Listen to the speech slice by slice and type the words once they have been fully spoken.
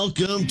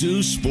Welcome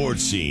to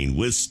Sports Scene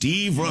with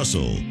Steve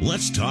Russell.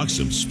 Let's talk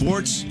some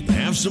sports and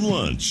have some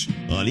lunch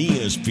on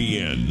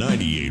ESPN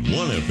 98.1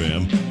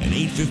 FM and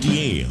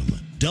 850 AM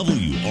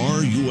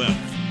WRUF.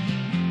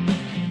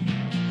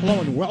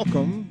 Hello and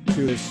welcome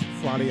to this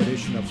Friday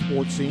edition of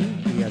Sports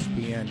Scene,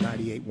 ESPN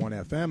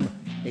 98.1 FM,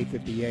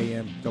 850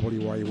 AM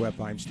WRUF.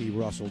 I'm Steve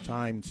Russell.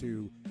 Time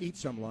to eat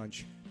some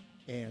lunch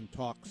and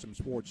talk some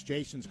sports.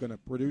 Jason's going to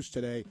produce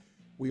today.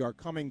 We are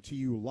coming to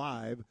you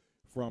live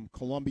from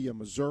Columbia,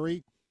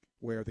 Missouri,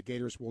 where the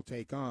Gators will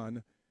take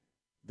on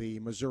the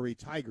Missouri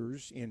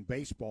Tigers in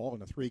baseball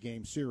in a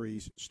 3-game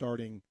series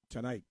starting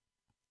tonight.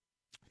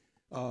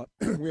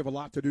 We have a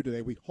lot to do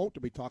today. We hope to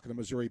be talking to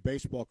Missouri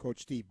baseball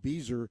coach Steve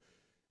Bieser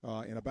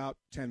in about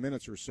 10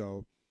 minutes or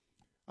so.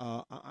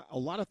 A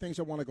lot of things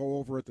I want to go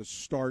over at the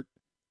start,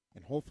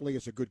 and hopefully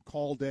it's a good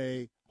call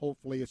day.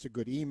 Hopefully it's a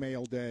good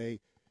email day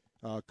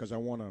because I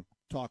want to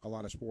talk a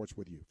lot of sports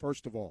with you.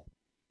 First of all,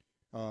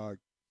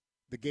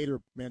 the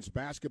Gator men's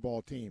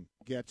basketball team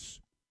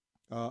gets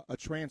a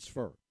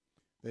transfer.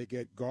 They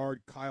get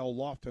guard Kyle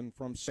Lofton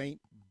from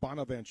St.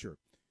 Bonaventure.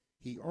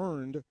 He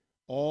earned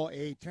all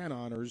A-10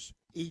 honors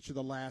each of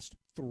the last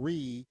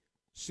 3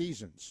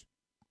 seasons.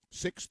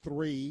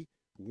 6'3",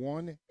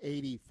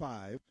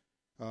 185.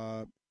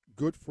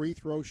 Good free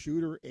throw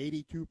shooter,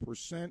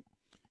 82%.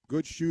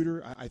 Good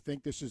shooter. I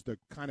think this is the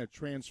kind of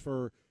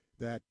transfer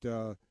that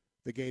the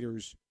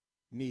Gators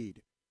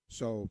need.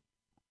 So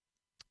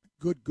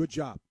good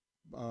job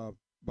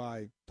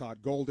by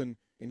Todd Golden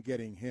in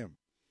getting him.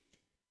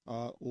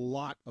 A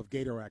lot of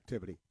Gator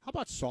activity. How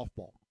about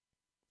softball?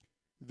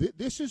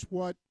 This is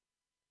what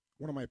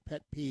one of my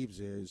pet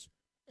peeves is,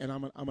 and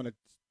I'm going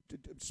to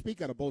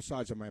speak out of both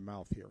sides of my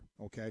mouth here,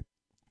 okay?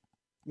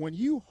 When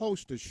you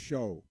host a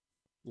show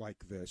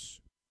like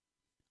this,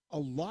 a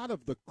lot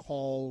of the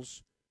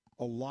calls,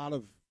 a lot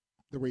of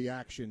the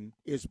reaction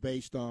is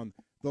based on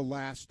the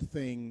last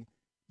thing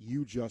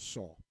you just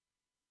saw.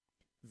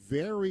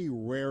 Very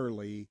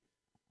rarely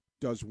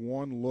does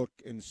one look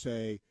and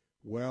say,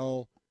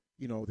 well,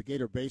 you know, the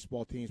Gator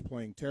baseball team's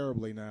playing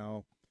terribly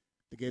now.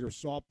 The Gator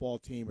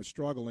softball team is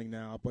struggling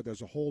now, but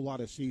there's a whole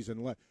lot of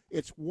season left.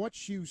 It's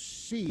what you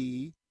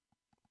see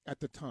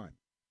at the time,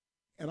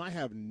 and I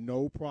have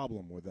no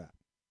problem with that.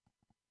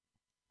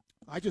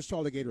 I just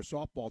saw the Gator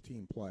softball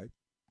team play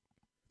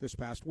this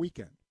past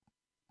weekend,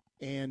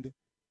 and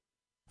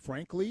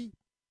frankly,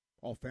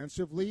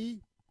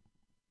 offensively,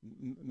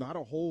 not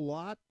a whole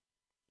lot.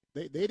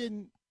 They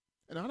didn't,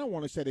 and I don't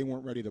want to say they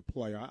weren't ready to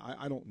play.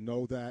 I don't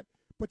know that.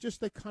 But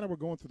just they kind of were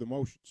going through the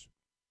motions.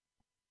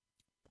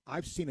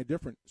 I've seen a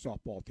different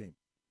softball team.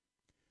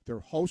 They're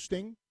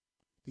hosting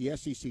the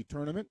SEC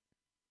tournament,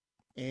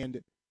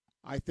 and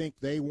I think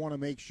they want to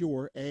make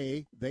sure,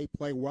 A, they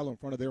play well in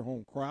front of their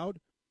home crowd,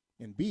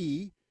 and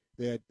B,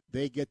 that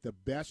they get the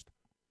best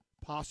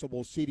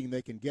possible seating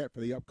they can get for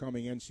the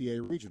upcoming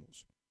NCAA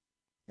regionals.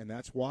 And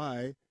that's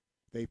why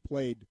they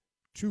played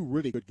 2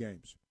 really good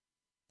games.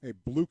 They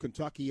blew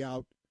Kentucky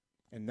out,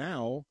 and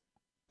now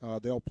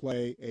they'll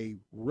play a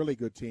really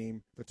good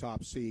team, the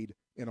top seed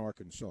in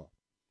Arkansas.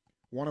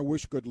 Want to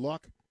wish good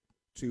luck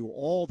to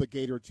all the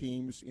Gator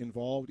teams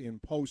involved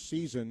in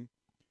postseason.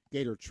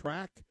 Gator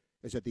track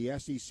is at the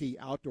SEC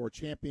Outdoor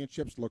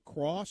Championships.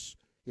 Lacrosse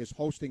is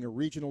hosting a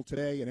regional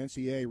today, an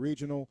NCAA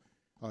regional,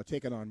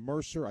 taking on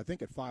Mercer, I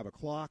think at 5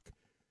 o'clock.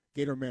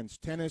 Gator men's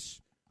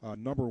tennis,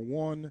 number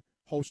 1,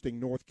 hosting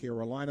North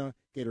Carolina.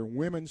 Gator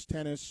women's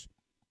tennis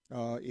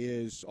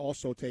is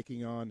also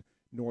taking on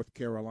North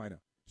Carolina.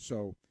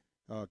 So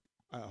I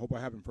hope I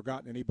haven't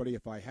forgotten anybody.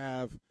 If I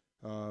have,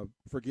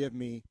 forgive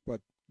me,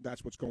 but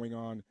that's what's going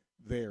on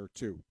there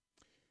too.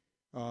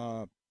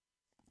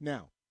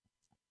 Now,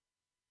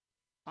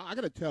 I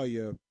got to tell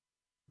you,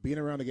 being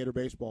around the Gator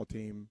baseball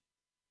team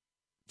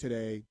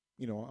today,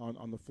 you know,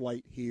 on the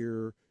flight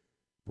here,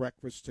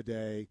 breakfast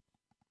today,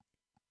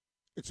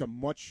 it's a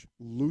much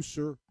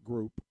looser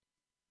group.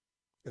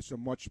 It's a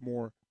much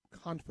more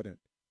confident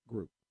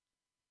group.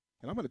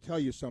 And I'm going to tell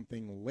you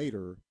something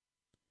later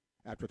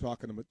after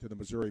talking to the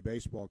Missouri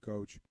baseball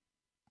coach,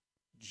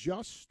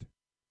 just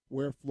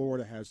where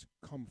Florida has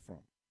come from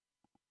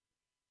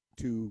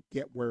to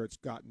get where it's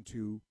gotten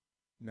to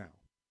now.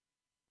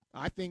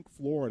 I think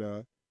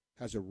Florida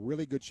has a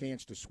really good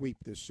chance to sweep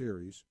this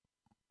series,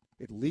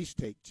 at least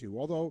take 2.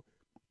 Although,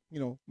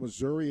 you know,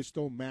 Missouri is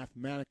still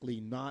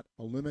mathematically not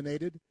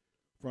eliminated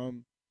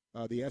from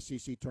the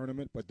SEC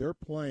tournament, but they're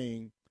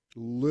playing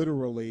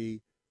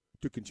literally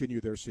to continue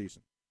their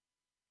season.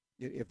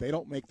 If they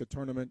don't make the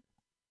tournament,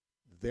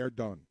 they're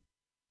done.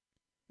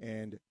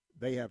 And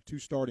they have 2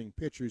 starting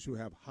pitchers who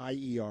have high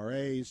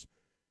ERAs,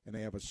 and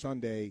they have a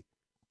Sunday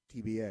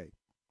TBA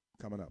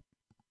coming up.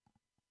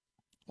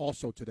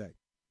 Also today,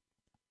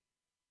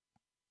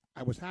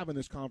 I was having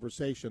this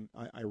conversation.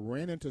 I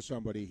ran into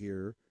somebody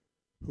here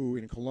who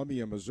in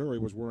Columbia, Missouri,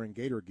 was wearing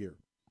Gator gear.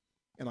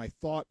 And I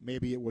thought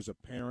maybe it was a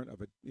parent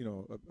of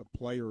a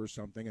player or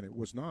something, and it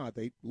was not.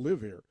 They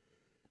live here.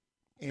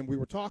 And we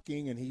were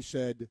talking, and he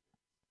said,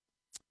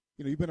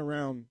 you know, you've been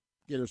around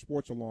Gator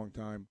sports a long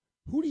time.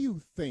 Who do you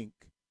think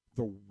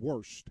the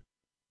worst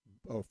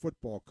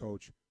football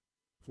coach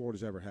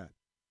Florida's ever had.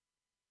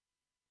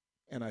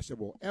 And I said,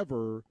 well,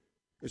 ever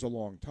is a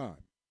long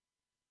time.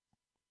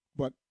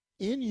 But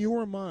in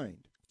your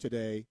mind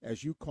today,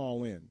 as you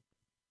call in,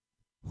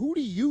 who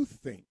do you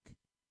think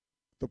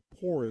the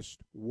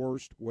poorest,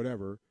 worst,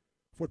 whatever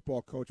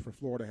football coach for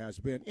Florida has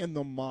been in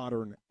the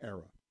modern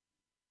era?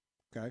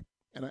 Okay?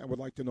 And I would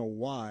like to know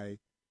why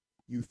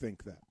you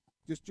think that.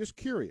 Just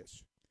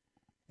curious.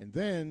 And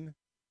then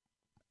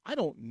I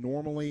don't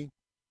normally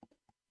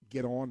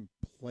get on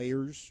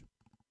players,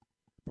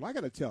 but I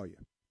got to tell you,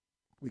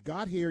 we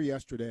got here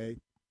yesterday.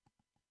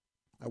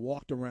 I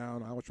walked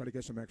around. I was trying to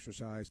get some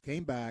exercise,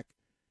 came back,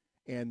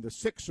 and the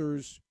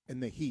Sixers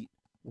and the Heat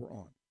were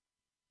on.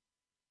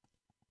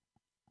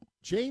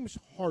 James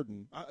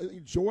Harden,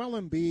 Joel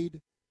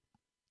Embiid,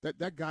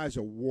 that guy's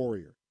a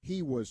warrior.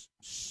 He was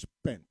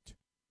spent.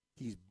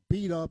 He's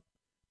beat up,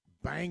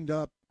 banged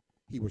up.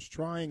 He was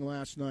trying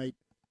last night,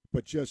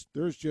 but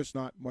there's just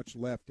not much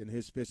left in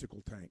his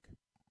physical tank.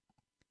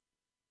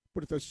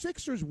 But if the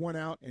Sixers went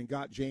out and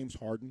got James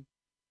Harden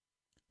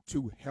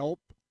to help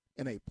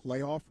in a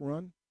playoff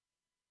run,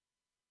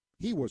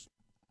 he was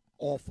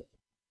awful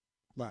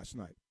last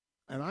night.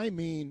 And I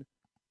mean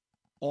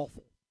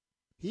awful.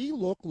 He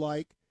looked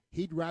like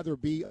he'd rather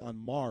be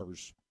on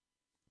Mars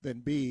than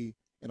be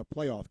in a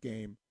playoff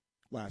game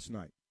last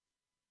night.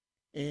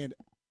 And,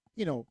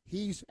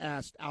 he's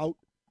asked out.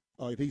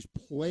 He's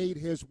played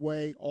his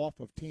way off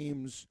of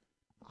teams.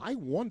 I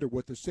wonder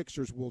what the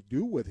Sixers will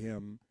do with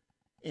him.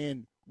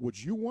 And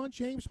would you want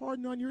James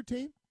Harden on your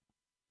team?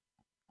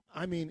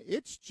 I mean,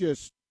 it's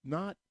just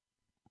not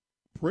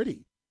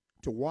pretty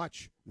to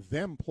watch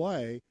them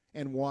play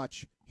and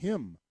watch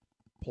him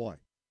play.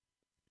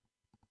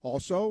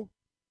 Also,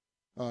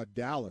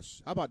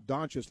 Dallas. How about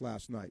Doncic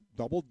last night?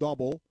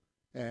 Double-double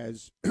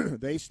as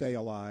they stay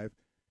alive.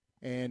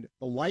 And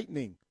the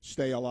Lightning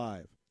stay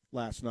alive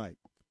last night.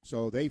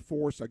 So they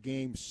force a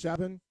Game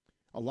 7.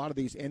 A lot of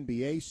these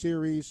NBA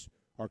series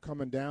are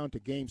coming down to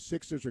Game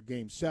 6s or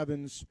Game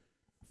 7s.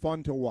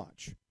 Fun to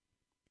watch.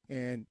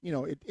 And,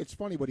 it's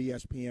funny what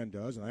ESPN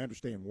does, and I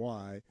understand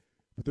why,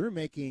 but they're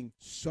making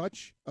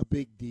such a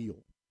big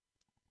deal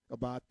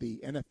about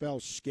the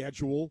NFL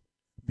schedule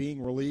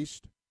being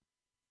released.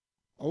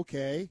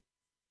 Okay,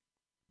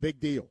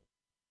 big deal.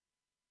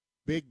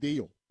 Big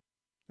deal.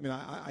 I mean,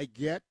 I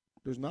get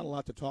there's not a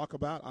lot to talk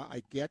about.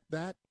 I get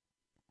that.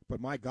 But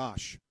my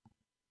gosh,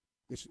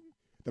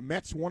 the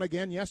Mets won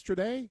again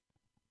yesterday.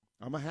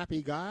 I'm a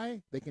happy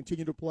guy. They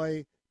continue to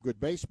play good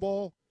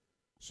baseball.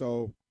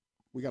 So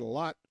we got a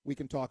lot we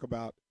can talk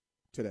about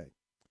today.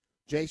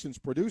 Jason's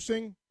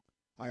producing.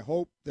 I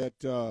hope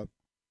that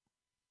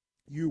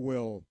you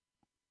will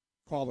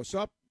call us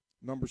up.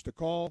 Numbers to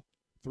call,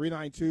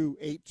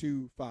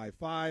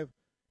 392-8255.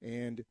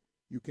 And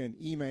you can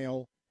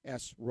email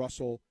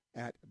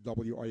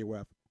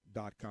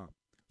srussell@wruf.com.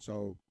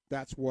 So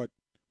that's what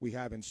we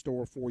have in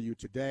store for you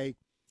today.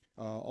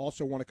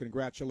 Also want to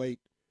congratulate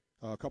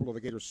a couple of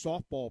the Gators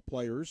softball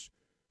players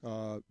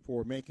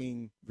for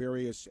making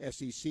various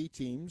SEC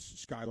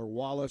teams. Skylar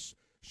Wallace,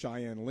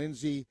 Cheyenne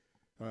Lindsay,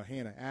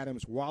 Hannah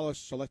Adams. Wallace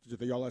selected to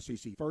the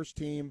All-SEC first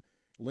team,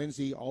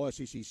 Lindsay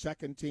All-SEC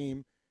second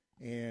team,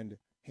 and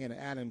Hannah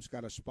Adams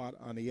got a spot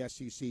on the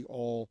SEC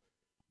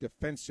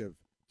All-Defensive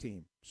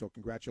team. So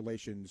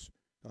congratulations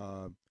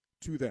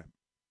to them.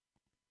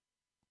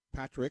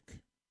 Patrick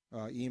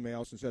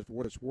emails and says, for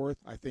what it's worth,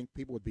 I think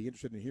people would be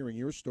interested in hearing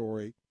your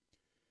story.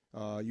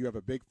 You have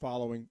a big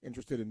following,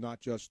 interested in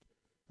not just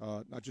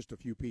a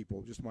few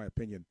people, just my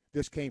opinion.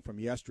 This came from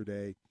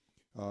yesterday.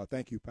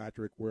 Thank you,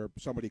 Patrick, where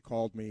somebody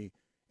called me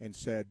and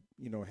said,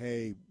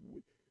 hey,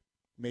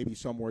 maybe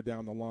somewhere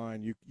down the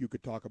line you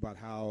could talk about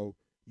how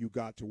you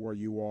got to where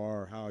you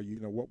are, how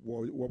what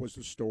was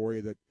the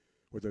story that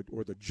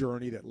or the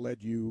journey that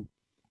led you,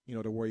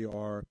 to where you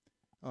are.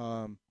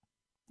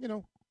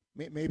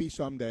 Maybe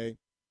someday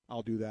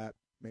I'll do that.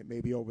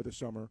 Maybe over the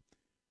summer.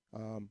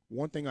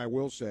 One thing I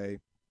will say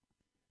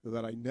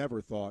that I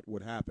never thought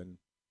would happen.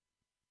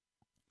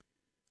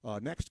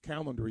 Next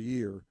calendar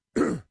year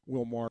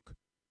will mark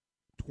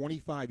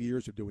 25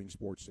 years of doing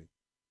Sportsy.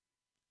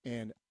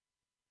 And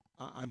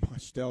I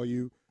must tell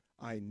you,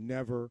 I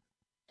never,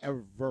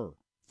 ever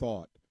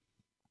thought,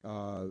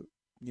 that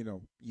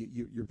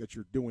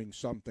you're doing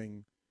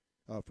something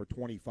for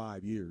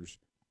 25 years.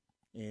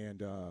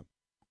 And,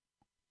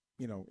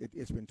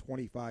 it's been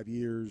 25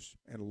 years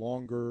and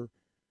longer.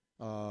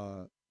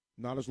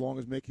 Not as long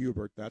as Mick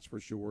Hubert, that's for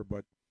sure.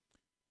 But,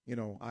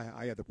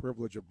 I had the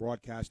privilege of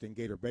broadcasting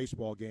Gator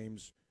baseball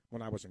games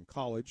when I was in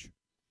college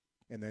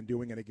and then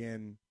doing it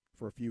again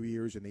for a few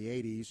years in the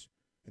 80s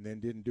and then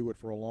didn't do it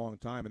for a long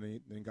time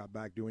and then got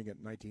back doing it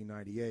in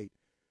 1998.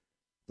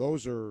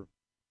 Those are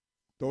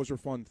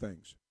fun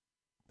things.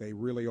 They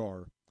really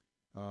are.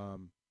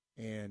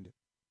 And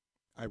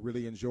I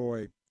really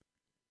enjoy,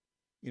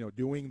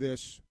 doing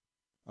this.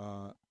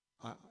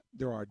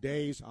 There are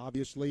days,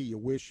 obviously, you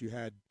wish you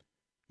had,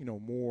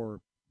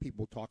 more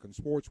people talking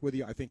sports with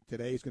you. I think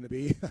today is going to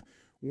be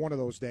one of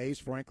those days,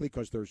 frankly,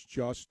 because there's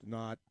just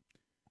not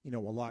a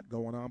lot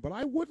going on. But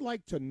I would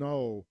like to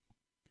know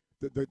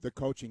the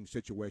coaching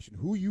situation.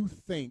 Who you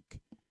think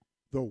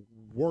the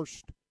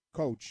worst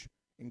coach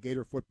in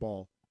Gator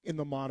football in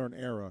the modern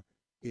era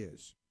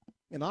is?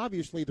 And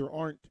obviously there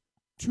aren't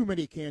too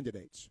many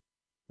candidates,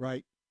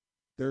 right?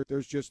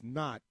 There's just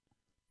not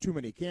too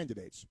many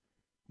candidates.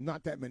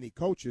 Not that many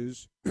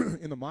coaches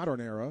in the modern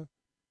era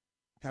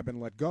have been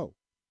let go.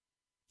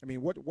 I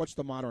mean, what's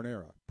the modern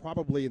era?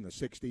 Probably in the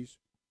 60s.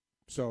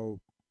 So,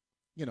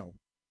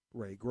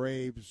 Ray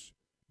Graves,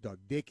 Doug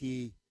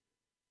Dickey,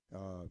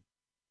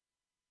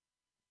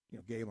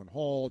 Galen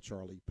Hall,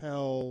 Charlie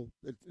Pell,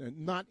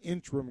 not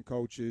interim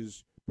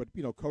coaches, but,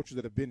 coaches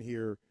that have been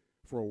here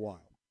for a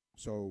while.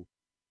 So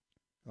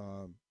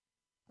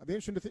I'd be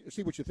interested to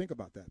see what you think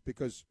about that,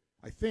 because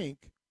I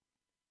think,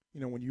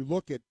 when you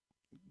look at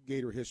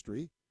Gator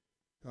history,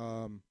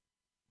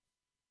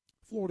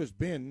 Florida's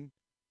been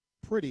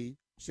pretty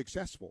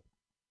successful.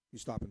 You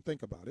stop and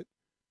think about it.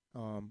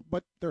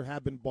 But there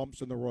have been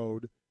bumps in the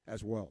road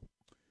as well.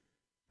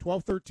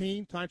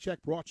 12:13, time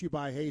check brought to you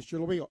by Hayes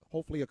Jewelry.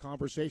 Hopefully a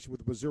conversation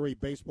with Missouri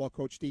baseball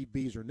coach Steve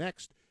Beazer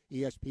next.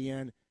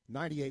 ESPN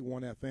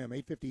 98.1 FM,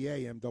 850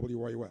 AM,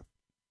 WRUF.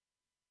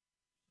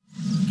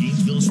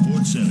 Gainesville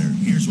Sports Center.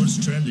 Here's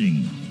what's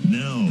trending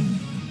now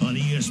on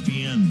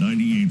ESPN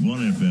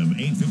 98.1 FM,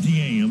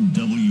 850 AM,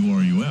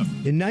 WRUF.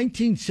 In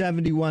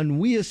 1971,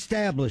 we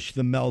established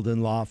the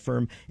Meldon Law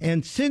Firm,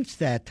 and since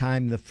that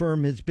time, the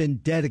firm has been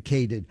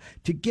dedicated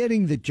to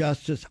getting the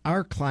justice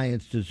our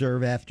clients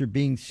deserve after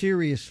being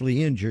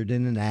seriously injured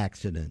in an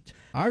accident.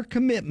 Our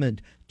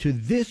commitment to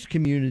this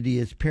community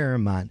is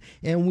paramount,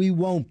 and we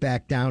won't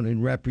back down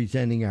in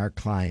representing our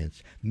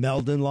clients.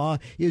 Meldon Law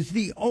is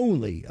the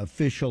only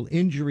official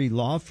injury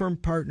law firm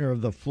partner of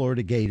the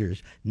Florida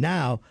Gators,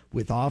 now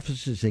with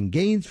offices in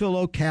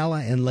Gainesville,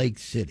 Ocala, and Lake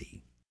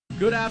City.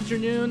 Good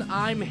afternoon,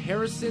 I'm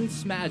Harrison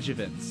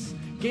Smajevitz.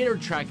 Gator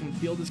Track and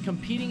Field is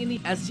competing in the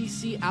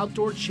SEC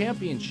Outdoor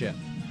Championship.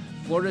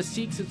 Florida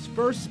seeks its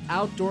first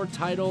outdoor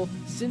title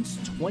since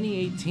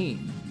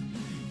 2018.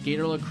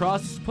 Gator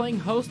Lacrosse is playing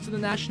host to the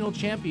National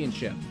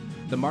Championship.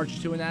 The march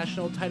to a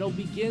national title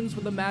begins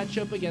with a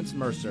matchup against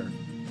Mercer.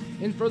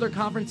 In further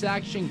conference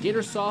action,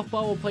 Gator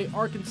Softball will play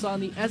Arkansas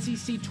in the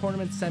SEC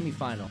Tournament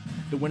semifinal.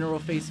 The winner will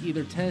face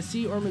either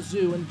Tennessee or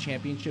Mizzou in the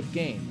championship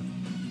game.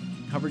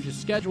 Coverage is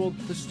scheduled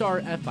to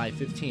start at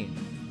 5:15.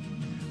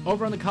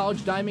 Over on the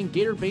College Diamond,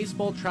 Gator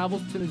Baseball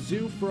travels to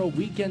Mizzou for a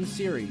weekend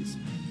series.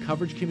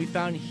 Coverage can be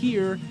found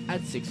here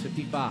at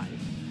 6:55.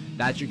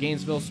 That's your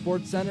Gainesville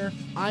Sports Center.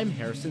 I'm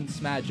Harrison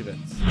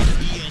Smajevitz.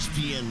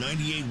 ESPN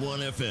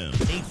 98.1 FM,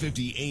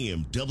 850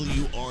 AM,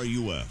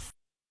 WRUF.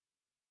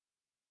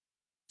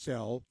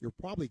 You're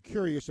probably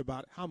curious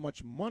about how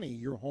much money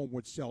your home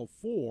would sell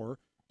for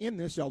in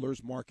this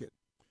seller's market.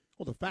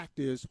 Well, the fact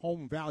is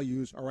home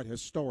values are at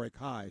historic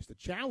highs. The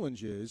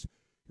challenge is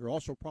you're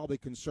also probably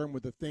concerned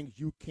with the things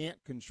you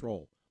can't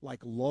control,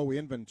 like low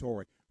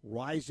inventory,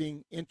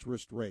 rising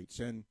interest rates,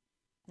 and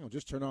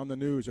just turn on the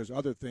news. There's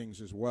other things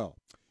as well.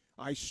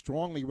 I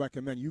strongly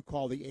recommend you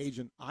call the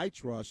agent I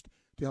trust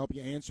to help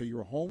you answer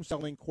your home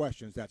selling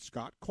questions. That's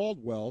Scott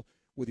Caldwell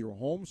with your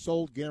Home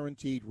Sold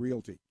Guaranteed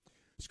Realty.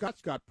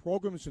 Scott's got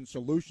programs and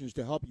solutions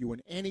to help you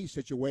in any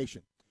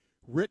situation.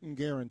 Written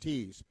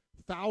guarantees,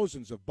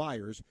 thousands of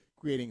buyers,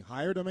 creating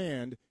higher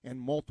demand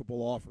and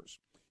multiple offers.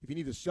 If you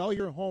need to sell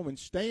your home and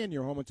stay in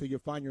your home until you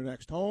find your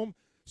next home,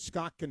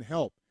 Scott can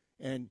help.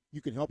 And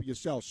you can help you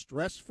sell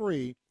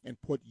stress-free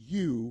and put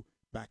you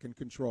back in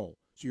control.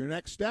 So your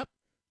next step,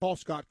 call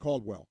Scott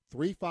Caldwell,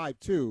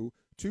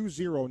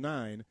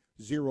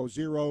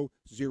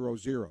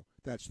 352-209-0000.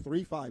 That's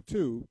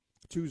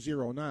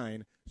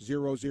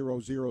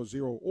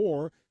 352-209-0000,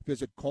 or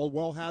visit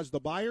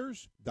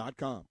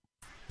CaldwellHasTheBuyers.com.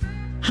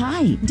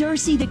 Hi,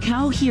 Darcy the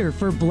cow here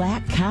for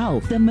Black Cow,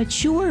 the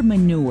mature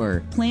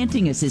manure.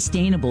 Planting a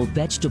sustainable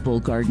vegetable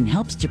garden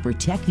helps to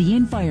protect the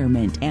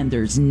environment, and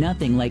there's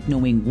nothing like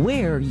knowing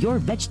where your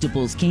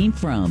vegetables came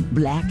from.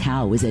 Black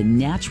Cow is a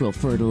natural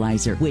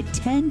fertilizer with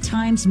 10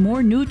 times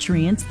more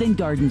nutrients than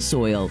garden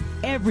soil.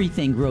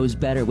 Everything grows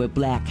better with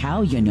Black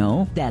Cow, you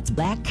know. That's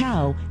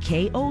blackcow.com.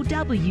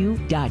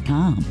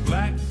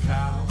 Black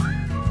Cow,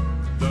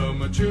 the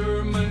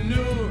mature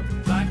manure,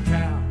 Black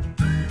Cow.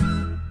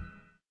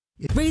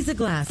 Raise a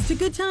glass to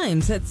good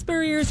times at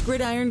Spurrier's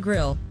Gridiron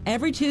Grill.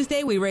 Every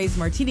Tuesday, we raise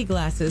martini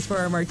glasses for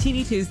our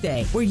Martini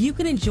Tuesday, where you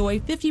can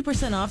enjoy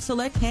 50% off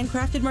select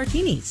handcrafted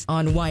martinis.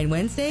 On Wine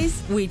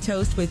Wednesdays, we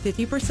toast with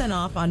 50%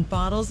 off on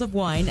bottles of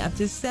wine up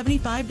to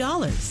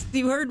 $75.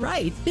 You heard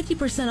right,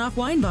 50% off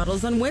wine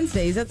bottles on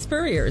Wednesdays at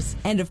Spurrier's.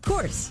 And of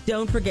course,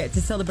 don't forget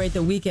to celebrate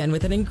the weekend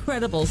with an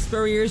incredible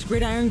Spurrier's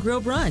Gridiron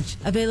Grill brunch,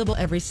 available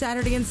every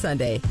Saturday and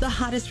Sunday. The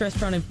hottest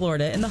restaurant in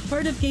Florida in the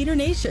heart of Gator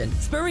Nation,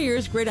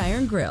 Spurrier's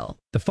Gridiron Grill.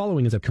 The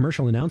following is a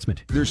commercial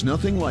announcement. There's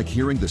nothing like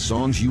hearing the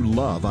songs you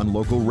love on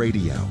local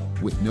radio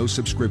with no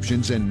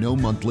subscriptions and no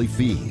monthly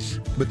fees.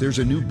 But there's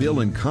a new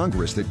bill in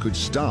Congress that could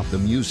stop the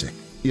music.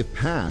 If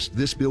passed,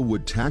 this bill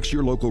would tax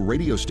your local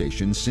radio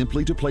station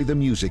simply to play the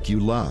music you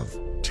love.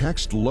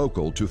 text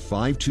LOCAL to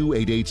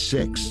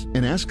 52886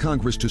 and ask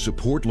Congress to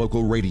support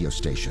local radio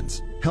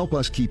stations. Help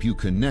us keep you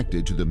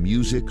connected to the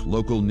music,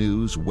 local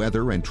news,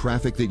 weather, and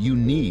traffic that you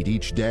need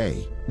each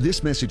day.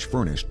 This message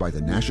furnished by the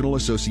National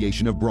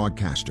Association of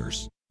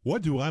Broadcasters.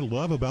 What do I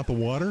love about the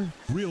water?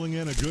 Reeling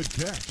in a good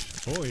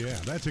catch. Oh yeah,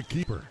 that's a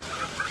keeper.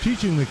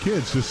 Teaching the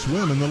kids to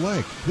swim in the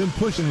lake, then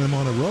pushing them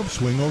on a rope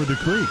swing over the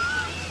creek.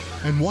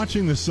 And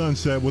watching the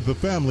sunset with the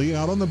family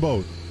out on the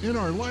boat. In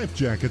our life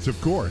jackets, of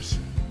course.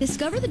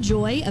 Discover the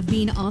joy of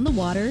being on the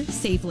water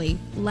safely.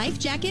 Life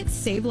jackets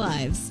save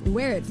lives.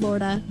 Wear it,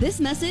 Florida. This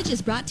message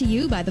is brought to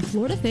you by the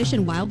Florida Fish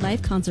and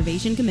Wildlife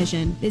Conservation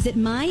Commission. Visit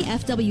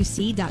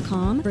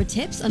myfwc.com for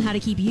tips on how to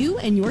keep you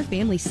and your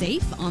family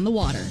safe on the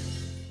water.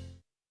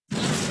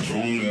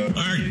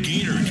 Our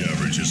Gator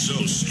coverage is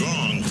so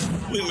strong,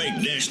 we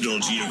make National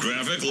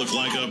Geographic look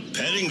like a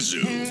petting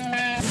zoo.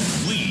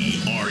 We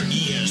are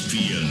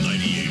ESPN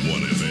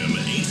 98.1 FM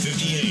and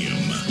 850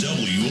 AM,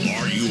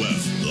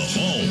 WRUF, the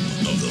home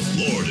of the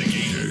Florida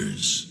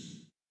Gators.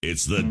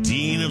 It's the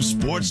Dean of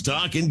Sports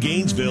Talk in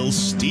Gainesville,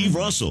 Steve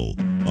Russell,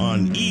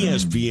 on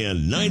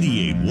ESPN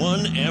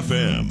 98.1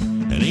 FM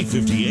and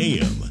 850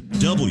 AM,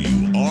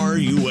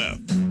 WRUF.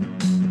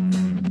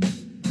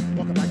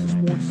 Welcome back to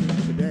Sports Scene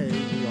today.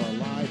 We are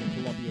live in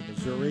Columbia,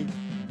 Missouri.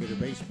 Gator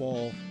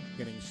baseball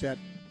getting set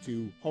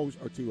to host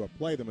or to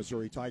play the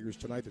Missouri Tigers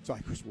tonight. The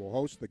Tigers will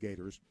host the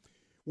Gators.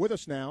 With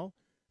us now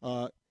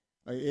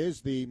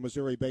is the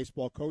Missouri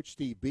baseball coach,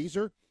 Steve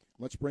Bieser.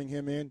 Let's bring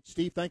him in.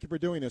 Steve, thank you for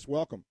doing this.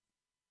 Welcome.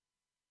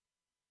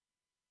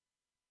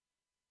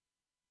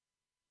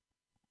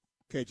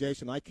 Okay,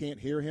 Jason, I can't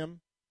hear him.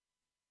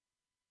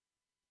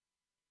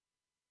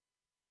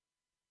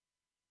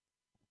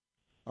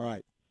 All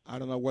right. I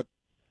don't know what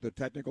the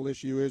technical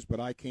issue is, but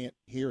I can't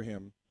hear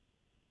him.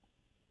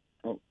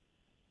 Oh.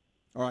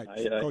 All right. Coach,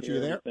 hear are you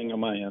there? Everything on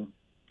my end.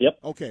 Yep.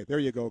 Okay, there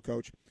you go,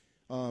 Coach.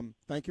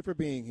 Thank you for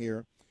being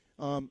here.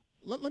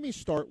 Let me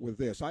start with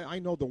this. I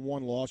know the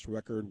one-loss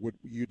record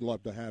you'd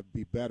love to have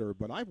be better,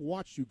 but I've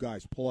watched you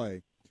guys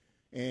play,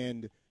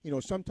 and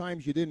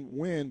sometimes you didn't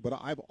win, but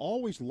I've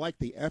always liked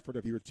the effort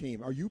of your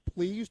team. Are you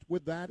pleased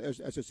with that as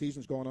the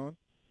season's going on?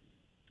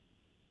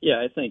 Yeah,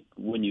 I think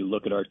when you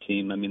look at our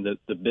team, I mean,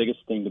 the biggest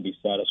thing to be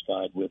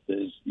satisfied with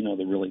is,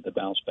 the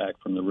bounce back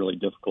from the really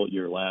difficult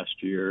year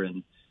last year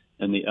and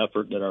the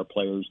effort that our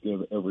players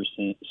give every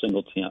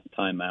single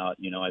time out.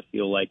 I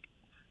feel like,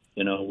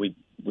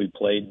 we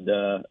played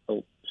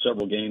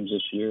several games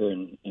this year,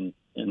 and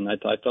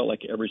I felt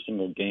like every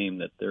single game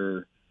that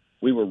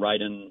we were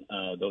right in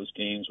those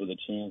games with a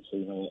chance,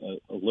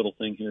 a little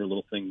thing here, a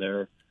little thing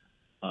there.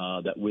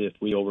 That if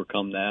we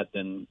overcome that,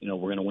 then we're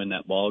going to win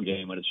that ball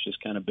game. But it's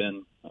just kind of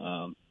been,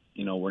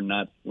 we're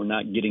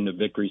not getting the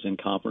victories in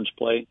conference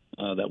play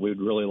that we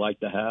would really like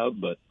to have.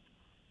 But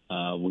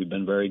we've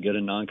been very good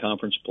in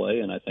non-conference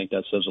play, and I think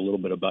that says a little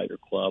bit about your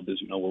club.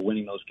 Is we're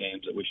winning those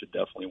games that we should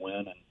definitely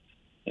win,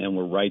 and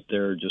we're right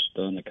there just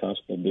on the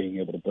cusp of being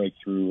able to break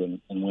through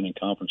and win in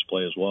conference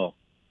play as well.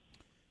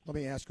 Let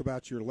me ask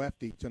about your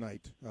lefty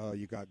tonight.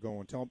 You got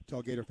going.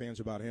 Tell Gator fans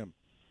about him.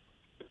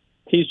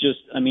 He's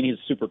a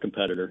super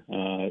competitor.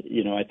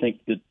 I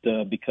think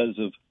that because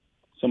of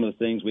some of the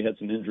things, we had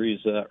some injuries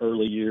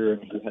early year,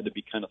 and he had to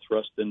be kind of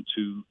thrust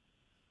into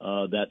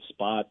that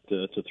spot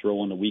to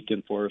throw on the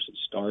weekend for us at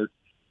start.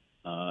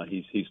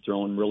 He's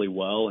throwing really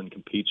well and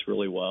competes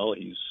really well.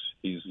 He's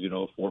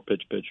a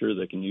 4-pitch pitcher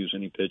that can use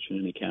any pitch in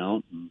any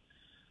count. And,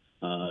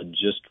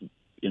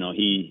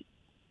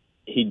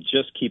 he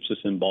just keeps us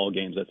in ball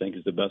games, I think,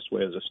 is the best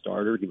way as a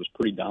starter. He was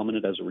pretty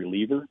dominant as a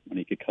reliever, and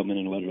he could come in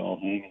and let it all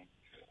hang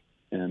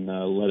and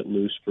let it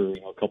loose for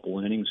a couple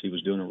innings. He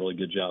was doing a really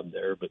good job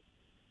there. But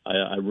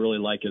I really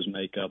like his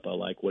makeup. I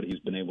like what he's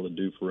been able to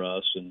do for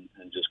us and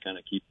just kind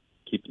of keep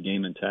the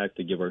game intact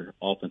to give our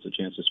offense a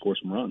chance to score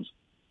some runs.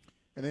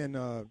 And then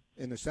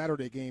in the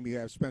Saturday game, you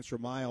have Spencer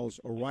Miles,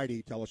 a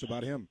righty. Tell us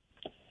about him.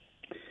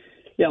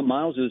 Yeah,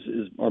 Miles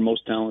is our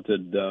most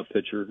talented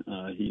pitcher.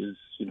 He is,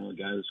 a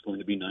guy that's going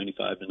to be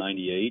 95 to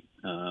 98,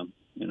 and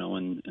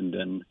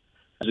then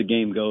as the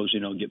game goes,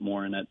 get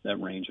more in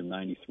that range of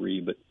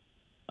 93. But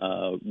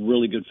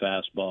really good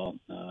fastball.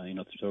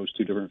 Throws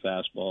 2 different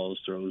fastballs,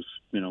 throws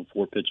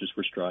 4 pitches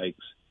for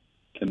strikes,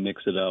 can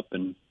mix it up,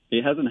 and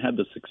he hasn't had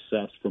the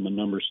success from a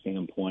number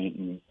standpoint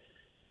and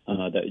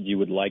that you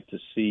would like to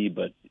see.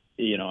 But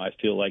I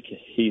feel like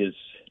he is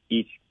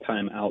each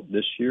time out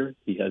this year,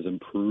 he has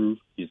improved.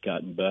 He's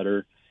gotten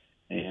better,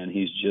 and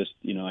he's just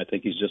I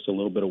think he's just a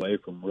little bit away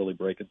from really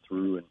breaking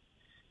through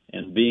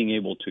and being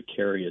able to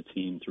carry a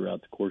team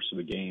throughout the course of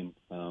a game.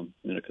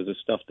 Because his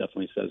stuff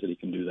definitely says that he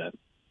can do that.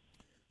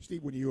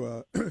 Steve, when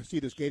you see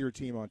this Gator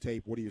team on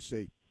tape, what do you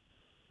see?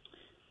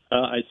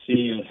 I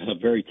see a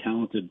very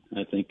talented.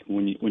 I think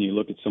when you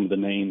look at some of the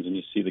names and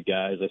you see the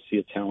guys, I see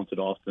a talented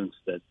offense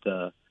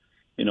that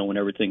when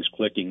everything's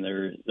clicking,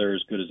 they're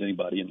as good as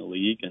anybody in the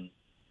league. And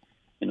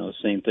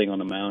same thing on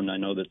the mound. I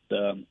know that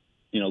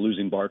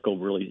losing Barco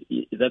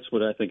really, that's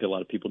what I think a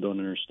lot of people don't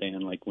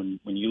understand. Like when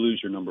you lose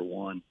your number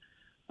one,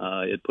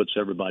 it puts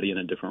everybody in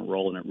a different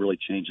role, and it really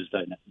changes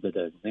the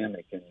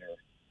dynamic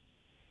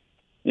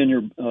in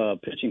your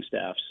pitching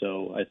staff.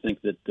 So I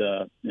think that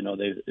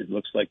it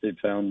looks like they've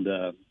found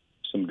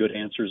some good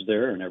answers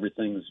there, and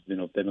everything's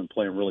they've been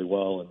playing really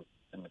well,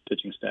 and the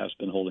pitching staff's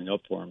been holding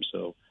up for them.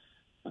 So,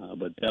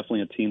 but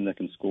definitely a team that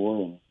can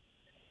score,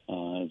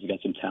 and they've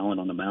got some talent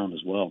on the mound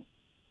as well.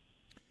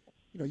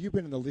 You've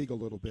been in the league a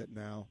little bit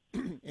now,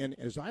 and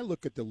as I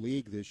look at the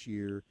league this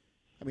year,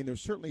 I mean,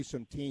 there's certainly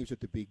some teams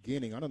at the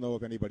beginning. I don't know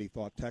if anybody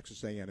thought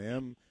Texas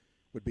A&M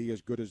would be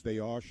as good as they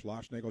are.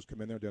 Schlossnagel's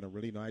come in there, done a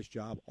really nice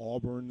job.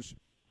 Auburn's,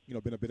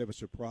 been a bit of a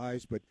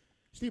surprise. But,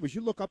 Steve, as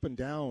you look up and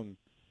down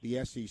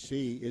the SEC,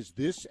 is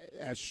this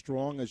as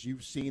strong as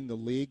you've seen the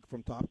league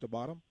from top to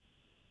bottom?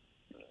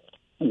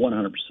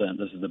 100%.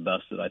 This is the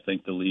best that I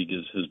think the league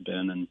has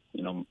been. And,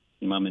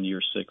 I'm in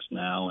year 6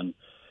 now, and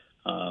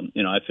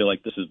I feel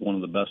like this is one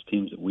of the best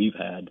teams that we've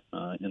had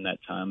in that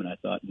time. And I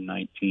thought in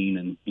 19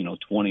 and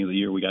 20 of the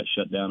year we got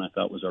shut down, I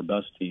thought was our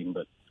best team.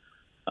 But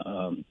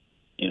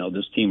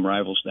this team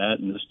rivals that,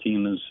 and this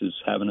team is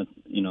having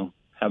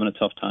a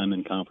tough time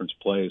in conference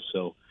play.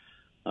 So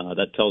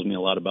that tells me a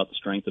lot about the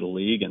strength of the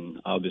league,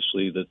 and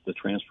obviously the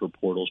transfer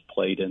portals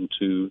played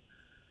into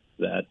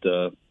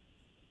that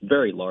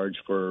very large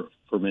for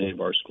many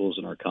of our schools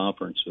in our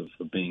conference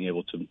of being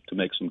able to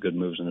make some good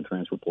moves in the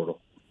transfer portal.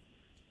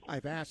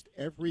 I've asked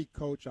every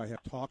coach I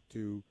have talked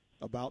to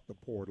about the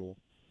portal,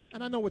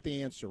 and I know what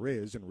the answer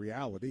is. In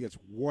reality, it's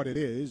what it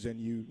is, and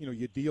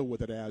you deal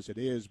with it as it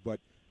is. But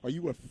are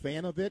you a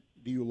fan of it?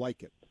 Do you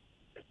like it?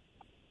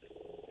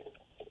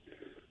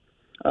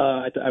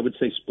 I would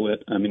say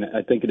split. I mean,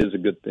 I think it is a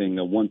good thing.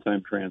 A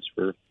one-time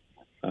transfer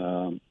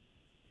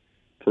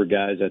for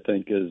guys, I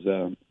think, is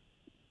a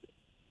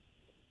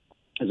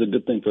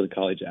good thing for the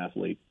college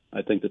athlete.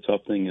 I think the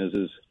tough thing is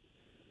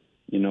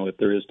if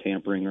there is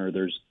tampering or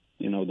there's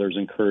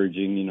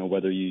encouraging,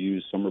 whether you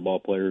use summer ball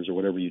players or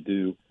whatever you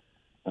do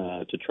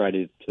to try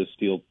to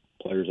steal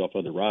players off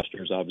other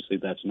rosters. Obviously,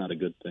 that's not a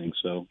good thing.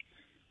 So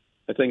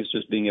I think it's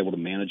just being able to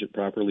manage it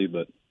properly.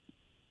 But,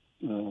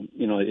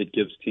 it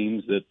gives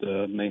teams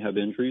that may have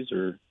injuries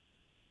or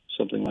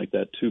something like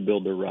that to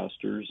build their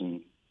rosters.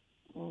 And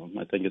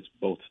I think it's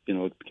both,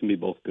 it can be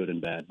both good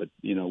and bad. But,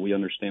 we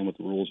understand what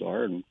the rules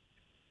are. And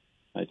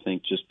I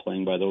think just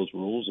playing by those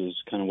rules is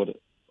kind of what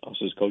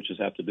us as coaches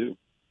have to do.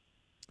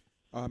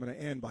 I'm going to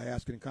end by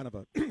asking kind of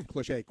a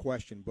cliche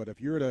question, but if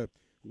you're to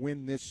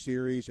win this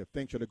series, if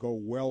things are to go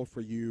well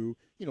for you,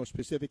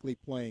 specifically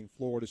playing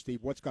Florida, Steve,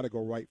 what's got to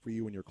go right for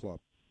you and your club?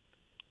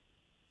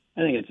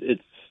 I think it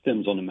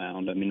stems on the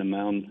mound. I mean, the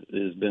mound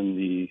has been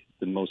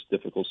the most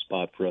difficult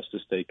spot for us to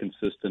stay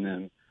consistent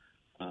in.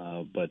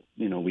 But,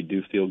 we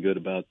do feel good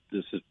about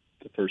this. Is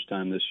the first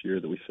time this year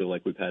that we feel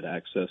like we've had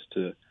access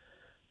to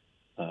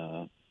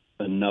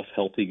enough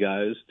healthy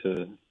guys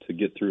to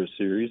get through a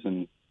series.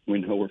 And we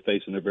know we're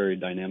facing a very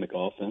dynamic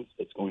offense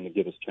that's going to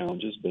give us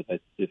challenges. But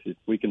if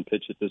we can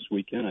pitch it this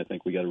weekend, I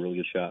think we got a really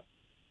good shot.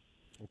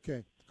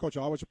 Okay. Coach,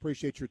 I always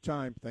appreciate your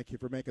time. Thank you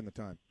for making the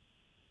time.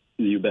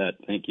 You bet.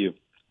 Thank you.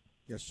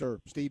 Yes, sir.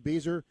 Steve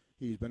Beazer,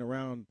 he's been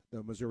around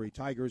the Missouri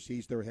Tigers.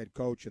 He's their head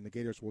coach, and the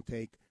Gators will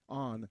take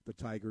on the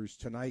Tigers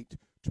tonight,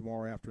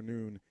 tomorrow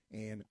afternoon,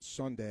 and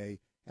Sunday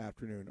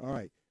afternoon. All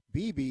right.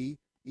 BB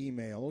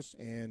emails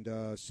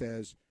and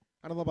says,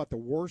 I don't know about the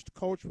worst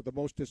coach, but the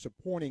most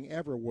disappointing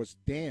ever was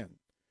Dan.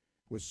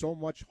 With so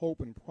much hope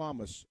and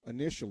promise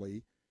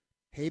initially,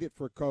 hate it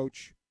for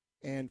coach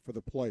and for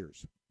the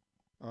players.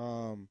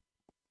 And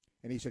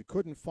he said,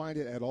 couldn't find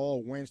it at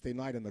all Wednesday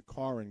night in the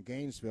car in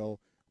Gainesville.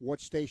 What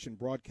station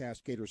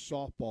broadcast Gators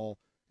softball,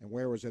 and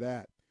where was it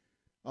at?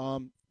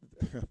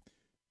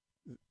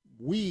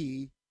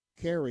 We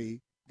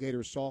carry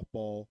Gators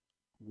softball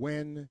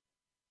when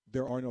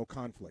there are no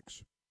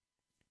conflicts.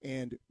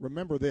 And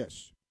remember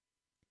this.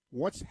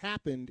 What's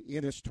happened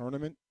in this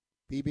tournament,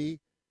 PB,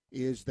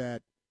 is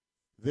that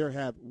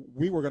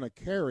we were going to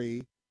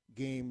carry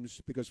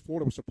games because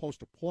Florida was supposed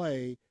to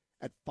play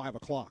at 5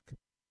 o'clock.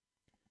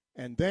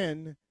 And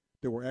then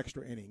there were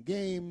extra inning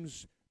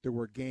games. There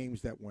were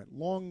games that went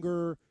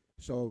longer.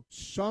 So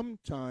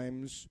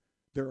sometimes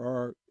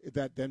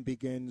that then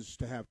begins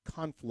to have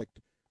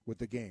conflict with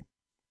the game.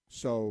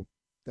 So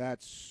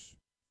that's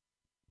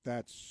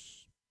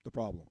the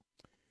problem.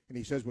 And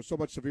he says, with so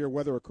much severe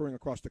weather occurring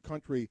across the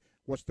country,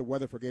 what's the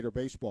weather for Gator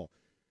baseball?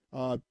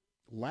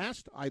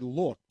 Last I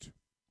looked,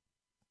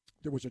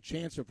 there was a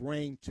chance of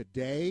rain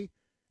today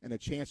and a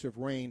chance of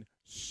rain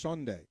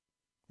Sunday.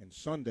 And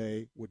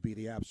Sunday would be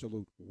the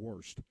absolute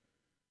worst.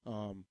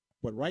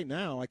 But right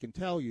now, I can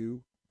tell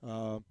you,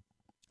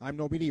 I'm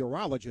no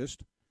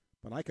meteorologist,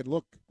 but I could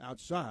look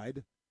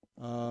outside.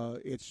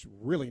 It's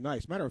really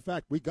nice. Matter of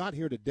fact, we got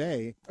here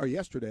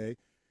yesterday,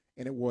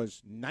 and it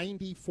was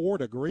 94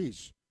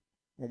 degrees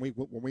when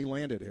we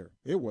landed here.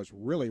 It was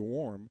really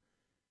warm.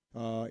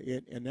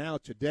 And now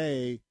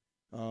today,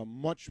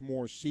 much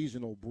more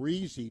seasonal,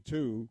 breezy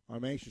too.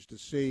 I'm anxious to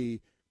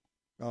see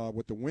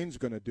what the wind's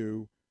going to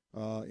do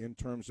in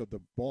terms of the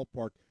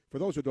ballpark. For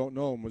those who don't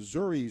know,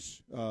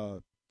 Missouri's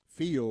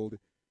field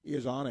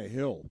is on a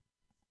hill.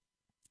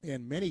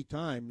 And many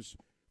times,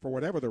 for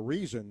whatever the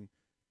reason,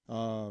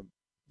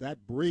 that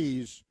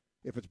breeze,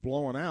 if it's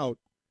blowing out,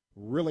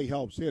 really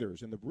helps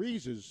hitters. And the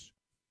breeze is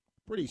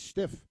pretty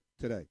stiff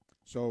today.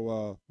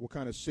 So we'll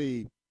kind of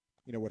see,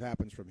 what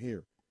happens from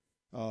here.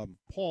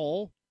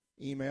 Paul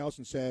emails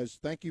and says,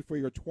 thank you for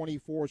your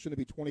 24, soon to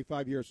be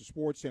 25 years of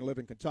sports. I live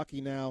in Kentucky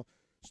now.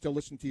 Still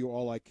listen to you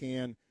all I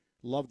can.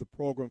 Love the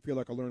program. Feel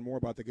like I learn more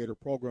about the Gator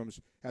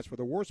programs. As for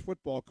the worst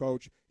football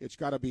coach, it's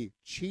got to be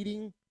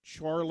cheating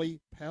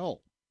Charlie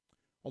Pell.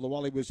 Although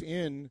while he was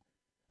in,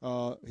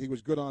 he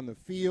was good on the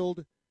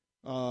field.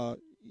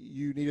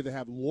 You needed to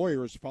have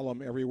lawyers follow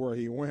him everywhere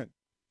he went.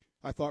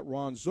 I thought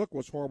Ron Zook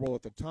was horrible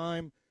at the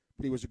time,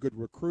 but he was a good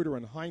recruiter,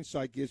 and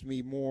hindsight gives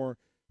me more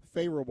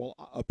favorable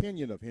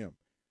opinion of him.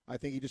 I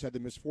think he just had the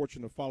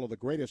misfortune to follow the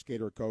greatest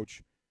Gator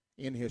coach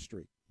in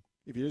history.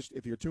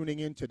 If you're tuning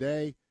in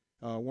today,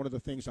 one of the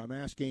things I'm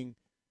asking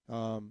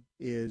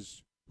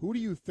is, who do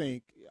you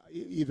think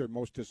either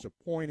most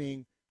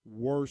disappointing,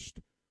 worst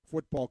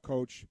football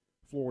coach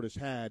Florida's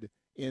had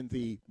in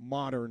the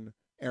modern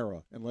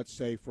era? And let's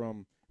say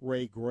from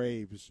Ray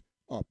Graves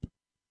up.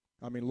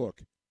 I mean,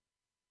 look,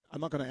 I'm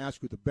not going to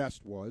ask who the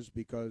best was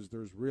because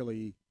there's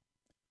really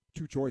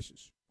two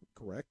choices,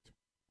 correct?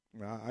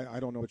 I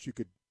don't know that you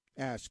could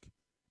ask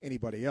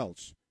anybody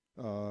else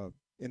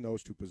in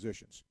those two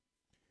positions.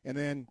 And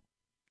then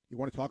you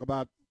want to talk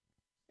about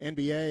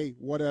NBA,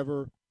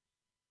 whatever,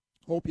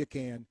 hope you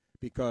can,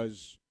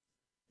 because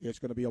it's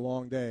going to be a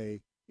long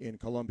day in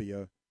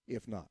Columbia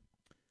if not.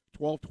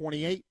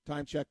 12:28,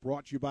 time check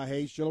brought to you by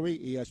Hayes Jewelry,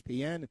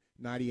 ESPN,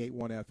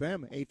 98.1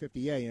 FM,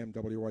 850 AM,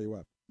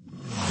 WRUF.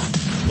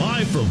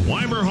 Live from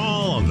Weimer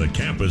Hall on the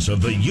campus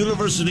of the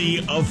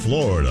University of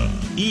Florida,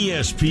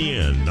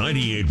 ESPN,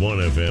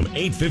 98.1 FM,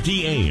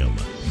 850 AM,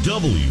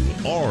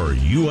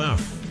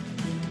 WRUF.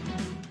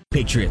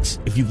 Patriots,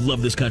 if you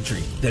love this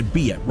country, then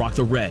be at Rock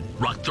the Red.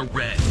 Rock the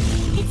Red.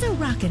 It's a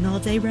rockin'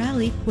 all-day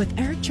rally with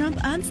Eric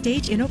Trump on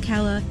stage in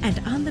Ocala and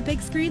on the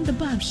big screen, the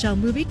bombshell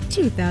movie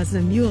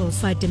 2,000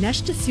 Mules by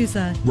Dinesh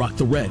D'Souza. Rock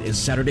the Red is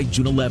Saturday,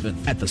 June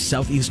 11th at the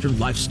Southeastern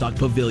Livestock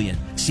Pavilion.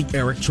 See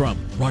Eric Trump,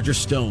 Roger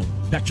Stone,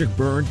 Patrick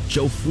Byrne,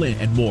 Joe Flynn,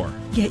 and more.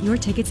 Get your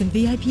tickets and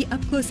VIP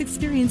up-close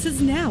experiences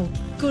now.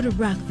 Go to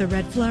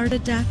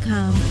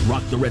rocktheredflorida.com.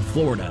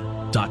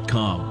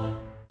 rocktheredflorida.com.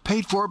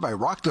 Paid for by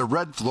Rock the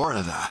Red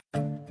Florida.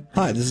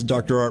 Hi, this is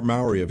Dr. Art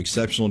Mowry of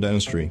Exceptional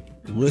Dentistry.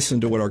 Listen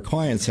to what our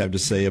clients have to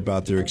say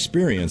about their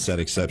experience at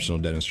Exceptional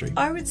Dentistry.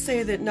 I would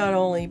say that not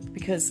only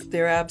because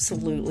they're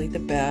absolutely the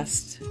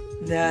best,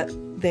 that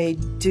they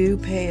do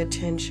pay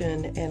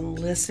attention and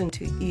listen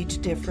to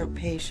each different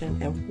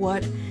patient and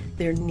what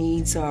their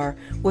needs are,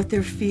 what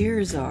their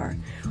fears are,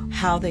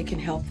 how they can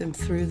help them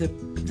through the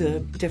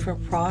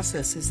different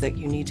processes that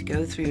you need to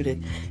go through to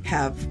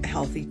have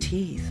healthy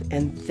teeth.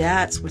 And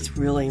that's what's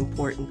really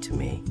important to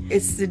me.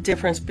 It's the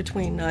difference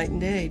between night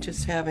and day,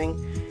 just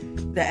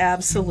having the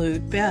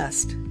absolute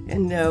best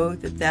and know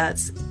that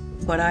that's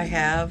what I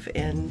have,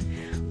 and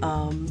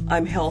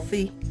I'm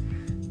healthy.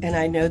 And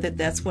I know that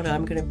that's what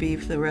I'm going to be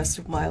for the rest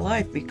of my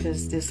life,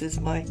 because this is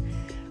my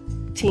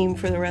team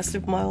for the rest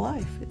of my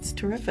life. It's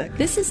terrific.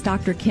 This is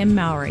Dr. Kim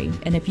Mowry,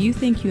 and if you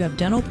think you have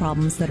dental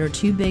problems that are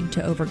too big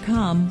to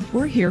overcome,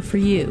 we're here for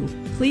you.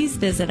 Please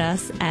visit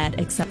us at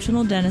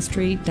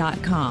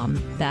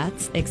exceptionaldentistry.com.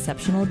 That's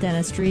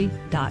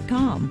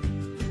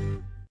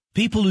exceptionaldentistry.com.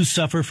 People who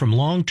suffer from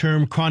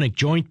long-term chronic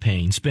joint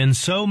pain spend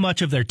so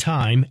much of their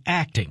time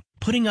acting,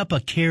 putting up a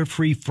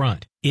carefree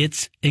front.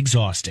 It's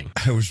exhausting.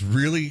 I was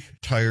really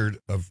tired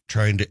of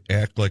trying to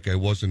act like I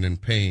wasn't in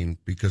pain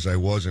because I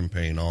was in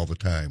pain all the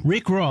time.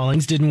 Rick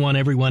Rawlings didn't want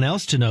everyone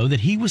else to know that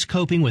he was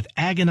coping with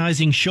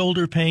agonizing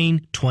shoulder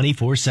pain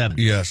 24/7.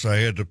 Yes, I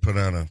had to put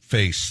on a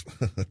face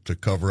to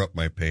cover up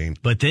my pain.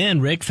 But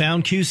then Rick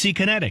found QC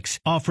Kinetics,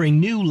 offering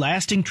new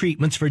lasting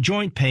treatments for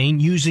joint pain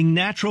using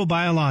natural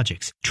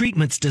biologics.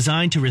 Treatments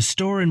designed to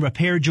restore and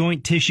repair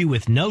joint tissue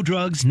with no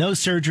drugs, no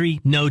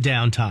surgery, no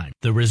downtime.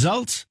 The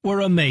results were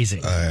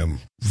amazing. I am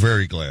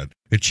very glad.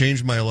 It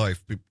changed my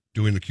life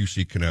doing the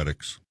QC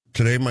Kinetics.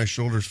 Today, my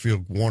shoulders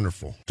feel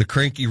wonderful. The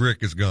cranky Rick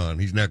is gone.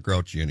 He's not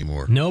grouchy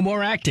anymore. No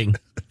more acting.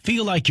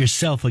 Feel like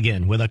yourself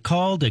again with a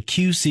call to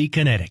QC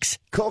Kinetics.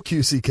 Call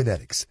QC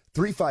Kinetics,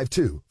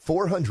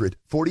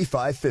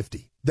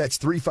 352-400-4550. That's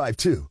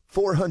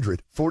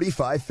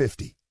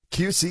 352-400-4550.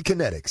 QC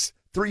Kinetics,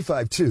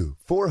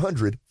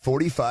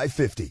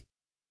 352-400-4550.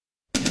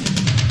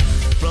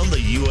 From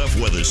the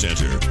UF Weather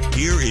Center,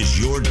 here is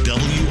your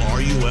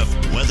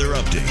WRUF weather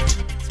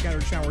update.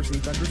 Scattered showers and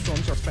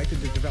thunderstorms are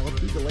expected to develop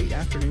through the late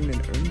afternoon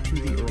and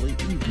into the early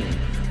evening.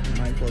 Be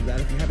mindful of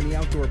that. If you have any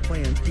outdoor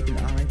plans, keep an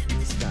eye to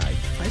the sky.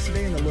 Highs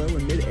today in the low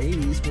and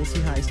mid-80s. We'll see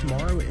highs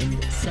tomorrow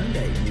and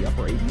Sunday in the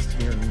upper 80s to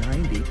near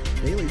 90.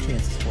 Daily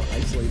chances for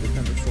isolated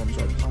thunderstorms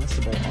are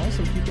possible.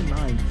 Also keep in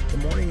mind the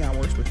morning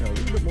hours with a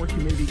little bit more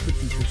humidity could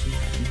feature some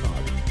patchy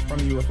fog. From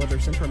the UF Weather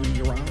Center,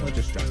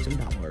 meteorologist Justin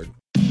Ballard.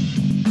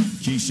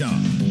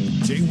 Keyshawn,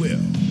 J.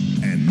 Will,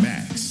 and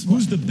Max.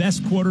 Who's the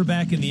best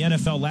quarterback in the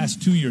NFL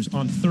last 2 years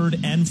on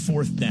 3rd and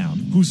 4th down?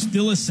 Who's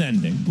still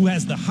ascending? Who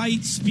has the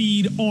height,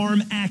 speed,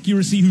 arm,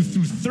 accuracy? Who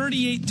threw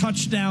 38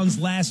 touchdowns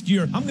last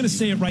year? I'm going to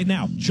say it right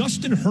now.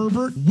 Justin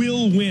Herbert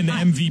will win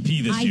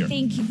MVP this year. I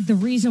think the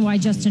reason why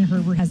Justin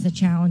Herbert has the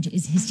challenge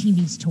is his team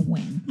needs to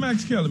win.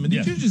 Max Kellerman,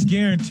 did you just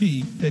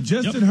guarantee that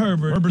Justin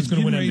Herbert's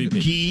going to win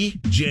MVP? Key,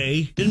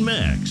 Jay, and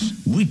Max.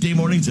 Weekday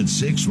mornings at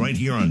 6 right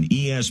here on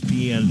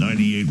ESPN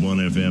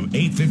 98.1 FM,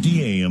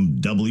 850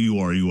 AM,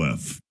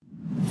 WRUF.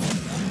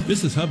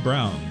 This is Hub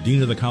Brown,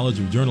 Dean of the College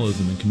of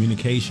Journalism and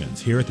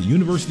Communications here at the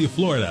University of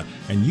Florida,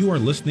 and you are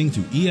listening to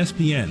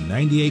ESPN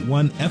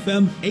 98.1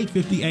 FM,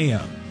 850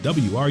 AM,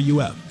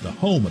 WRUF, the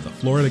home of the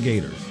Florida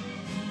Gators.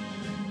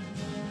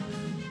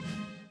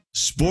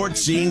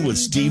 Sports Scene with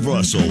Steve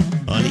Russell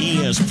on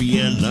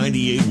ESPN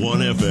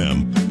 98.1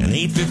 FM and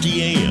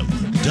 850 AM,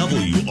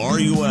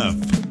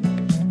 WRUF.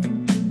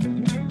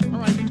 All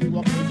right, we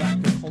welcome you back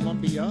to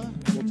Columbia.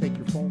 We'll take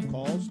your phone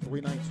calls,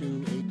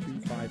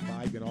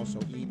 392-8255. You can also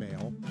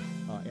email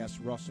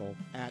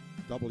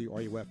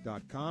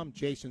srussell@wruf.com.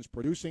 Jason's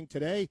producing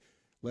today.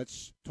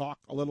 Let's talk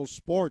a little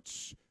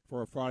sports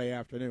for a Friday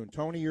afternoon.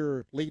 Tony,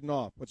 you're leading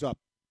off. What's up?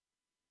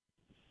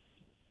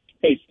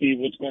 Hey, Steve,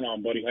 what's going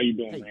on, buddy? How you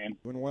doing, man?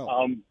 Doing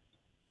well.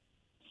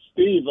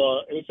 Steve,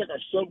 it looks like our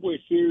Subway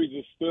Series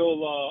is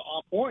still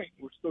on point.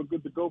 We're still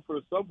good to go for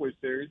the Subway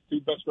Series,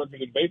 2 best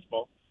records in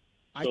baseball.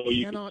 So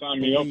you can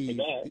sign me up for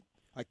that.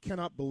 I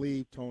cannot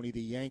believe, Tony, the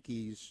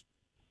Yankees.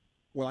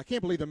 Well, I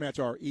can't believe the Mets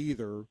are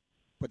either,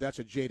 but that's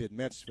a jaded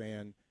Mets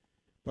fan.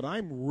 But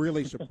I'm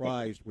really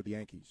surprised with the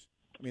Yankees.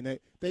 I mean,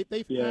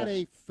 they've had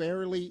a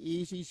fairly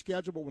easy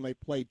schedule, but when they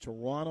played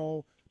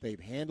Toronto, they've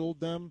handled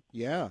them.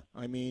 Yeah,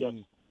 I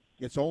mean,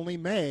 it's only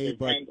May,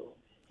 but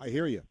I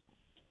hear you.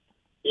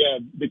 Yeah,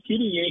 the key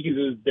to the Yankees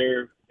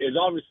is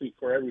obviously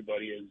for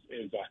everybody is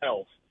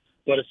health,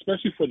 but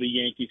especially for the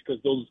Yankees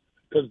because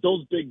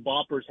those big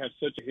boppers have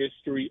such a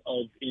history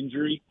of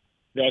injury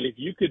that if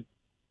you could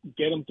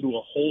get them through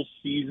a whole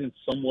season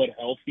somewhat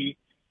healthy,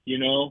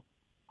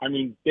 I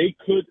mean, they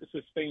could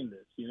sustain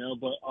this,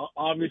 but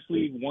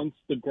obviously once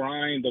the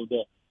grind of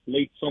the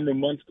late summer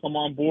months come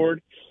on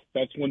board,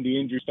 that's when the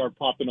injuries start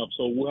popping up.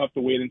 So we'll have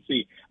to wait and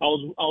see. I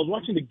was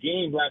watching the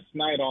game last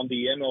night on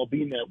the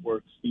MLB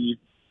Network, Steve,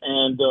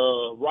 and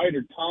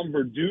writer Tom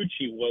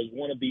Verducci was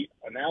one of the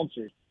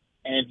announcers,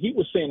 and he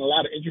was saying a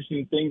lot of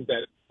interesting things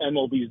that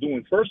MLB is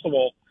doing. First of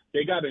all,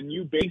 they got a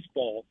new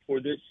baseball for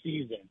this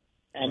season,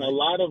 and a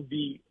lot of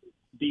the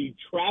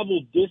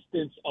travel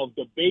distance of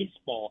the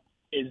baseball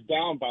is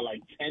down by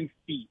like 10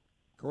 feet.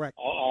 Correct.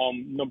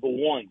 Number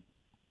one.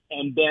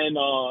 And then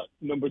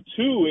number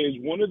two is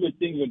one of the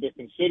things that they're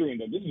considering,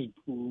 that this is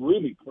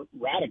really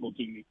radical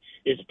to me,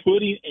 is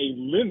putting a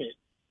limit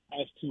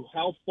as to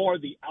how far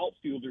the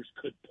outfielders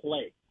could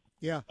play.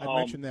 Yeah, I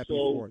mentioned that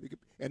before.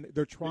 And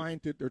they're trying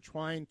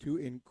to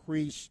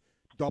increase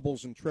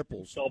doubles and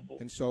triples,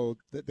 and so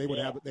they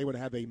would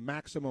have a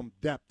maximum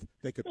depth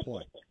they could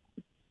play.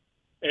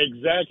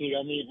 Exactly.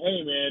 I mean,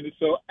 hey man,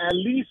 so at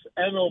least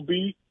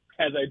MLB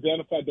has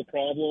identified the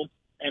problem.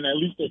 And at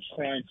least they're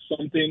trying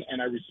something, and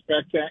I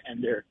respect that.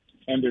 And they're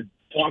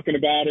talking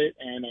about it,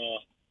 and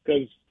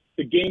because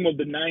the game of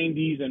the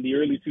 '90s and the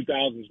early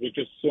 2000s was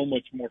just so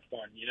much more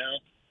fun,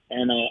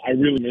 And I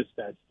really miss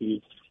that,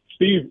 Steve.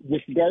 Steve,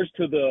 with regards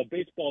to the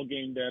baseball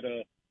game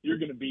that you're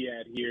going to be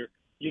at here,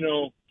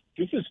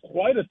 this is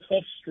quite a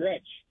tough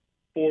stretch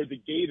for the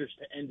Gators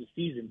to end the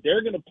season.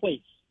 They're going to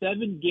play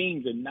 7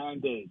 games in 9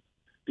 days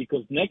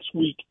because next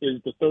week is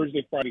the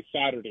Thursday, Friday,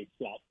 Saturday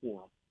slot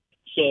for them.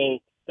 So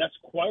that's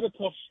quite a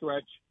tough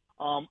stretch.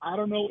 I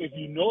don't know if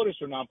you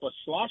noticed or not, but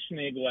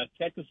Schlossnagle at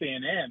Texas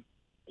A&M,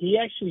 he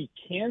actually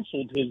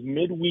canceled his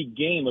midweek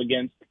game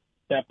against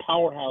that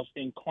powerhouse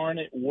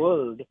Incarnate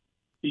Word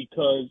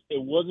because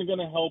it wasn't going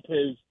to help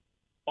his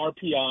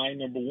RPI,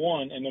 number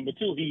one, and number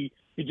two, he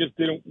just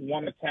didn't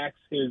want to tax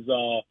his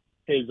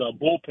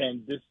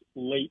bullpen this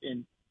late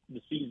in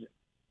the season.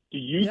 Do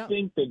you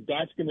think that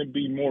that's going to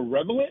be more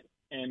relevant?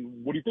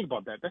 And what do you think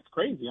about that? That's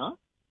crazy, huh?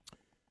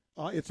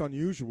 It's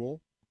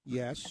unusual.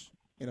 Yes,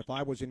 and if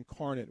I was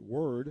Incarnate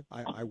Word,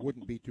 I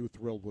wouldn't be too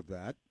thrilled with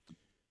that.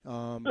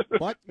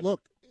 But,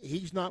 look,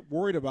 he's not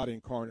worried about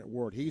Incarnate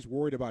Word. He's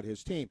worried about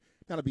his team.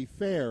 Now, to be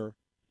fair,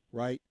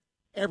 right,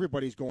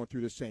 everybody's going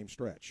through the same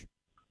stretch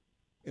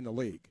in the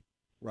league,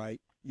 right?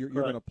 You're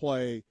going to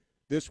play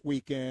this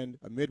weekend,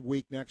 a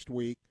midweek next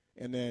week,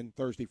 and then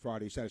Thursday,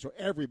 Friday, Saturday. So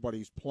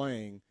everybody's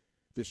playing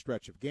this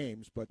stretch of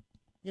games, but,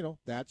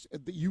 that's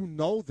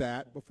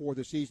that before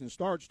the season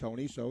starts,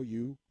 Tony, so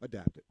you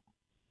adapt it.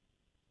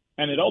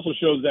 And it also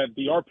shows that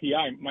the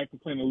RPI might be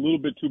playing a little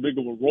bit too big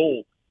of a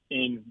role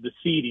in the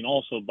seeding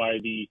also by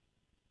the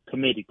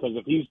committee. Because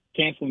if he's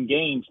canceling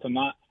games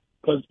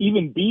because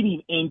even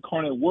beating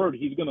Incarnate Word,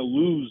 he's going to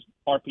lose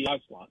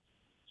RPI slots.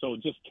 So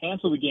just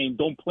cancel the game,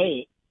 don't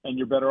play it, and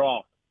you're better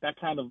off. That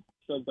kind of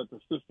says that the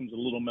system's a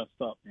little messed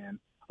up, man.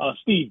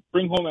 Steve,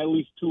 bring home at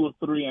least 2 or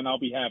 3, and I'll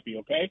be happy,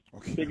 okay?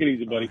 Take it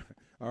easy, buddy.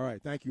 All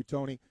right. Thank you,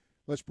 Tony.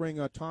 Let's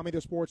bring Tommy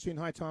to Sports Scene.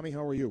 Hi, Tommy.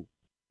 How are you?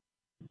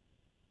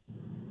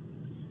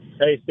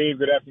 Hey, Steve.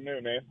 Good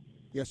afternoon, man.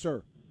 Yes,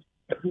 sir.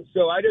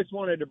 So I just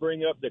wanted to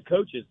bring up the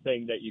coaches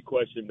thing that you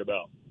questioned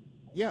about.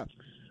 Yeah.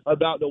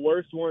 About the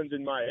worst ones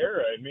in my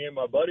era. And me and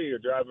my buddy are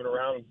driving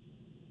around,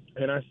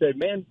 and I said,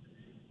 man,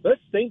 let's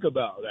think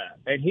about that.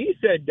 And he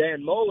said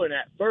Dan Mullen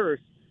at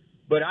first,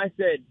 but I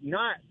said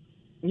not,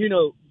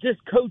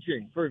 just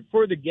coaching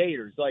for the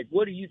Gators. Like,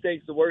 what do you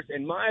think's the worst?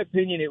 In my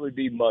opinion, it would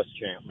be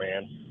Muschamp,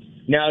 man.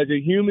 Now, as a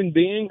human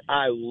being,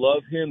 I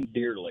love him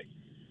dearly.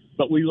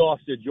 But we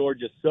lost to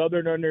Georgia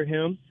Southern under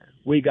him.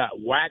 We got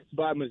waxed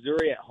by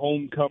Missouri at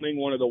homecoming,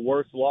 one of the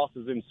worst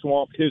losses in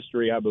Swamp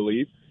history, I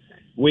believe.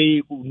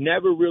 We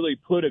never really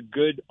put a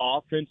good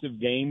offensive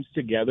games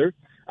together.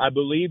 I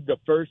believe the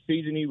first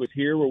season he was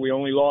here where we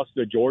only lost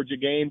the Georgia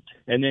game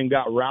and then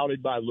got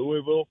routed by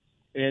Louisville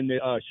in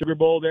the Sugar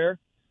Bowl there.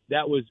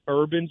 That was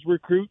Urban's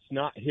recruits,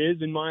 not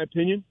his, in my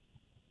opinion.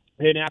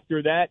 And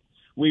after that,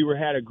 we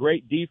had a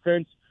great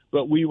defense,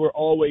 but we were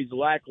always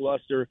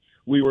lackluster.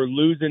 We were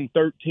losing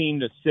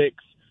 13-6.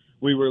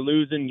 We were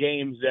losing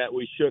games that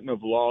we shouldn't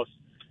have lost.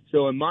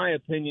 So in my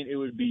opinion, it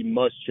would be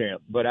Muschamp.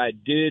 But I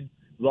did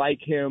like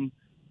him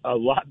a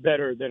lot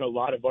better than a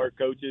lot of our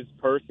coaches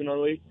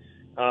personally.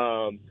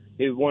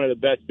 He was one of the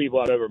best people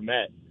I've ever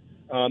met.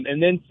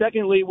 And then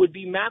secondly would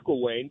be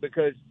McElwain,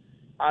 because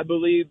I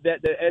believe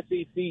that the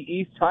SEC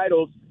East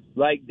titles,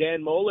 like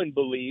Dan Mullen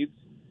believes,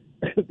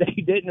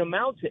 they didn't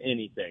amount to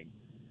anything.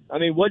 I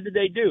mean, what did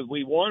they do?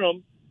 We won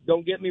them.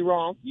 Don't get me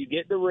wrong. You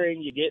get the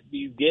ring.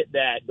 You get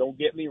that. Don't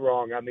get me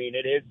wrong. I mean,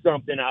 it is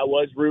something. I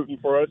was rooting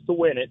for us to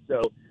win it,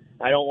 so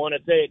I don't want to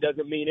say it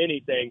doesn't mean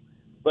anything.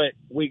 But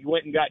we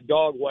went and got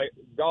dog wiped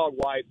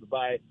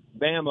by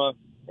Bama,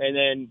 and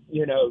then,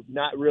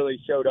 not really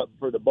showed up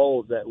for the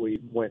bowls that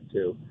we went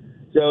to.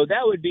 So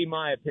that would be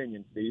my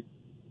opinion, Steve.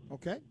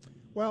 Okay.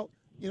 Well,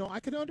 I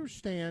can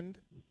understand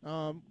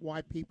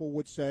why people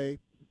would say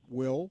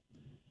Will,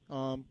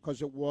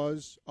 because it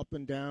was up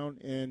and down.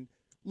 And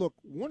look,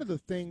 one of the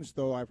things,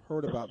 though, I've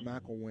heard about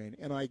McElwain,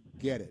 and I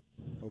get it,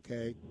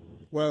 okay?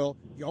 Well,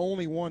 you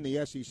only won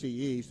the SEC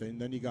East,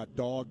 and then you got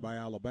dogged by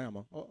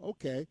Alabama.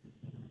 Okay.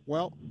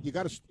 Well, you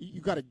got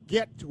to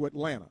get to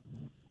Atlanta.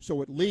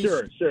 So at least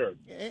sure.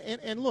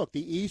 And look,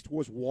 the East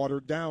was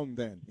watered down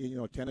then.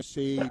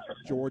 Tennessee,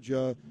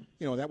 Georgia,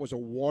 that was a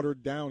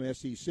watered down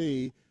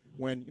SEC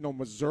when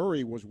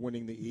Missouri was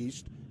winning the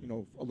East,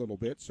 a little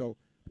bit. So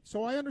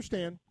I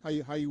understand how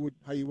you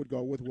would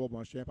go with Will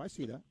Muschamp. I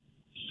see that.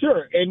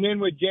 Sure. And then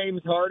with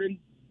James Harden,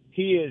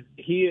 he is.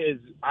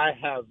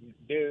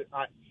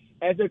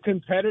 As a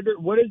competitor,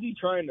 what is he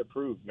trying to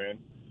prove, man?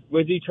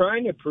 Was he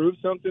trying to prove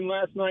something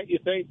last night, you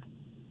think?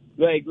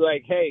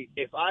 Like, hey,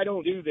 if I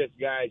don't do this,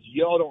 guys,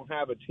 y'all don't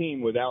have a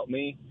team without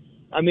me.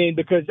 I mean,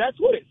 because that's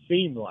what it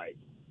seemed like.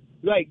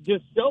 Like,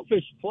 just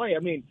selfish play. I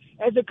mean,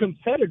 as a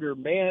competitor,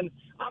 man,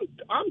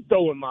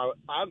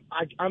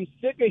 I'm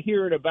sick of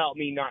hearing about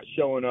me not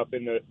showing up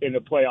in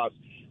the playoffs.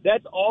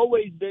 That's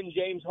always been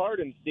James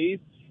Harden, Steve.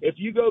 If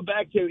you go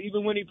back to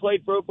even when he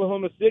played for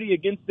Oklahoma City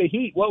against the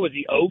Heat, what was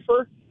he,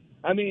 0-for?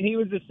 I mean, he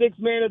was the sixth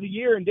man of the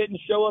year and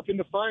didn't show up in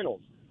the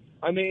finals.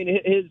 I mean,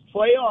 his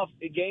playoff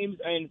games,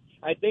 and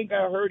I think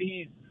I heard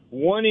he's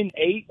 1-8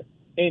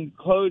 in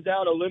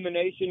closeout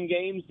elimination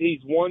games.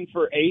 He's 1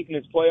 for 8 in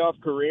his playoff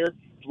career,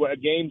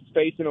 games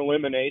facing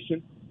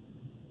elimination.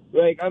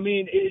 Like, I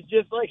mean, it's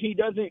just like he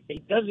doesn't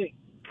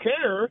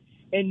care,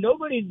 and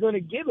nobody's going to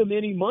give him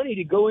any money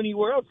to go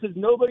anywhere else because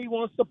nobody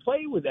wants to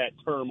play with that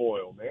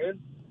turmoil,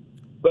 man.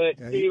 But,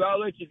 Steve, I'll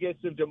let you get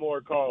some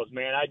more calls,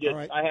 man.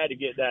 I had to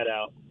get that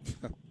out.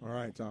 All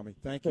right, Tommy.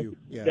 Thank you.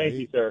 Yeah, Thank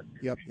you, sir.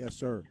 Yep. Yes,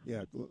 sir.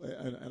 Yeah,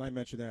 and I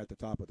mentioned that at the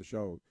top of the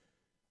show.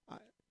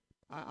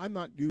 I'm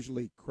not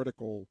usually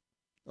critical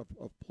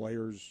of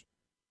players,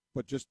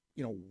 but just,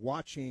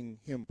 watching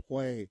him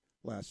play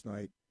last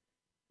night,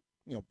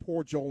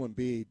 poor Joel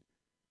Embiid,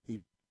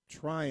 he's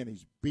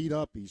beat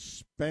up, he's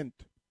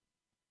spent,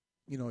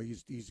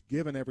 he's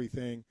given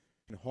everything,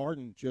 and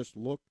Harden just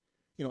looked,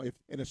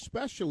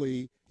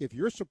 especially if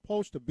you're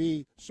supposed to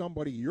be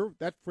somebody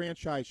that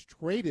franchise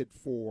traded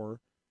for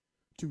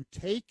to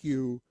take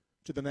you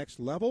to the next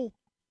level,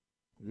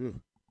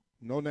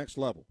 no next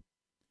level.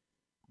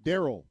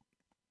 Daryl,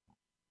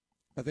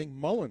 I think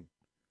Mullen,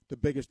 the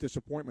biggest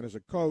disappointment as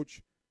a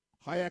coach,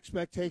 high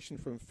expectation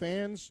from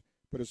fans,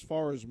 but as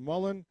far as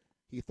Mullen,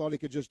 he thought he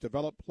could just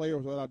develop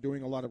players without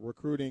doing a lot of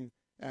recruiting.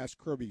 Ask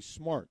Kirby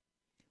Smart.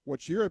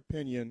 What's your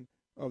opinion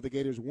of the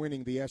Gators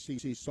winning the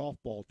SEC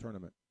softball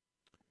tournament?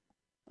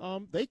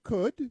 They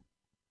could.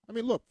 I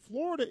mean, look,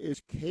 Florida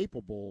is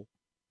capable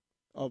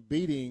of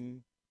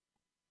beating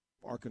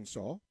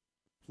Arkansas.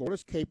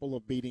 Florida's capable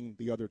of beating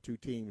the other two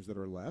teams that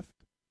are left.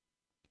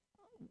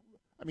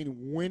 I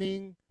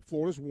mean,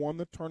 Florida's won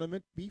the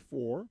tournament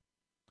before.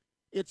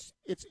 It's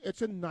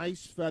a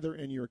nice feather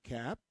in your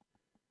cap.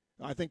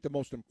 I think the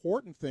most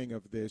important thing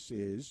of this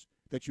is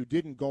that you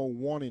didn't go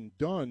one and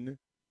done,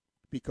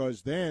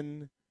 because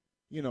then,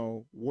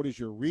 what is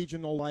your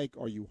regional like?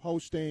 Are you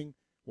hosting?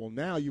 Well,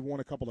 now you won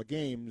a couple of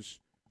games.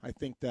 I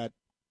think that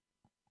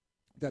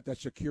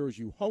secures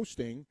you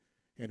hosting,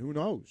 and who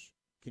knows?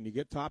 Can you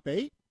get top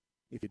 8?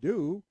 If you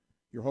do,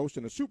 you're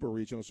hosting a super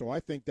regional. So I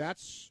think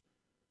that's,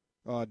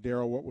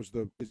 Darryl, what was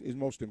is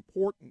most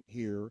important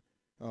here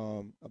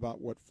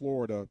about what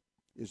Florida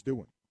is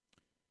doing.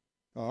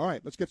 All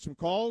right, let's get some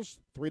calls.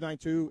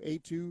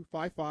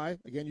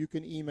 392-8255. Again, you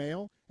can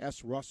email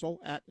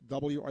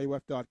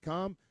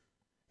srussell@wruf.com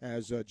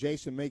as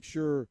Jason makes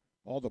sure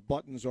all the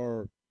buttons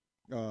are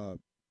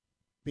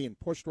being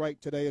pushed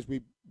right today as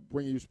we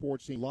bring you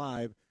Sports Scene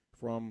live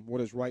from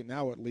what is right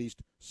now at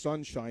least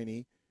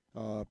sunshiny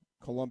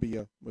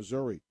Columbia,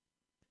 Missouri.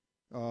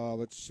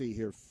 Let's see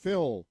here.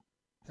 Phil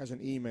has an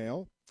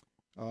email.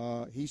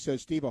 He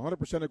says, Steve,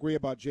 100% agree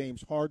about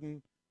James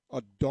Harden,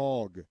 a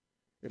dog,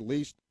 at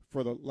least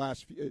for the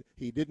last few.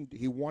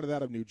 He wanted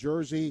out of New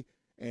Jersey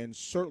and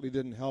certainly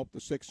didn't help the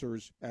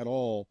Sixers at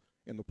all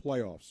in the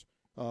playoffs.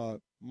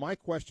 My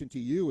question to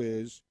you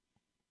is,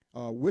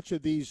 which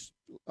of these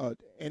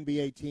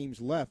NBA teams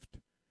left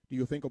do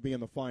you think will be in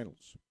the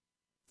finals?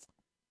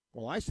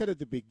 Well, I said at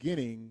the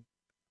beginning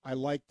I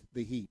liked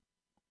the Heat.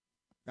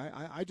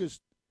 I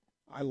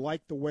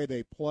like the way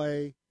they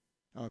play.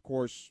 Of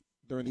course,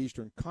 they're in the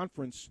Eastern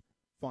Conference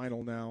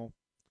final now.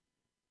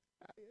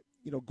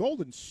 You know,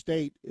 Golden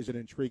State is an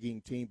intriguing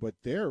team, but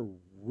they're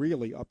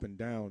really up and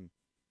down.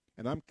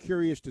 And I'm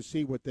curious to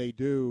see what they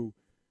do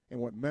and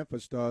what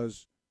Memphis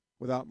does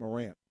without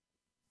Morant.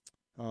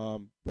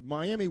 But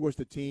Miami was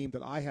the team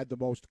that I had the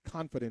most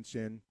confidence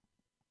in.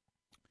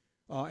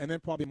 And then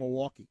probably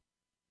Milwaukee.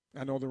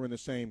 I know they're in the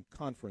same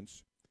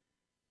conference.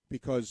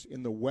 Because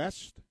in the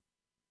West,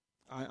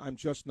 I'm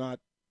just not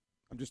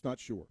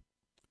sure.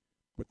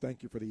 But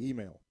thank you for the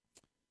email.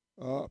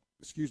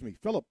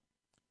 Philip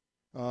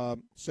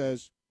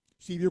says,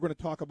 Steve, you're going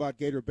to talk about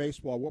Gator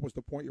baseball. What was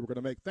the point you were going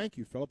to make? Thank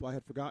you, Philip. I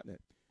had forgotten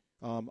it.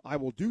 I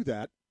will do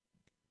that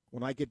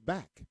when I get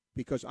back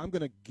because I'm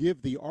going to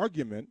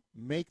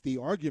make the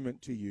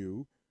argument to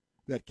you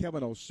that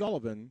Kevin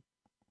O'Sullivan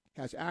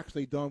has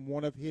actually done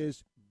one of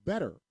his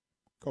better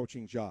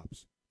coaching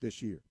jobs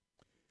this year.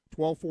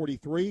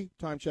 12:43,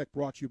 time check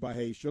brought to you by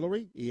Hayes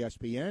Jewelry,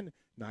 ESPN,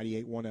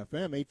 98.1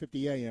 FM,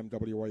 850 AM,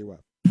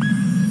 WRUF.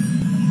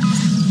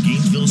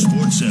 Gainesville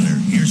Sports Center,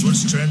 here's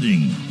what's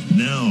trending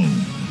now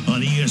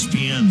on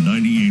ESPN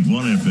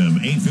 98.1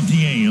 FM,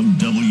 850 AM,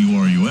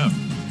 WRUF.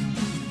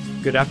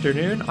 Good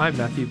afternoon, I'm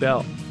Matthew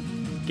Bell.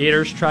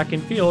 Gators track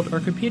and field are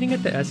competing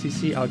at the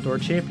SEC Outdoor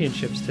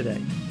Championships today.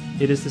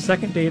 It is the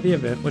second day of the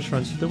event, which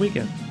runs through the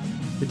weekend.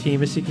 The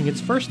team is seeking its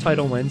first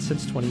title win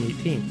since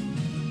 2018.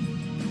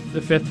 The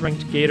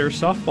 5th-ranked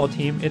Gators softball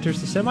team enters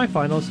the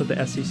semifinals of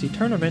the SEC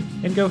tournament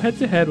and go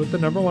head-to-head with the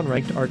number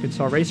 1-ranked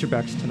Arkansas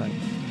Razorbacks tonight.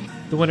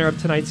 The winner of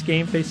tonight's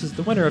game faces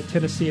the winner of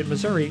Tennessee and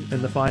Missouri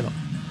in the final.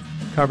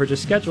 Coverage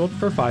is scheduled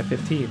for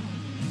 5:15.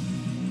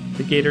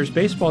 The Gators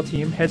baseball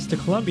team heads to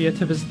Columbia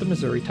to visit the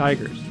Missouri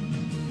Tigers.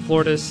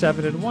 Florida is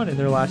 7-1 in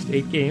their last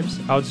 8 games,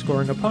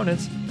 outscoring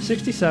opponents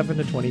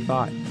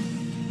 67-25.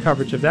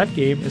 Coverage of that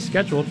game is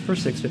scheduled for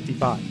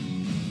 6:55.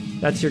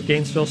 That's your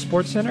Gainesville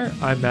Sports Center.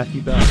 I'm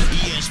Matthew Bell.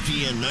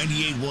 ESPN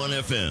 98.1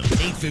 FM,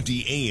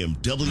 850 AM,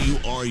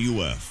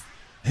 WRUF.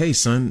 Hey,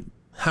 son.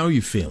 How are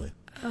you feeling?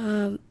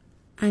 I'm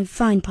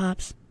fine,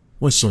 Pops.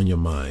 What's on your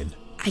mind?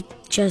 I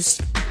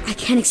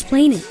can't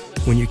explain it.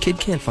 When your kid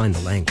can't find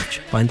the language,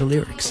 find the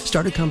lyrics.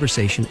 Start a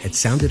conversation at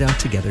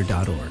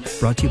sounditouttogether.org.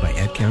 Brought to you by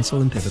Ad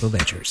Council and Pivotal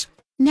Ventures.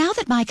 Now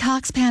that my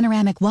Cox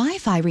Panoramic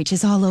Wi-Fi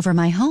reaches all over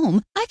my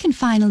home, I can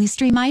finally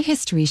stream my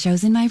history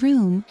shows in my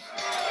room.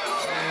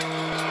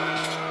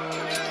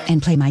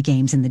 And play my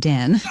games in the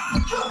den.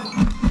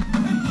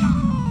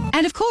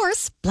 And of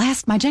course,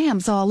 blast my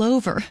jams all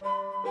over.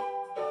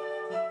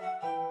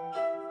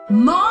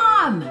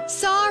 Mom!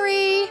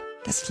 Sorry!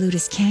 This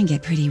flutist can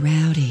get pretty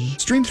rowdy.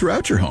 Stream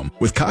throughout your home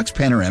with Cox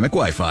Panoramic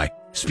Wi-Fi.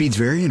 Speeds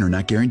vary and are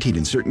not guaranteed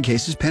in certain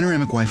cases.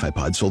 Panoramic Wi-Fi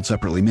pods sold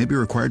separately may be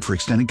required for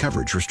extended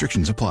coverage.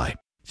 Restrictions apply.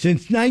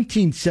 Since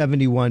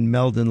 1971,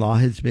 Meldon Law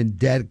has been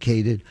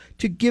dedicated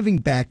to giving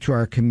back to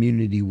our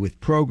community with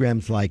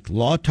programs like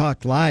Law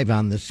Talk Live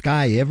on the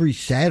Sky every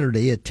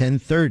Saturday at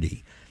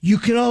 10:30. You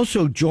can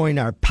also join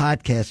our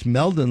podcast,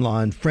 Meldon Law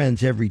and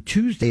Friends, every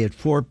Tuesday at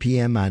 4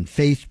 p.m. on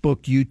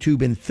Facebook,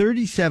 YouTube, and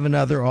 37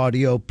 other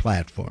audio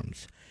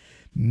platforms.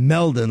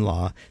 Meldon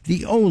Law,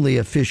 the only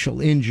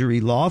official injury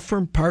law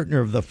firm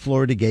partner of the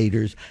Florida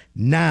Gators,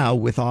 now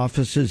with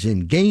offices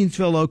in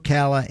Gainesville,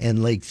 Ocala,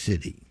 and Lake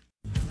City.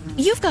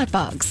 You've got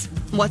bugs.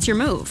 What's your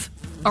move?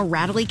 A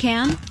rattly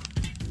can?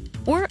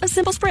 Or a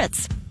simple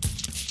spritz?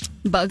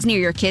 Bugs near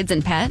your kids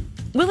and pet?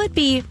 Will it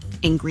be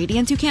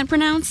ingredients you can't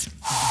pronounce?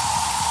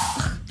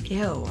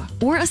 Ew.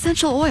 Or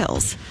essential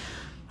oils?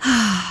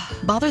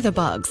 Bother the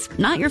bugs,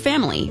 not your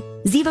family.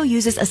 Zevo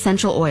uses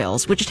essential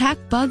oils which attack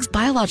bugs'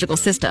 biological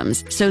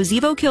systems, so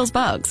Zevo kills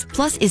bugs,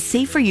 plus is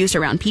safe for use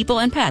around people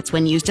and pets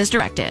when used as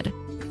directed.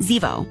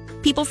 Zevo.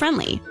 People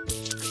friendly.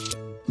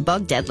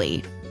 Bug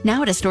deadly.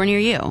 Now at a store near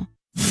you.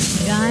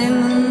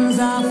 Diamonds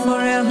are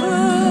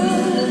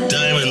forever.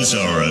 Diamonds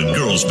are a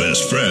girl's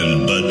best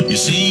friend, but you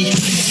see,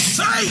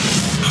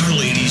 our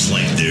ladies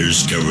like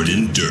theirs covered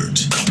in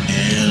dirt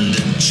and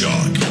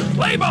chalk.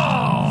 Play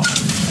ball!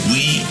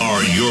 We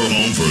are your your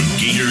home for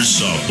Gators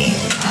softball.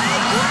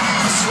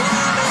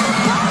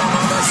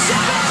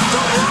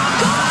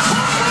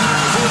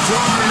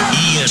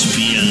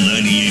 ESPN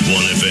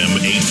 98.1 FM,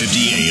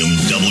 850 AM,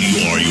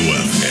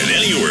 WRUF, and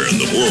anywhere in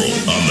the world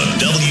on the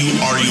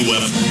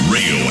WRUF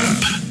radio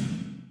app.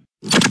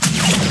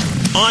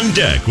 On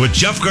Deck with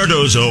Jeff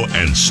Cardozo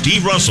and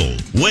Steve Russell,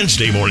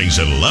 Wednesday mornings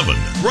at 11,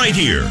 right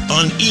here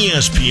on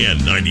ESPN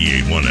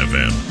 98.1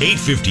 FM,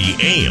 850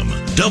 AM,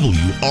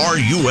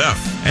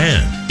 WRUF,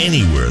 and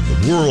anywhere in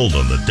the world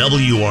on the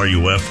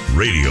WRUF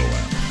radio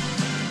app.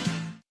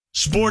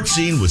 Sports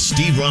Scene with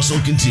Steve Russell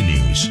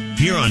continues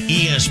here on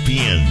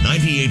ESPN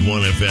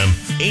 98.1 FM,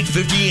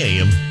 850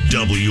 AM,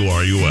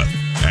 WRUF,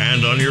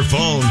 and on your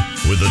phone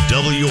with the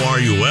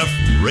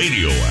WRUF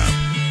radio app.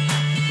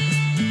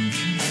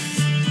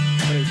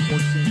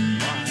 Sports Scene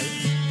live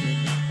in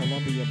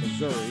Columbia,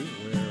 Missouri,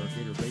 where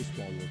Gator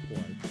baseball will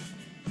play.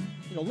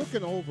 You know,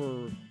 looking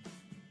over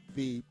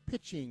the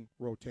pitching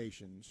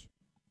rotations,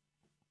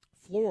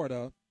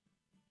 Florida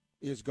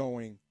is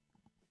going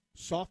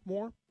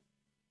sophomore,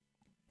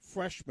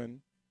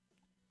 freshman,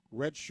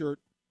 redshirt,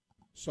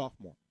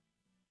 sophomore.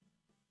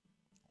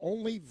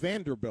 Only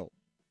Vanderbilt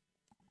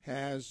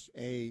has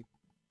a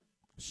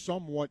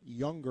somewhat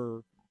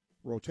younger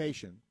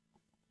rotation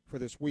for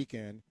this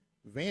weekend.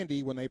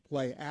 Vandy, when they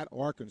play at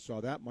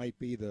Arkansas, that might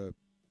be the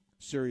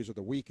series of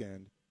the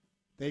weekend.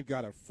 They've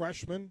got a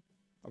freshman,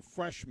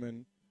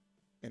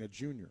 and a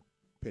junior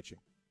pitching.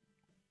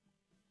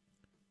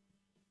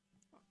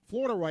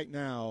 Florida right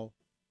now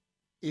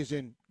is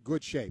in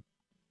good shape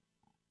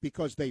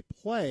because they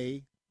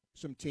play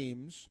some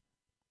teams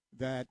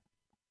that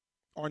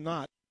are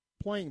not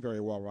playing very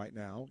well right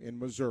now in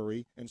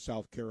Missouri and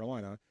South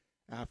Carolina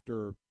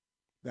after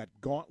that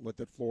gauntlet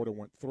that Florida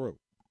went through.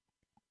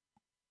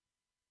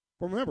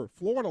 But remember,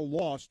 Florida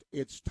lost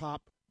its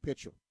top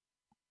pitcher.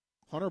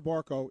 Hunter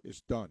Barco is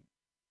done.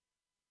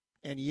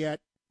 And yet,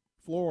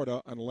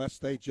 Florida, unless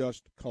they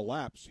just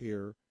collapse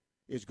here,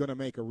 is going to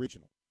make a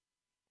regional.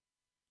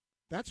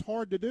 That's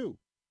hard to do.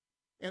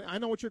 And I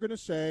know what you're going to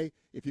say.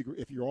 If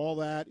you're all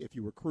that, if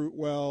you recruit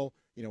well,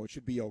 you know, it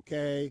should be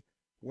okay.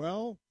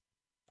 Well,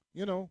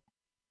 you know,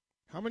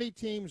 how many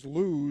teams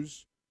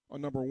lose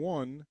on number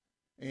one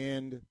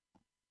and,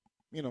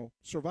 you know,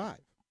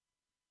 survive?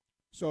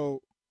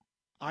 So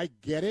I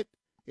get it.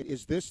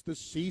 Is this the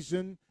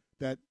season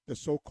that the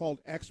so-called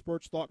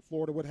experts thought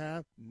Florida would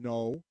have?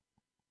 No.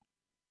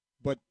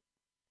 But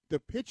the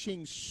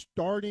pitching's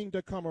starting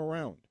to come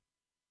around.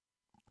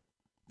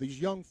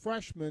 These young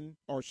freshmen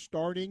are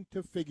starting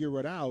to figure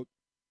it out.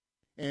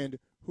 And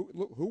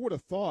who would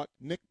have thought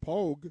Nick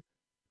Pogue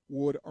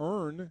would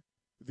earn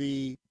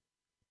the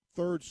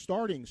third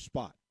starting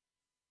spot?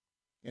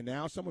 And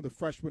now some of the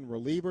freshman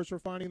relievers are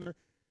finding their.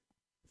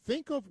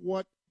 Think of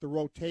what the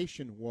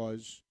rotation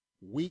was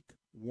week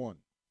one.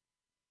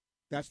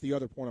 That's the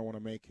other point I want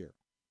to make here.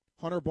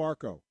 Hunter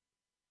Barco,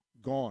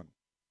 gone.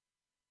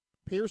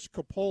 Pierce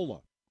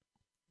Capola,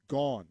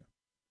 gone,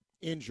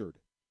 injured.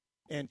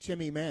 And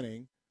Timmy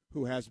Manning,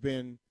 who has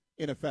been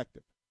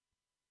ineffective.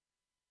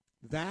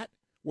 That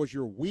was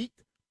your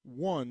week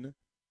one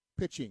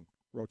pitching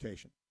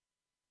rotation.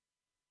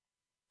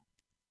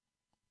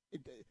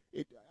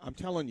 I'm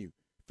telling you,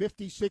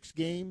 56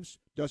 games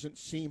doesn't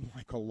seem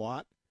like a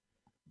lot,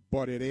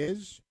 but it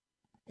is.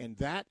 And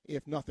that,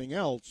 if nothing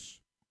else,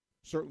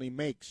 certainly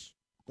makes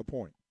the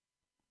point.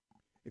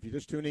 If you're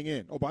just tuning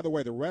in. Oh, by the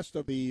way, the rest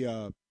of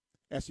the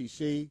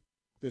SEC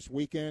this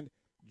weekend,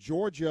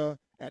 Georgia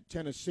at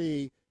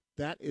Tennessee,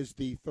 that is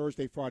the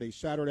Thursday, Friday,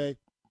 Saturday.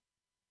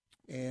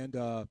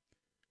 And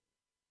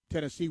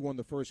Tennessee won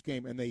the first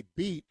game, and they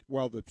beat,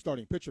 well, the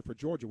starting pitcher for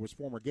Georgia was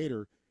former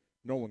Gator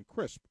Nolan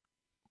Crisp.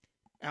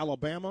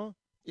 Alabama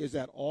is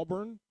at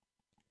Auburn.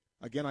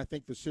 Again, I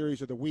think the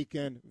series of the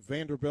weekend,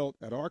 Vanderbilt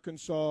at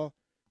Arkansas.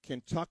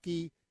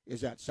 Kentucky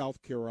is at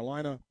South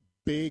Carolina.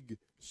 Big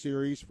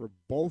series for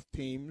both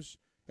teams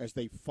as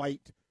they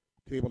fight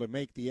to be able to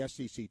make the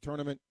SEC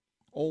tournament.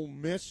 Ole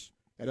Miss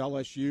at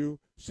LSU,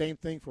 same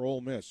thing for Ole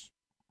Miss.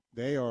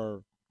 They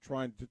are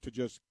trying to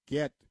just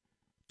get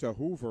to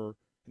Hoover.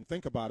 And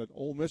think about it,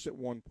 Ole Miss at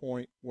one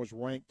point was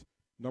ranked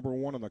number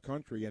one in the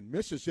country. And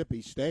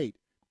Mississippi State,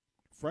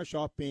 fresh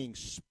off being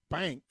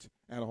spanked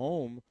at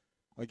home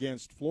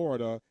against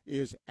Florida,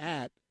 is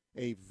at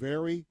a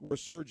very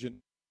resurgent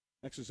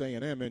Texas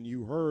A&M. And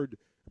you heard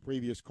a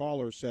previous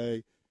caller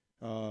say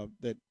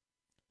that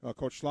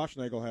Coach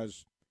Schlossnagle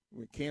has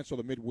canceled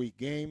a midweek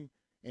game,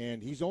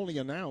 and he's only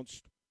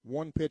announced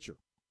one pitcher.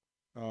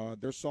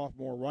 Their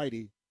sophomore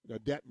righty,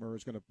 Detmer,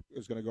 is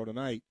going to go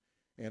tonight,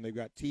 and they've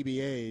got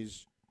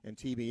TBAs and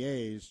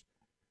TBAs.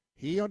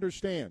 He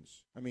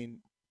understands. I mean,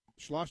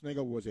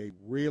 Schlossnagle was a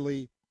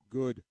really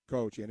good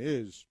coach and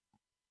is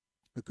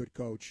a good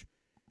coach,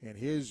 and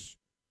his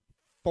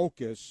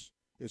focus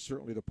is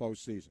certainly the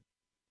postseason.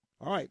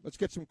 All right, let's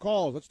get some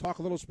calls. Let's talk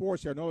a little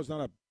sports here. I know it's not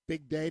a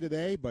big day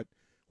today, but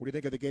what do you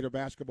think of the Gator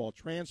basketball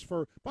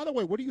transfer? By the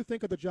way, what do you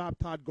think of the job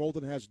Todd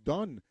Golden has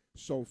done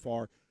so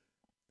far?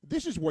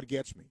 This is what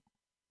gets me,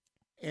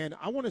 and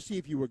I want to see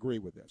if you agree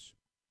with this.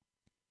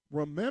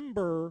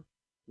 remember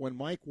when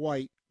Mike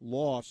White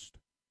lost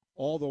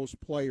all those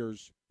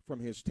players from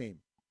his team.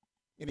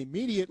 And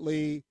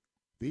immediately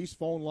these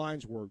phone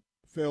lines were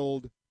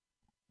filled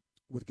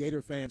with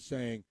Gator fans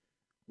saying,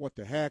 what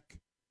the heck,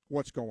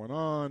 what's going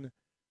on,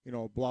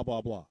 blah,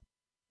 blah, blah,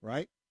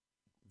 right?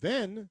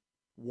 Then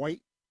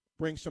White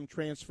brings some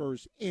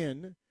transfers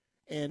in,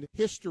 and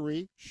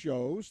history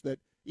shows that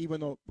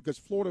because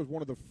Florida was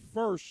one of the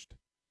first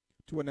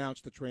to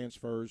announce the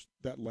transfers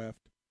that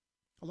left,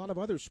 a lot of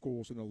other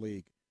schools in the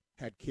league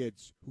had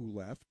kids who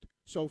left.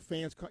 So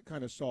fans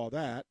kind of saw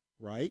that,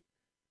 right?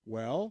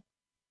 Well,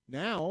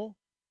 now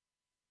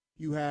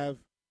you have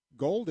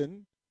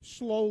Golden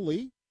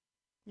slowly,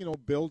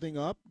 building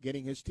up,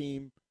 getting his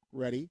team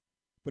ready.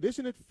 But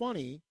isn't it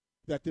funny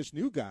that this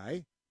new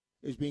guy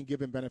is being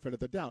given benefit of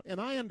the doubt?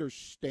 And I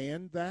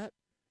understand that.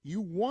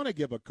 You want to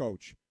give a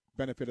coach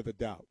benefit of the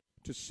doubt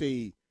to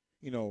see,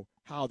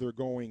 how they're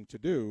going to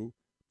do.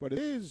 But it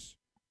is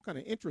kind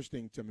of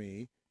interesting to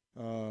me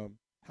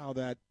how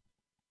that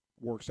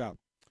works out.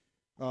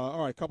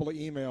 All right, a couple of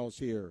emails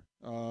here.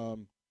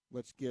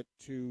 Let's get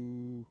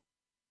to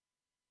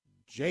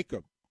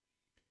Jacob.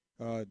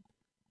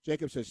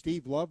 Jacob says,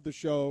 Steve, love the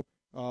show.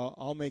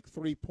 I'll make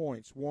 3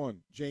 points. 1,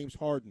 James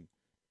Harden.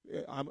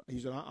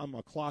 I'm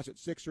a closet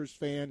Sixers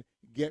fan.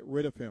 Get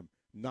rid of him.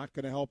 Not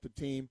going to help the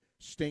team.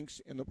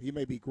 Stinks. He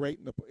may be great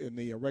in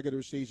the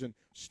regular season.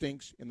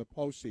 Stinks in the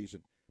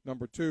postseason.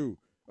 Number 2,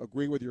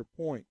 agree with your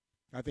point.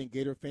 I think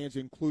Gator fans,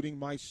 including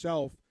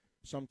myself,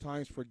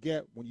 sometimes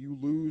forget when you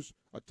lose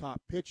a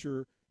top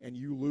pitcher and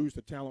you lose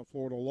the talent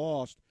Florida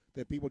lost,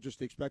 that people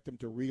just expect them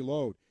to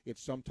reload. It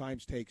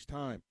sometimes takes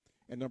time.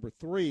 And number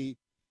 3,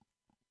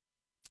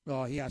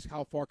 he asked,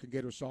 how far can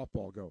Gator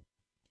softball go?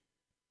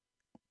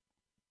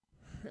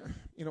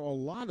 A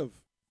lot of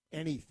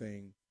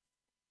anything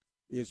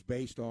is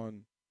based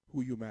on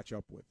who you match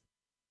up with.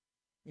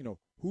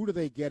 Who do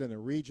they get in a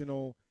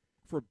regional?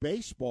 For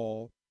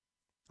baseball,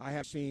 I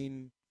have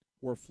seen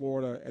where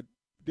Florida at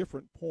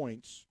different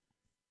points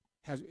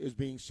is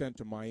being sent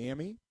to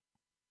Miami,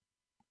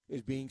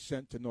 is being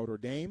sent to Notre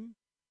Dame,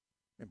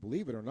 and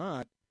believe it or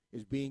not,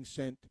 is being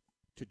sent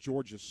to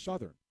Georgia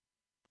Southern.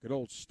 Good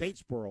old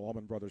Statesboro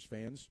Allman Brothers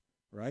fans,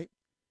 right?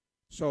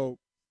 So,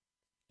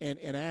 and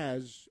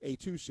as a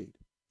 2 seed.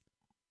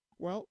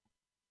 Well,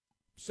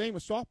 same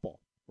with softball,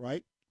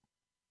 right?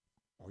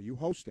 Are you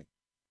hosting?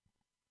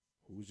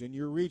 Who's in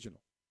your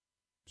regional?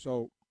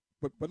 So,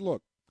 but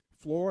look,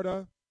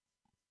 Florida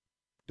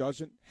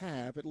doesn't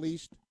have, at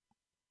least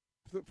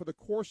for the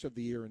course of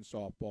the year in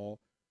softball,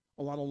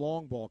 a lot of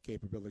long ball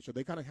capability. So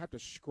they kind of have to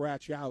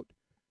scratch out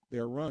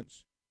their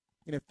runs.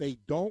 And if they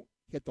don't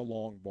hit the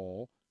long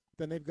ball,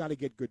 then they've got to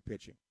get good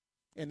pitching.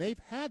 And they've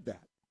had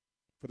that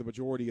for the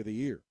majority of the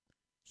year.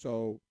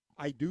 So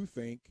I do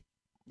think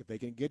if they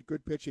can get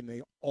good pitching,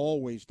 they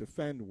always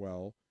defend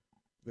well,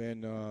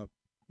 then,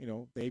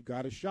 they've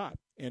got a shot.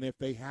 And if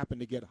they happen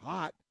to get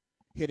hot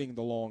hitting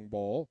the long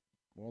ball,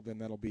 well, then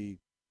that'll be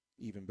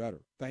even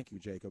better. Thank you,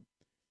 Jacob.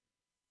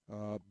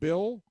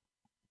 Bill,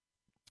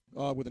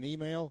 with an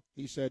email,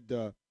 he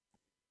said,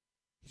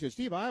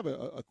 Steve, I have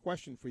a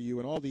question for you.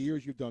 In all the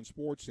years you've done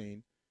Sports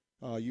Scene,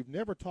 you've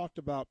never talked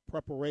about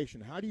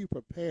preparation. How do you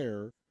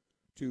prepare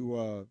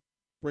to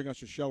bring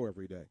us a show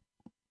every day?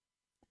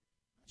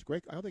 That's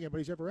great. I don't think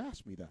anybody's ever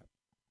asked me that.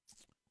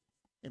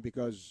 And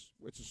because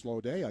it's a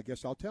slow day, I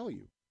guess I'll tell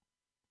you.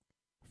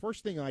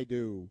 First thing I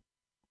do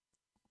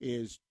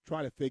is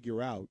try to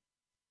figure out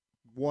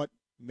what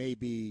may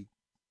be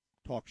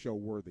talk show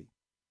worthy.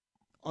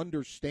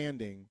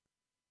 Understanding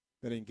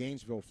that in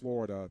Gainesville,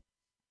 Florida,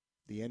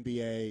 the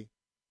NBA,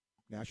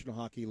 National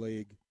Hockey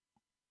League,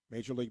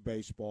 Major League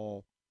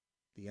Baseball,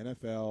 the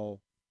NFL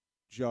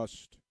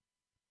just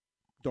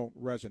don't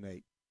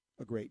resonate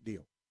a great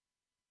deal.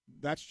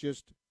 That's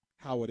just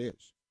how it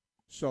is.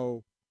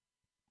 So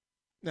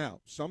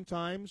now,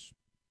 sometimes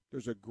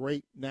there's a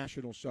great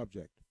national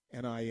subject,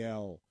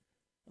 NIL,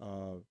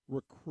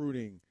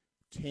 recruiting,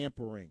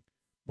 tampering,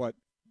 but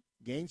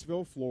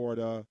Gainesville,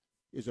 Florida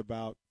is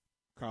about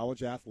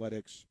college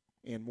athletics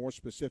and more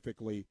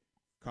specifically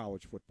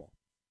college football.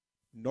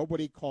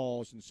 Nobody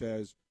calls and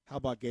says, how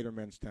about Gator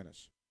men's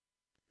tennis?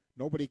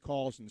 Nobody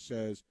calls and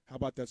says, how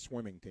about that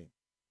swimming team?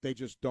 They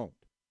just don't.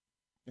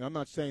 And I'm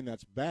not saying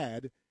that's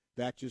bad.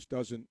 That just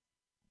doesn't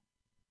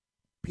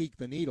peak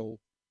the needle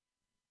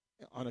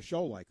on a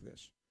show like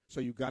this. So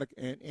you've got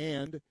to,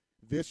 and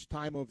this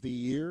time of the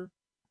year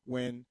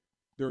when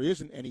there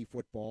isn't any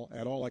football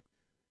at all, like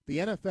the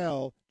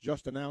NFL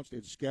just announced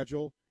its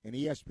schedule and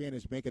ESPN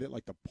is making it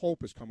like the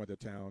Pope is coming to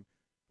town.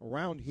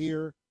 Around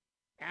here,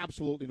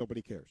 absolutely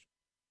nobody cares.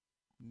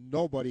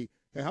 Nobody.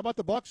 Hey, how about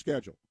the Bucs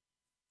schedule?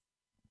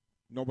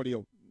 Nobody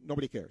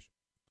cares.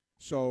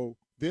 So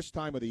this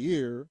time of the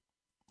year,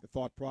 the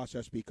thought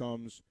process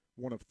becomes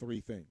one of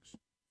 3 things.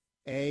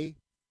 A,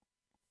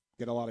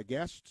 get a lot of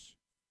guests.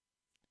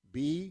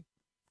 B,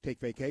 take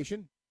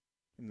vacation.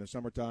 In the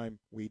summertime,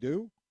 we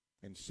do.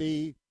 And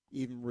C,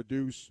 even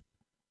reduce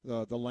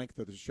the length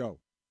of the show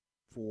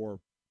for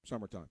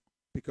summertime.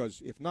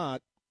 Because if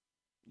not,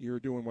 you're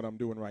doing what I'm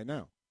doing right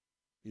now.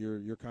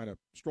 You're kind of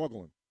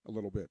struggling a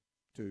little bit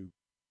to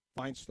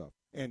find stuff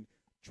and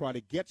try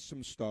to get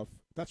some stuff.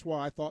 That's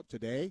why I thought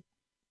today,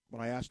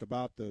 when I asked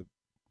about the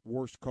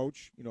worst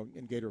coach,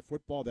 in Gator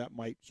football, that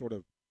might sort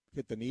of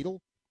hit the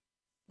needle.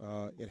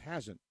 It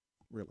hasn't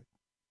really.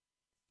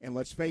 And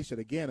let's face it,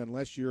 again,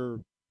 if you're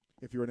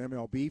an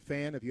MLB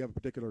fan, if you have a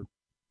particular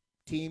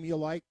team you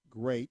like,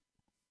 great.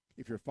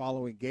 If you're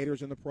following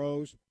Gators in the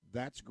pros,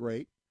 that's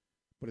great.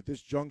 But at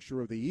this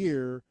juncture of the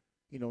year,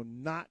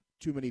 not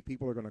too many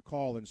people are going to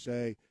call and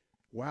say,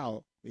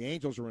 wow, the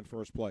Angels are in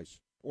first place,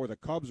 or the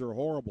Cubs are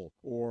horrible,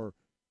 or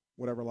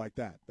whatever like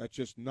that. That's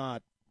just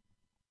not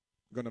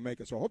going to make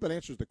it. So I hope that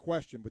answers the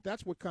question, but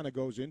that's what kind of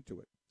goes into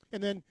it.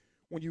 And then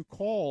when you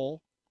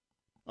call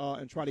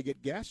and try to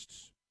get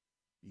guests,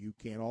 you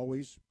can't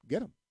always get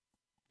them.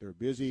 They're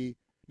busy.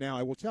 Now,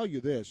 I will tell you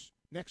this.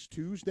 Next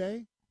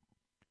Tuesday,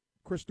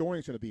 Chris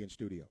Doering's going to be in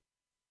studio.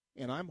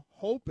 And I'm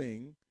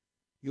hoping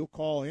you'll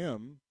call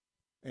him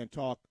and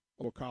talk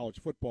a little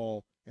college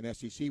football and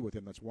SEC with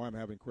him. That's why I'm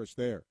having Chris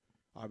there.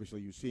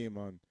 Obviously, you see him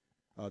on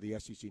the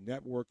SEC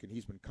Network, and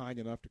he's been kind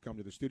enough to come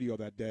to the studio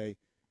that day.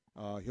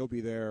 He'll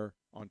be there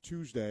on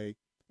Tuesday,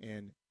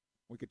 and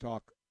we could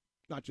talk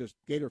not just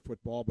Gator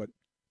football, but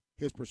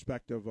his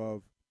perspective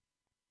of,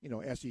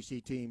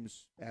 SEC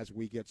teams as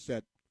we get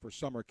set for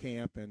summer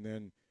camp and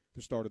then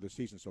the start of the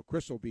season. So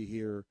Chris will be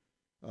here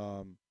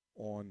on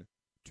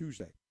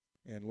Tuesday,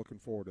 and looking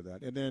forward to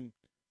that. And then,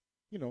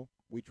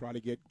 we try to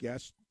get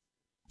guests.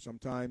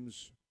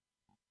 Sometimes,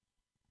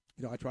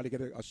 I try to get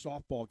a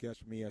softball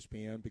guest from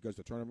ESPN because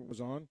the tournament was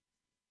on.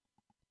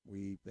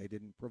 They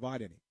didn't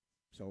provide any.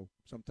 So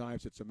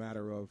sometimes it's a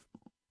matter of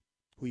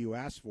who you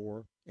ask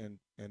for and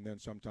then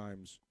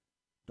sometimes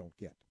don't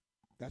get.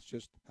 That's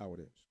just how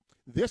it is.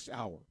 This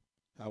hour,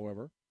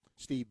 however,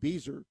 Steve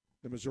Beazer,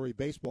 the Missouri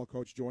baseball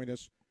coach, joined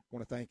us. I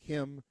want to thank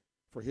him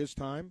for his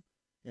time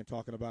and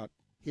talking about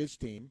his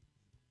team.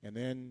 And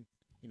then,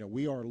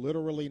 we are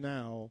literally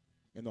now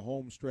in the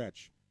home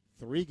stretch.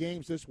 3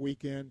 games this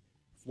weekend,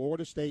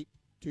 Florida State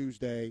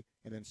Tuesday,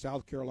 and then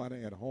South Carolina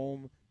at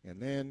home,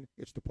 and then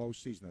it's the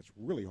postseason. That's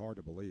really hard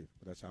to believe,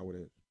 but that's how it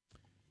is.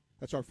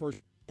 That's our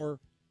first hour,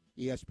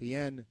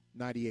 ESPN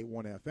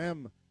 98.1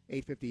 FM,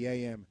 8:50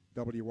 a.m.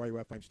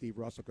 WRUF. I'm Steve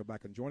Russell. Come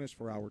back and join us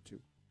for Hour 2.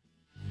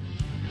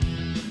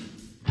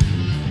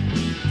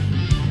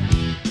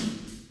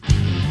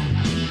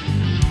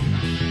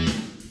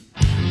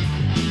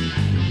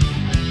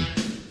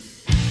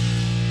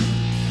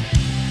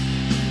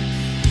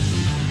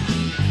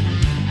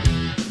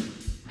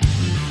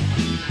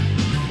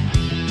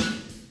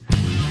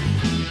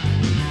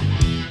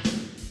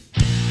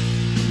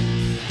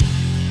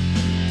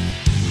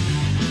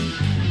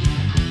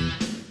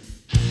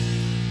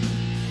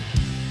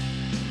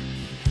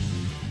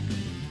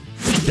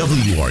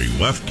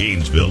 WRUF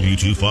Gainesville,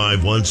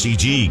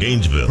 U251CG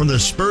Gainesville, from the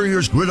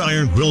Spurrier's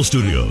Gridiron Grill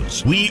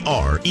Studios. We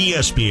are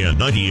ESPN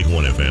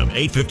 98.1 FM,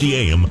 8:50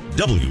 AM,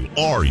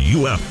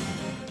 WRUF.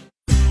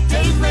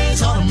 Dave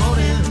Mays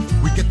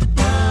Automotive, we get the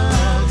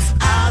bugs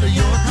out of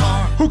your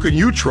car. Who can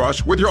you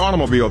trust with your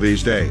automobile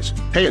these days?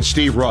 Hey, it's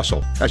Steve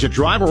Russell. As you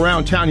drive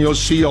around town, you'll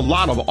see a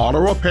lot of auto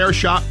repair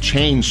shop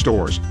chain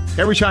stores.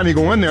 Every time you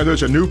go in there,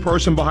 there's a new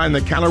person behind the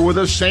counter with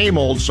the same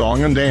old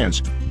song and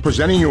dance,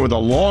 presenting you with a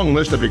long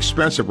list of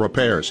expensive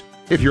repairs.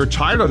 If you're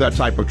tired of that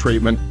type of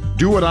treatment,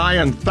 do what I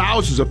and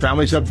thousands of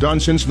families have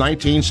done since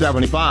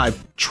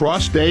 1975.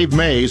 Trust Dave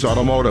Mays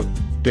Automotive.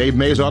 Dave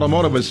Mays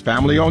Automotive is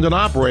family-owned and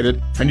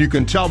operated, and you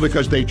can tell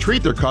because they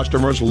treat their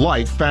customers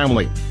like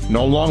family.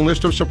 No long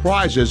list of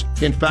surprises.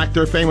 In fact,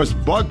 their famous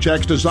bug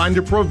checks designed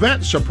to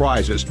prevent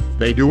surprises.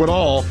 They do it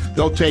all.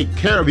 They'll take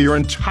care of your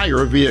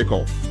entire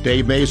vehicle.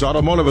 Dave Mays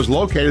Automotive is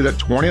located at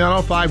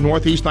 2905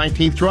 Northeast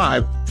 19th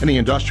Drive in the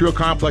industrial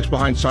complex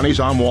behind Sonny's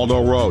on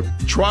Waldo Road.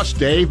 Trust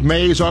Dave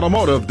Mays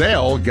Automotive.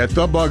 They'll get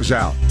the bugs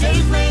out.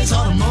 Dave Mays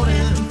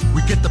Automotive,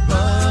 we get the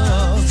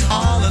bugs,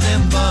 all of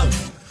them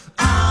bugs,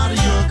 out of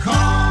your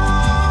car.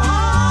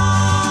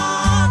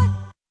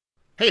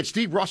 Hey, it's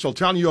Steve Russell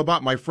telling you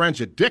about my friends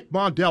at Dick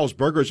Mondell's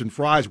Burgers and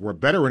Fries, where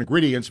better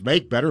ingredients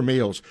make better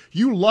meals.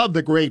 You love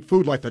the great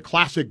food like the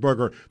classic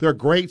burger, their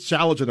great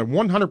salads, and the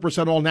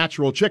 100%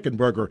 all-natural chicken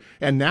burger.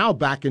 And now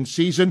back in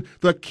season,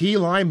 the key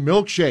lime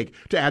milkshake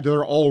to add to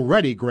their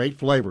already great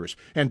flavors.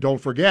 And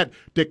don't forget,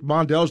 Dick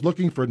Mondell's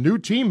looking for new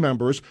team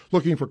members,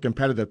 looking for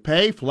competitive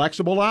pay,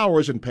 flexible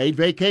hours, and paid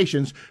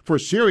vacations for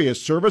serious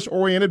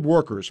service-oriented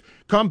workers.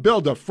 Come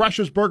build the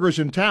freshest burgers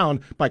in town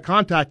by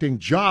contacting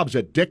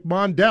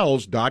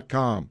jobs@dickmondells.com.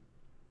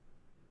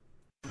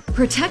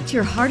 Protect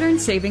your hard-earned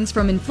savings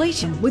from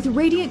inflation with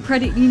Radiant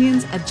Credit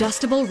Union's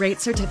adjustable rate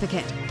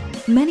certificate.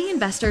 Many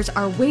investors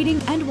are waiting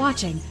and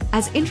watching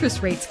as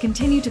interest rates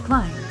continue to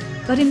climb,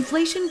 but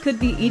inflation could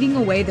be eating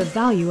away the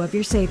value of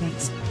your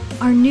savings.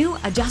 Our new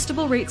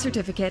adjustable rate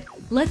certificate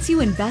lets you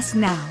invest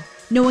now,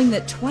 knowing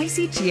that twice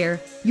each year,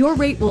 your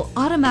rate will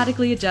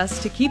automatically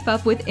adjust to keep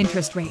up with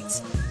interest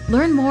rates.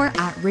 Learn more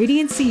at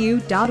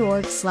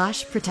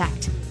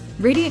radiantcu.org/protect.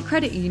 Radiant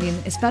Credit Union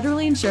is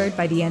federally insured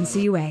by the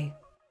NCUA.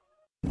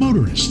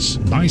 Motorists,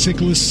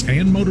 bicyclists,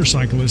 and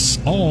motorcyclists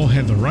all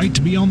have the right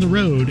to be on the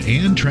road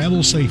and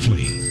travel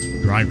safely.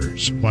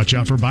 Drivers, watch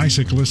out for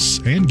bicyclists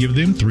and give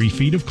them 3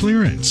 feet of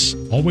clearance.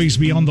 Always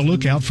be on the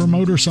lookout for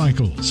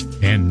motorcycles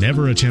and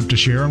never attempt to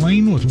share a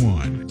lane with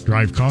one.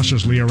 Drive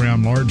cautiously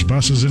around large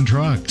buses and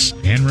trucks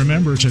and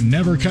remember to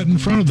never cut in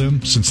front of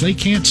them since they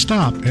can't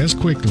stop as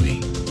quickly.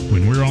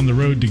 When we're on the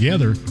road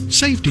together,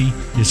 safety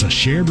is a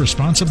shared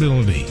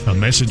responsibility. A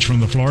message from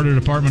the Florida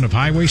Department of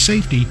Highway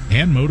Safety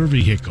and Motor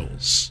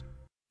Vehicles.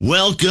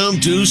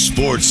 Welcome to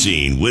Sports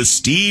Scene with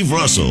Steve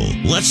Russell.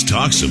 Let's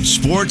talk some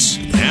sports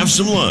and have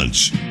some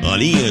lunch on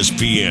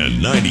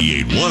ESPN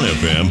 98.1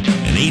 FM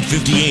and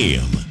 850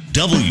 AM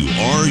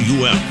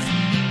WRUF.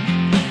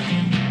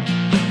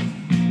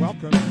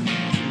 Welcome to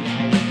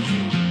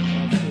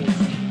our Sports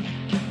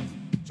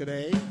Scene.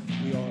 Today,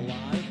 we are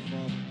live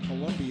from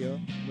Columbia,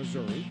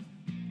 Missouri,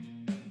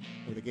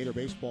 where the Gator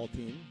baseball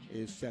team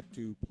is set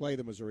to play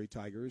the Missouri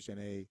Tigers in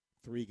a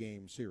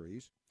 3-game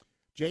series.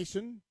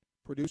 Jason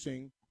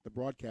producing the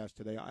broadcast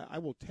today. I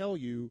will tell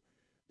you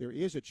there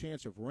is a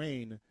chance of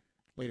rain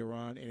later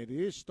on, and it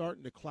is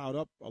starting to cloud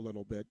up a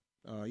little bit.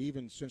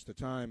 Even since the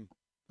time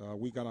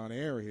we got on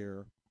air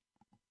here,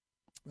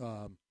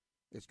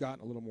 it's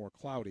gotten a little more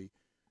cloudy.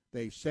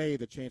 They say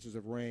the chances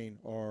of rain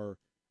are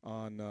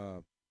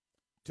on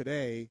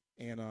today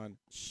and on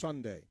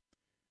Sunday.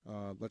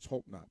 Let's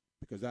hope not,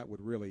 because that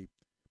would really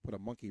put a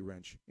monkey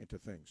wrench into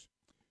things.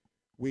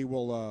 We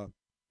will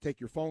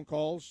take your phone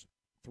calls.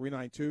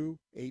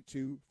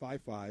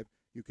 392-8255.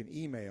 You can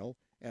email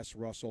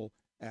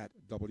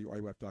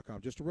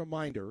srussell@wruf.com. Just a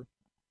reminder,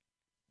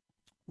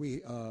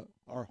 we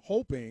are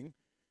hoping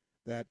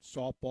that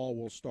softball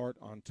will start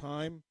on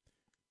time.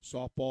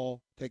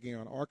 Softball taking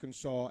on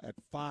Arkansas at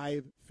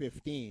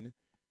 5:15,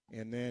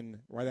 and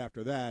then right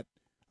after that,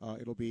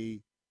 it'll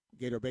be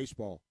Gator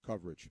baseball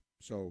coverage.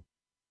 So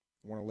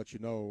I want to let you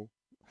know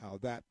how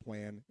that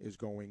plan is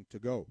going to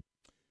go.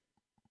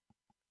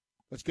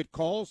 Let's get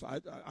calls.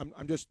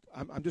 I'm just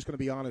going to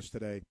be honest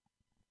today.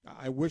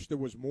 I wish there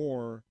was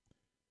more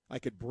I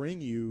could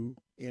bring you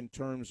in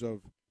terms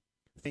of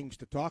things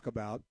to talk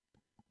about,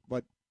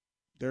 but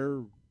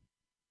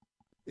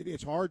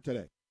it's hard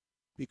today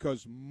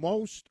because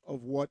most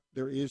of what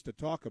there is to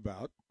talk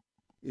about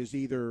is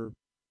either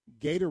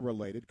Gator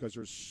related because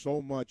there's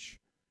so much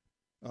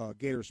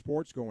Gator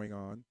sports going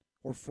on,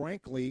 or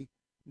frankly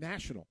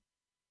national.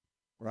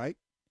 Right?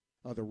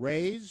 The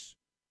Rays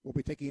will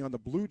be taking on the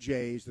Blue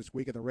Jays this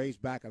week, and the Rays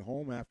back at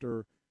home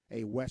after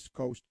a West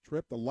Coast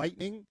trip. The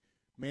Lightning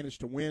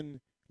managed to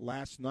win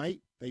last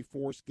night. They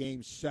forced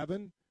Game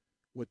 7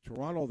 with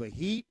Toronto. The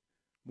Heat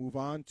move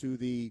on to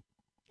the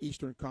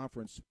Eastern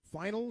Conference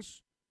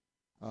Finals.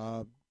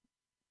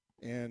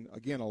 And,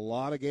 again, a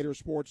lot of Gator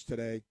sports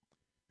today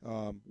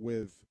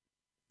with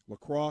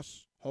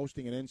lacrosse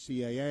hosting an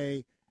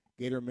NCAA,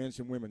 Gator men's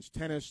and women's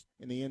tennis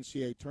in the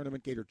NCAA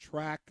tournament, Gator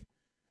track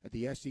at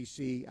the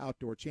SEC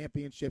Outdoor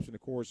Championships, and,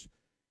 of course,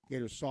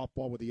 Gator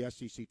softball with the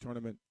SEC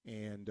tournament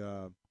and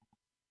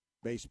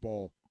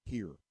baseball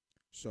here.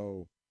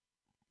 So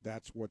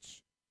that's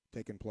what's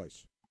taking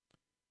place.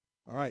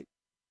 All right.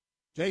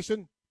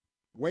 Jason,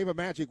 wave a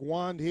magic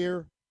wand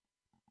here.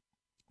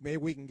 Maybe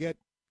we can get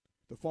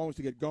the phones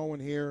to get going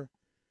here.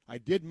 I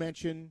did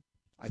mention,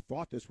 I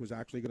thought this was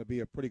actually going to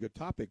be a pretty good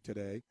topic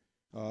today,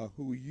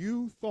 who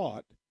you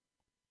thought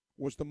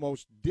was the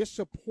most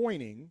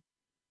disappointing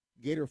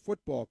Gator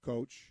football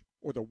coach,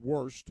 or the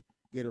worst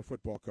Gator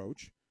football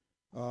coach,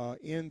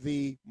 in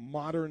the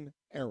modern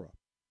era.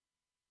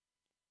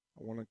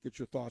 I want to get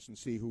your thoughts and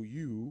see who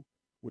you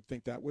would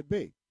think that would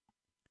be.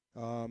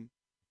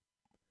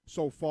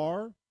 So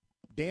far,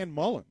 Dan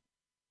Mullen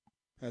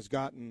has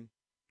gotten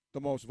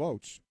the most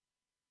votes,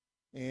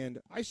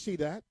 and I see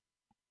that,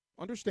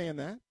 understand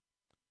that,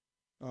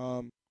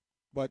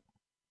 but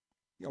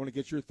I want to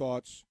get your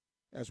thoughts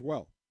as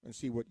well and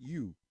see what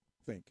you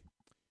think.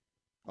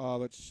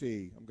 Let's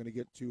see. I'm going to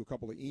get to a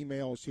couple of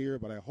emails here,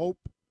 but I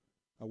hope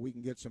we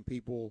can get some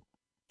people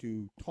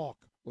to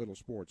talk little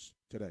sports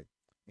today.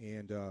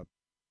 And,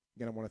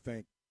 again, I want to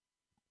thank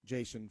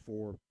Jason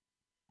for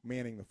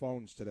manning the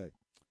phones today.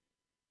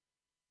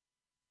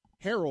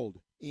 Harold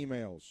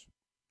emails.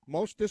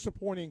 Most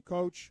disappointing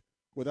coach,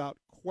 without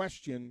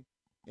question,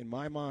 in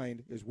my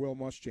mind, is Will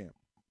Muschamp.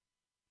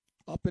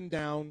 Up and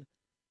down,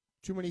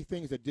 too many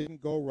things that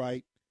didn't go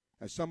right.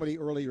 As somebody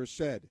earlier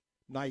said,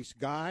 nice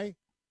guy,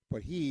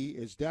 but he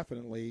is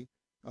definitely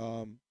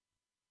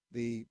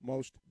the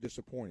most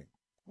disappointing.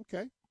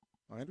 Okay,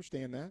 I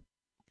understand that.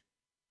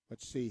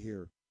 Let's see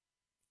here.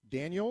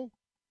 Daniel,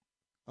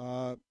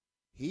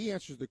 he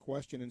answers the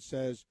question and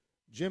says,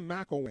 Jim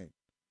McElwain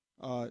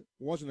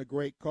wasn't a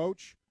great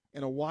coach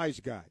and a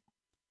wise guy.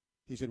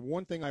 He said,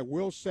 one thing I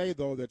will say,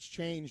 though, that's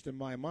changed in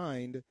my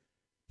mind,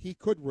 he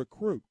could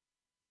recruit.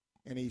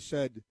 And he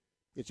said,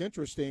 it's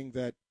interesting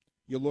that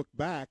you look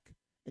back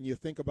and you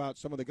think about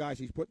some of the guys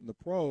he's put in the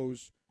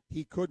pros,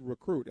 he could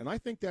recruit. And I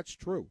think that's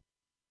true.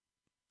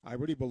 I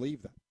really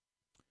believe that.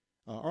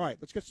 All right,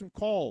 let's get some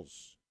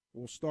calls.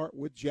 We'll start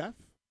with Jeff.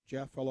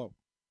 Jeff, hello.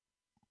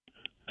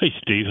 Hey,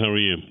 Steve. How are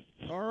you?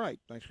 All right.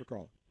 Thanks for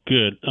calling.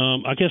 Good.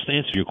 I guess to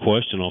answer your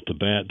question off the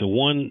bat,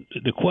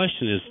 the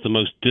question is the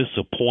most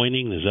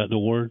disappointing. Is that the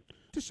word?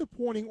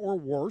 Disappointing or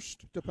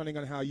worst, depending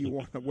on how you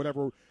want,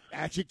 whatever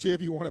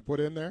adjective you want to put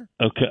in there.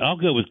 Okay, I'll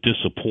go with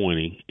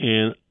disappointing,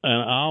 and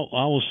I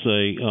will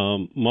say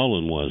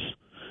Mullen was,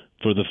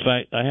 for the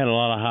fact I had a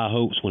lot of high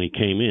hopes when he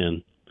came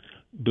in,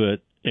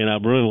 and I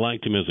really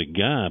liked him as a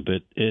guy,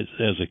 but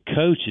as a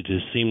coach, it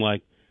just seemed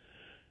like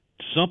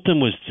something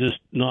was just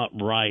not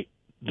right.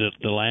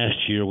 The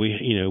last year we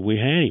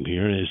had him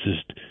here, and it's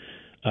just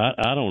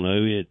I don't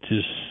know. It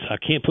just I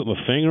can't put my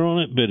finger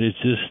on it, but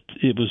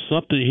it was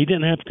something he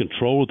didn't have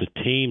control of the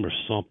team or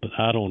something.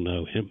 I don't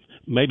know.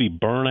 Maybe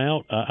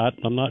burnout.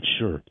 I'm not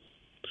sure.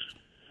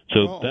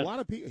 So well, a lot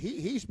of people.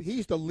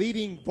 He's the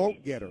leading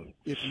vote getter,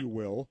 if you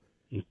will,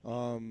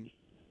 and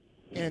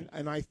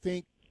I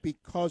think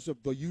because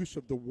of the use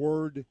of the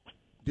word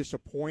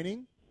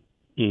disappointing,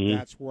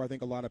 that's where I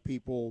think a lot of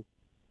people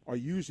are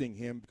using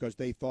him because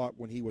they thought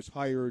when he was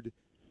hired,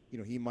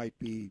 he might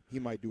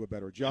do a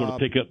better job. Sort of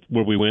pick up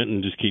where we went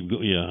and just keep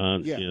going.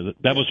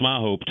 That was my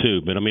hope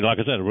too. But I mean, like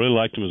I said, I really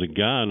liked him as a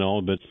guy and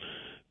all, but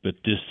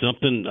just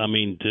something. I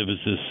mean, it was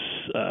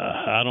just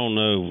I don't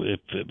know if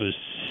it was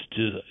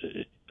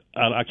just.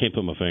 I can't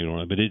put my finger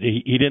on it, but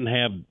he didn't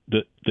have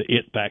the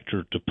it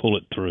factor to pull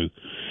it through.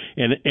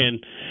 And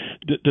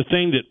the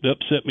thing that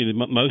upset me the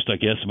most, I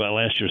guess, about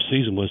last year's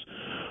season was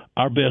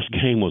our best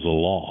game was a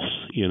loss,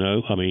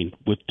 I mean,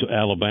 to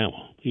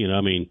Alabama, I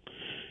mean,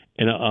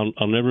 and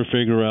I'll never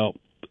figure out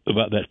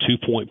about that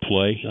 2-point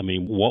play. I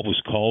mean, what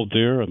was called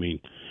there? I mean,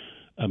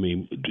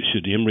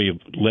 should Emory have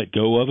let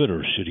go of it,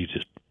 or should he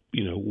just,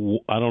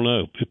 I don't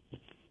know.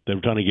 They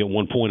were trying to get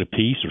 1 point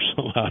apiece or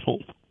something. I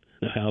don't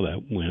know how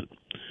that went,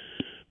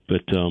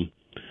 but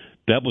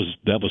that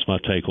was my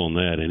take on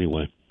that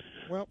anyway.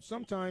 Well,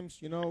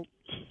 sometimes,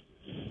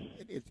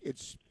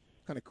 it's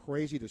kind of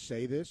crazy to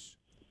say this,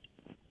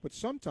 but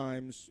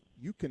sometimes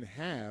you can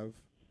have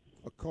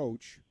a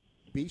coach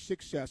be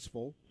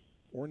successful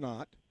or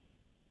not,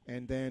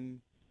 and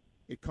then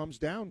it comes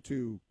down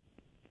to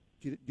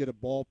did a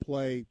ball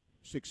play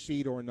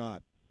succeed or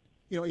not.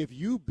 If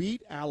you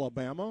beat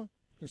Alabama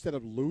instead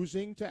of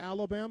losing to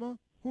Alabama,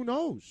 who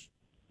knows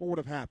what would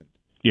have happened?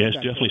 Yeah, it's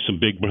definitely some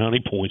big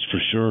brownie points for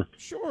sure.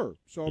 Sure.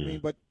 So, I mean,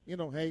 but,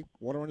 hey,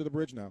 water under the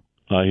bridge now.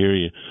 I hear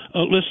you.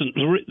 Listen,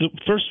 the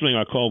first thing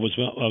I called was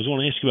I was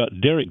going to ask you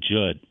about Derek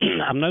Judd.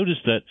 I've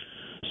noticed that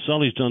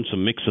Sully's done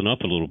some mixing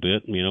up a little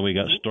bit. We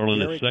got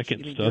Sterling at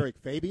second and stuff. Derek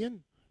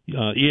Fabian?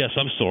 Yes,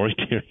 I'm sorry,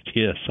 Derek.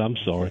 Yes, I'm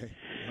sorry. Okay.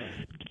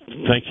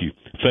 Thank you,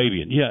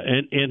 Fabian. Yeah,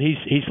 and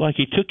he's like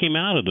he took him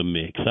out of the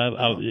mix.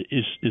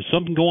 Is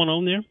something going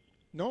on there?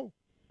 No.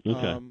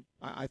 Okay.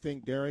 I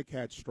think Derek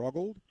had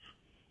struggled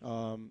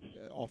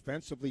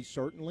offensively,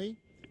 certainly.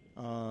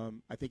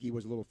 I think he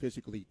was a little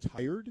physically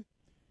tired.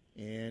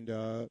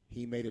 And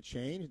he made a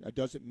change. That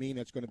doesn't mean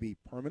it's going to be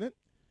permanent,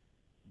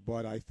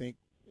 but I think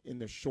in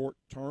the short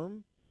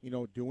term,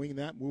 doing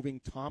that, moving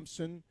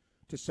Thompson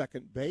to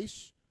second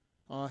base,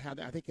 I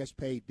think has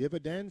paid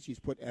dividends. He's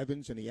put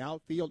Evans in the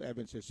outfield.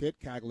 Evans has hit.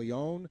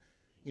 Caglione,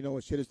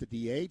 has hit as the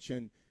DH.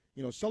 And,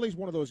 Sully's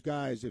one of those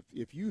guys,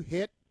 if you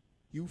hit,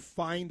 you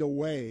find a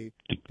way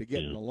to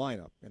get in the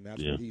lineup, and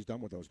that's what he's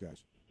done with those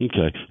guys.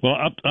 Okay. Well,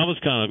 I was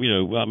kind of,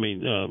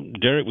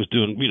 Derek was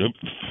doing,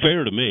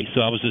 fair to me.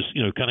 So I was just,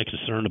 kind of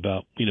concerned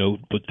about,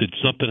 but did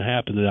something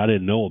happen that I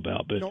didn't know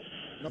about? But no,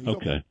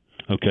 okay.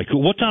 Okay,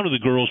 cool. What time do the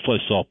girls play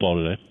softball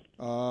today?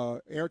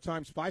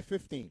 Airtime's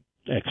 5:15.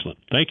 Excellent.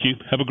 Thank you.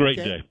 Have a great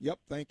day. Yep,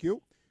 thank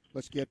you.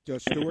 Let's get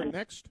Stuart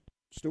next.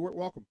 Stuart,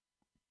 welcome.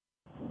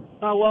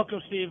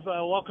 Welcome, Steve.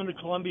 Welcome to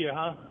Columbia,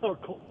 huh?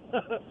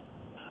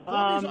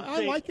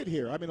 I like it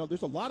here. I mean,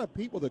 there's a lot of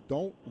people that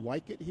don't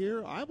like it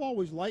here. I've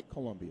always liked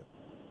Columbia.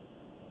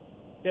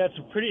 Yeah, it's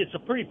a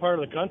pretty part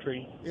of the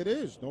country. It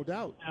is, no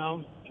doubt.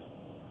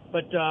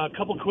 But a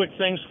couple quick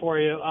things for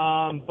you.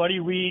 Buddy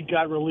Reed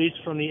got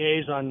released from the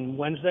A's on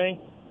Wednesday,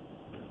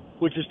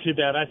 which is too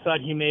bad. I thought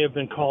he may have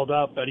been called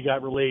up, but he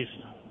got released.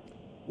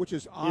 Which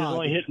is odd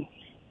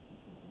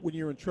when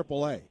you're in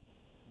AAA,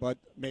 but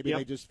maybe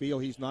they just feel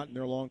he's not in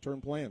their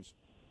long-term plans.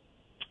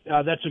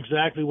 That's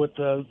exactly what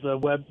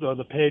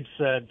the page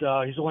said.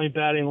 He's only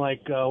batting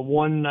like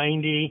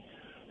 190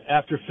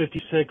 after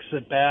 56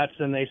 at bats,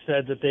 and they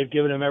said that they've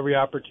given him every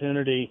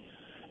opportunity,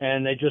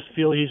 and they just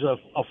feel he's a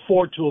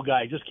four-tool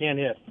guy. He just can't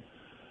hit.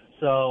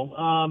 So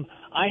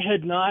I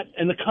had not,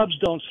 and the Cubs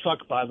don't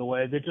suck, by the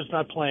way. They're just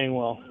not playing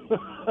well.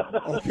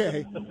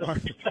 Okay.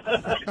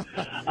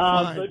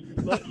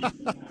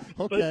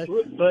 Okay.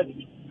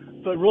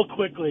 But real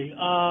quickly,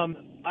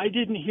 I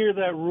didn't hear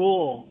that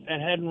rule and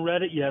hadn't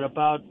read it yet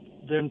about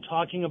them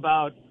talking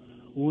about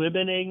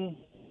limiting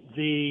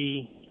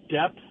the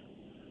depth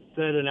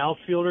that an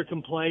outfielder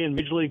can play in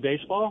Major League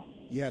Baseball.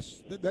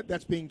 Yes,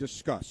 that's being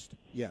discussed.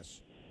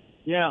 Yes.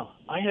 Yeah,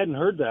 I hadn't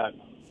heard that.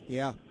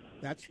 Yeah,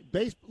 that's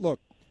Look,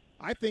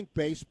 I think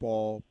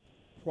baseball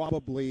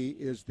probably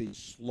is the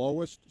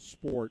slowest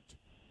sport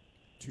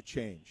to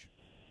change,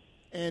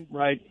 and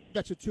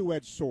that's a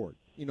two-edged sword.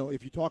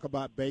 if you talk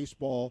about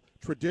baseball,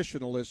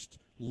 traditionalists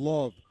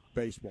love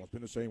baseball. It's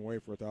been the same way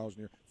for 1,000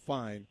 years.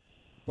 Fine.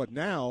 But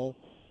now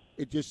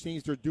it just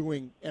seems they're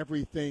doing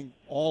everything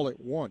all at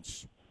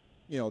once.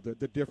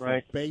 The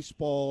different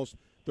baseballs.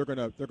 They're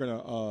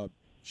gonna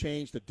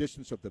change the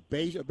distance of the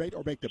base, or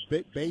make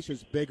the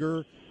bases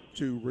bigger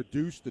to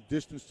reduce the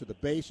distance to the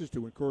bases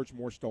to encourage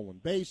more stolen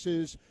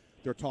bases.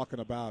 They're talking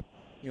about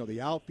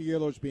the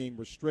outfielders being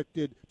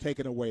restricted,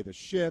 taking away the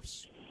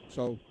shifts.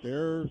 So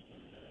they're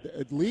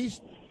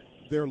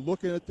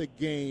looking at the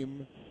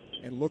game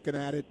and looking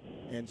at it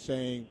and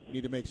saying, we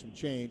need to make some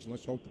change, and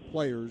let's hope the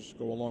players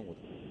go along with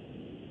it.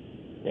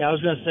 Yeah, I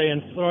was going to say,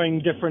 and throwing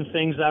different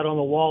things out on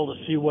the wall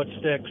to see what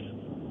sticks,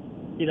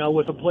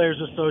 with the Players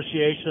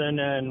Association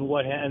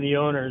and the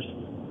owners.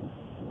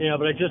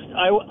 But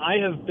I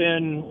have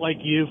been like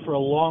you for a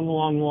long,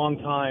 long, long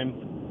time.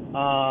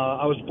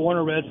 I was born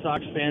a Red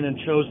Sox fan and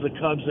chose the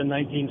Cubs in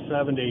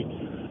 1970.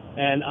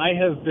 And I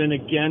have been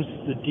against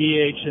the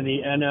DH and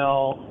the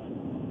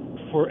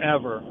NL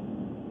forever.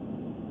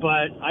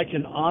 But I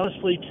can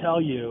honestly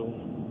tell you,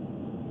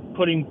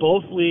 putting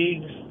both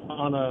leagues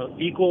on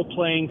an equal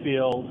playing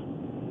field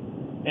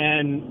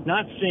and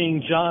not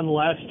seeing John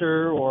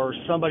Lester or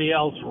somebody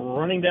else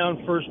running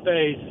down first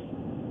base,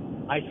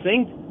 I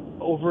think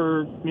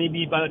over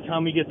maybe by the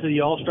time we get to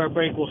the All-Star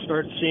break, we'll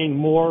start seeing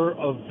more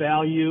of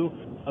value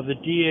of the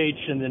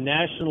DH in the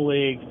National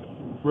League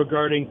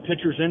regarding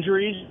pitchers'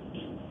 injuries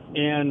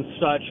and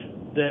such,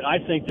 that I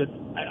think that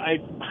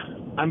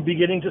I'm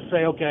beginning to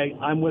say, okay,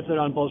 I'm with it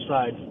on both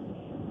sides.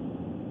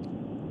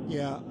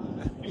 Yeah,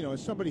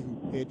 as somebody who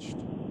pitched,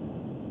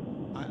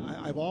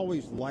 I've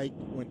always liked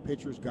when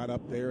pitchers got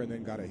up there and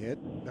then got a hit.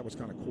 That was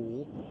kind of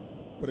cool.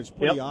 But it's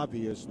pretty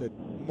obvious that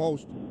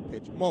most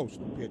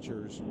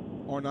pitchers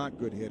are not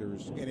good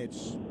hitters, and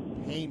it's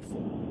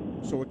painful.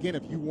 So, again,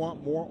 if you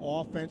want more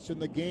offense in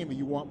the game and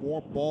you want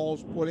more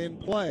balls put in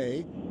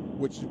play,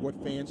 which is what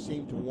fans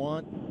seem to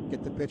want,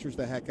 get the pitchers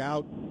the heck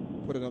out,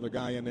 put another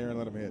guy in there and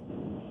let him hit.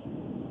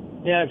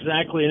 Yeah,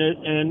 exactly.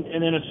 And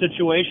in a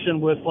situation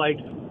with,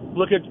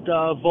 look at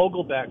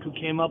Vogelbach, who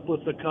came up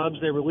with the Cubs.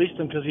 They released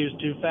him because he was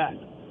too fat.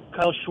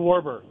 Kyle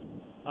Schwarber,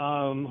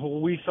 who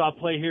we saw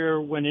play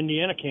here when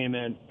Indiana came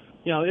in.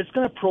 It's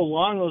going to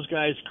prolong those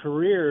guys'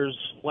 careers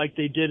like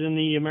they did in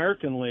the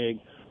American League.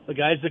 The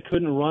guys that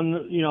couldn't run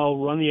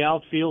the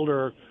outfield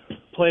or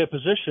play a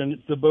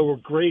position, but were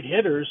great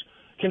hitters,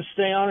 can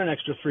stay on an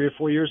extra 3 or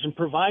 4 years and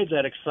provide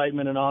that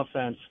excitement and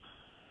offense.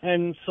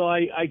 And so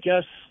I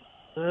guess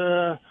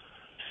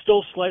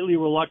still slightly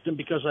reluctant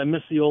because I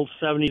miss the old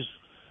 70s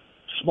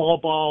small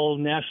ball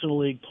National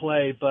League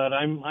play, but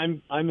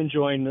I'm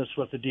enjoying this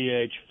with the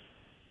DH.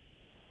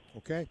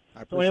 Okay,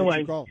 I appreciate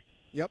your call.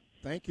 Yep,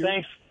 thank you.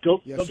 Thanks.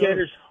 Go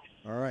Gators.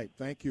 All right,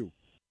 thank you.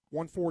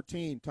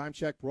 1:14 time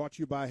check brought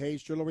to you by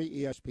Hayes Jewelry,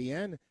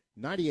 ESPN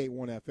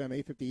 98.1 FM,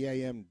 850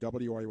 AM,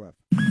 WRUF.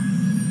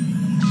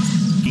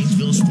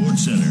 Gainesville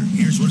Sports Center.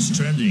 Here's what's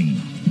trending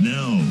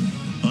now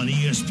on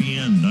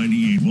ESPN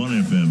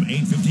 98.1 FM,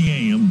 850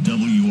 AM,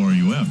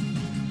 WRUF.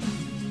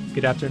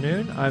 Good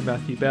afternoon. I'm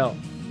Matthew Bell.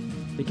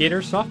 The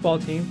Gators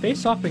softball team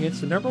faced off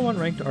against the number 1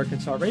 ranked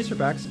Arkansas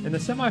Razorbacks in the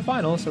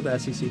semifinals of the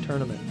SEC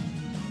tournament.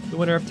 The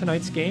winner of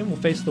tonight's game will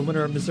face the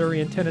winner of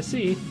Missouri and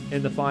Tennessee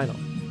in the final.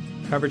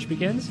 Coverage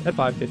begins at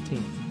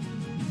 5:15.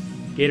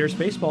 Gators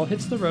baseball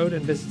hits the road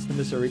and visits the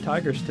Missouri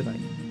Tigers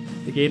tonight.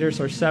 The Gators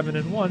are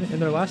 7-1 in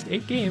their last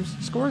 8 games,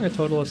 scoring a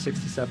total of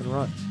 67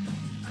 runs.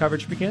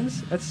 Coverage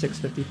begins at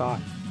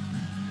 6:55.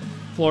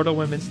 Florida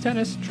women's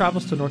tennis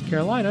travels to North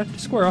Carolina to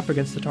square off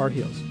against the Tar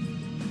Heels.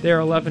 They are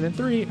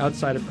 11-3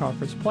 outside of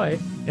conference play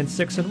and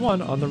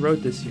 6-1 on the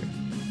road this year.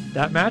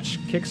 That match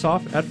kicks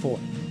off at 4.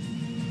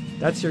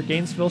 That's your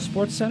Gainesville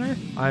Sports Center.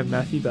 I'm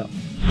Matthew Bell.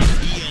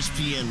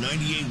 ESPN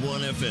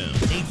 98.1 FM,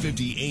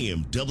 850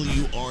 AM,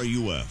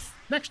 WRUF.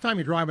 Next time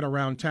you're driving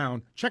around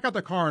town, check out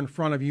the car in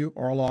front of you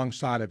or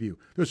alongside of you.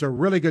 There's a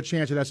really good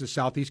chance that that's a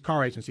Southeast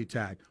Car Agency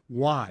tag.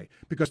 Why?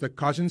 Because the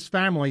Cousins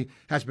family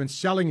has been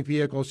selling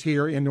vehicles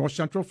here in North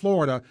Central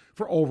Florida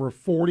for over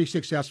 40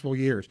 successful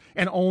years.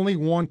 And only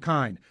one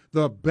kind,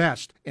 the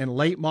best in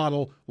late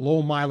model,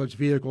 low mileage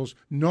vehicles,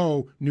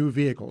 no new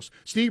vehicles.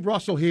 Steve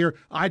Russell here.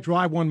 I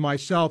drive one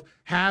myself,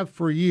 have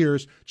for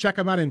years. Check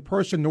them out in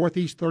person,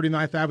 Northeast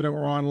 39th Avenue,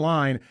 or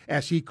online,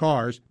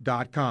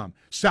 secars.com.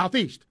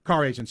 Southeast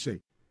Car Agency.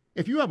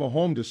 If you have a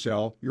home to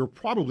sell, you're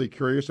probably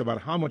curious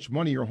about how much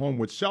money your home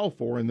would sell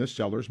for in this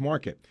seller's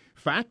market.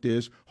 Fact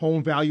is,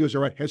 home values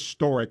are at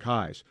historic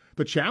highs.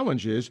 The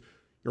challenge is,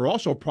 you're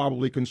also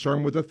probably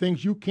concerned with the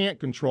things you can't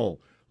control.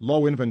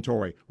 Low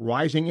inventory,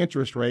 rising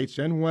interest rates,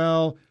 and,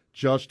 well,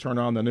 just turn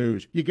on the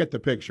news. You get the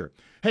picture.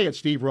 Hey, it's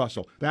Steve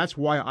Russell. That's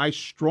why I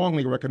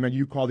strongly recommend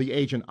you call the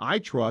agent I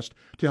trust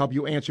to help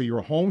you answer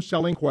your home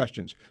selling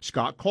questions.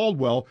 Scott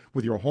Caldwell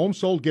with your Home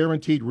Sold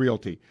Guaranteed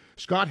Realty.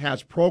 Scott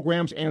has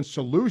programs and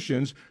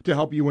solutions to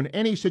help you in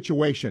any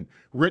situation,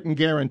 written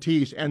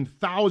guarantees, and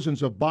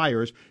thousands of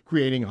buyers,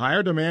 creating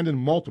higher demand and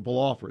multiple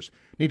offers.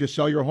 Need to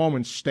sell your home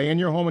and stay in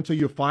your home until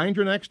you find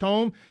your next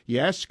home?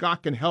 Yes,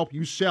 Scott can help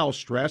you sell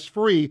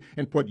stress-free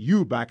and put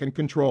you back in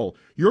control.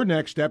 Your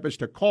next step is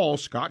to call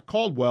Scott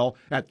Caldwell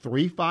at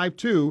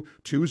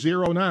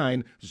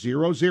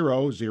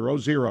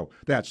 352-209-0000.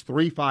 That's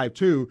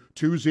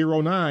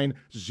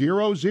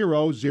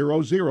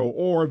 352-209-0000,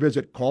 or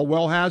visit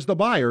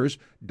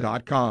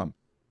CaldwellHasTheBuyers.com.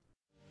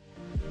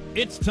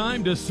 It's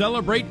time to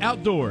celebrate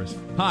outdoors.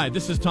 Hi,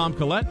 this is Tom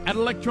Collette at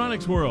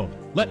Electronics World.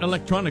 Let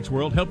Electronics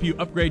World help you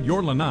upgrade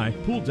your lanai,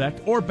 pool deck,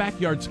 or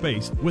backyard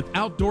space with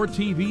outdoor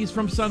TVs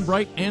from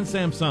Sunbright and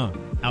Samsung,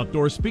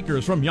 outdoor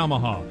speakers from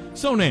Yamaha,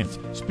 Sonance,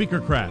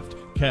 Speakercraft,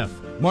 Kef,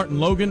 Martin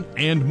Logan,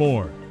 and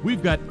more.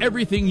 We've got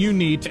everything you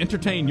need to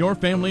entertain your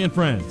family and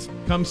friends.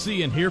 Come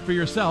see and hear for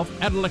yourself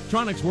at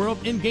Electronics World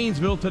in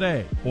Gainesville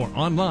today, or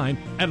online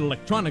at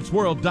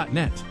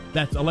electronicsworld.net.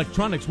 That's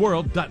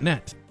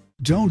electronicsworld.net.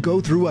 Don't go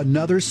through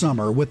another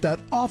summer with that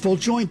awful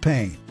joint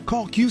pain.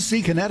 Call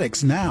QC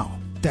Kinetics now.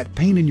 That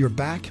pain in your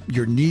back,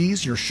 your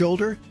knees, your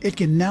shoulder, it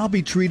can now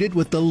be treated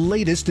with the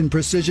latest in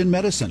precision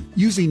medicine,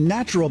 using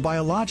natural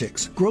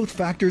biologics, growth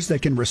factors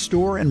that can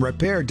restore and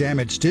repair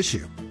damaged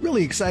tissue.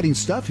 Really exciting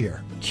stuff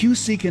here.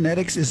 QC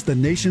Kinetics is the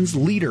nation's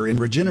leader in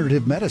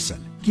regenerative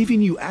medicine, giving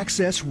you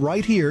access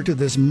right here to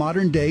this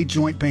modern-day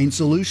joint pain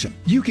solution.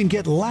 You can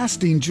get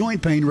lasting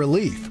joint pain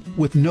relief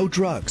with no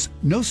drugs,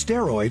 no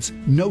steroids,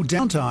 no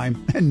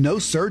downtime, and no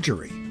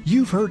surgery.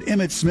 You've heard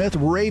Emmett Smith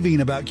raving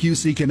about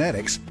QC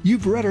Kinetics.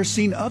 You've read or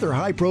seen other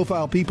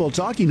high-profile people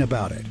talking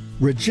about it.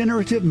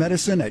 Regenerative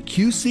medicine at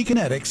QC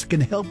Kinetics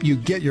can help you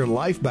get your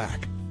life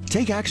back.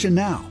 Take action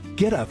now.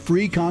 Get a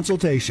free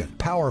consultation.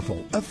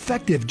 Powerful,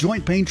 effective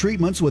joint pain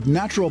treatments with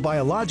natural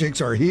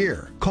biologics are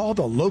here. Call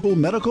the local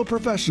medical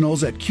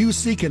professionals at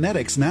QC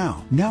Kinetics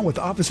now. Now with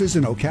offices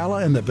in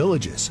Ocala and the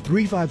Villages.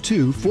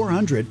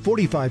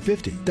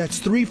 352-400-4550. That's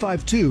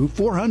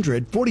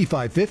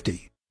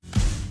 352-400-4550.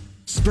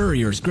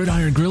 Spurrier's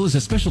Gridiron Grill is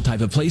a special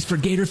type of place for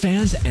Gator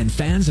fans and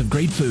fans of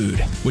great food,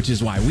 which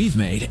is why we've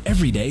made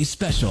every day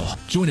special.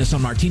 Join us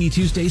on Martini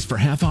Tuesdays for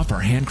half off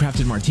our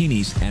handcrafted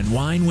martinis and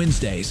Wine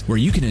Wednesdays, where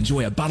you can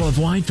enjoy a bottle of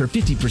wine for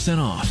 50%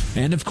 off.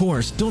 And of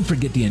course, don't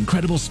forget the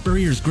incredible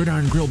Spurrier's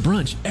Gridiron Grill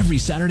brunch every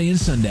Saturday and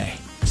Sunday.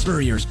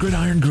 Spurrier's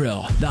Gridiron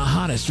Grill, the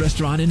hottest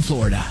restaurant in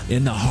Florida,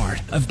 in the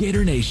heart of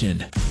Gator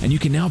Nation. And you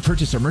can now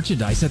purchase our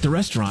merchandise at the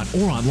restaurant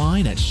or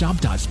online at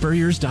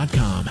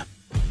shop.spurriers.com.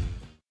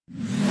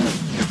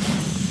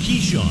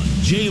 Keyshawn,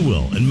 J.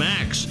 Will, and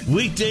Max,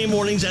 weekday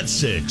mornings at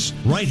 6,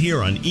 right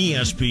here on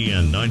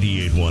ESPN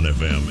 98.1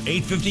 FM,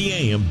 850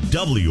 AM,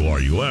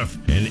 WRUF,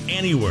 and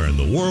anywhere in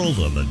the world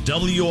on the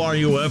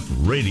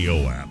WRUF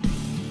radio app.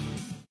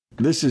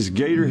 This is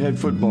Gatorhead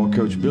football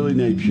coach Billy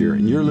Napier,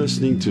 and you're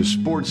listening to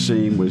Sports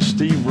Scene with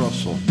Steve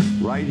Russell,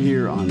 right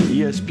here on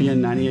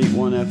ESPN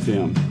 98.1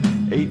 FM,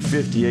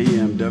 850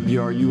 AM,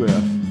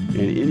 WRUF,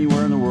 and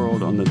anywhere in the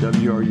world on the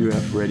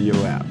WRUF radio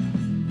app.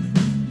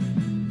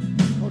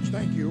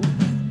 Thank you.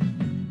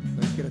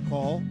 Let's get a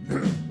call.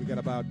 We got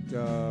about,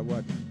 a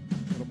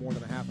little more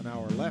than a half an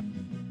hour left.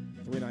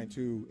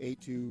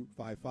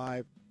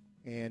 392-8255.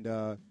 And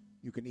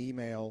you can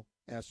email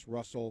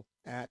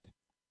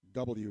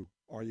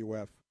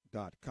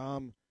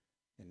srussell@wruf.com.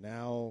 And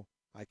now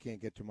I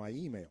can't get to my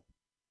email.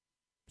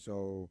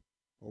 So,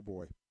 oh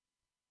boy.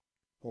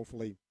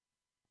 Hopefully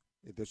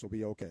this will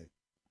be okay.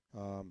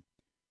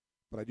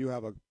 But I do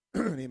have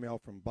an email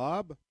from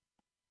Bob.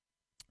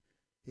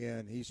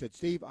 And he said,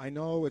 Steve, I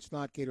know it's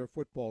not Gator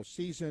football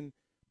season,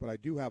 but I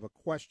do have a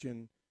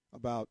question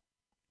about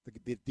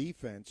the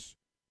defense.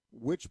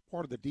 Which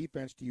part of the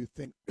defense do you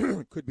think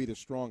could be the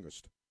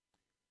strongest?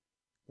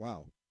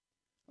 Wow.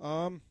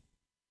 The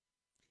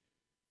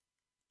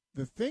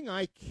thing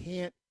I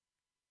can't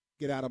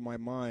get out of my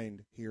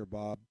mind here,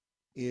 Bob,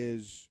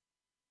 is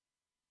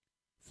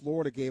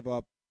Florida gave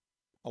up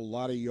a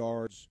lot of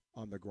yards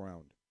on the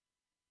ground.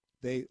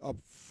 They up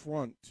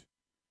front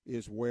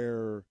is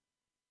where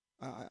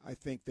I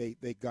think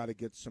they got to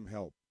get some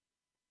help.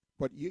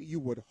 But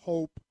you would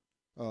hope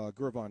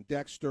Gervon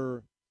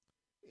Dexter,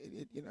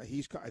 I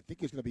think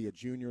he's going to be a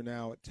junior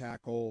now at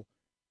tackle.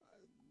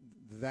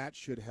 That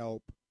should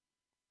help.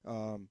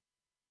 I'm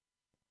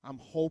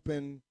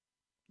hoping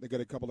they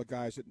get a couple of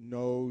guys that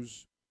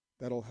knows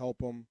that'll help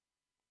them.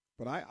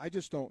 But I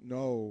just don't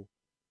know.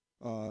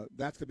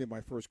 That's going to be my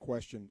first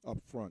question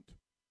up front.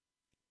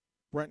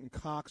 Brenton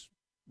Cox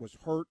was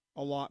hurt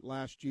a lot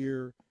last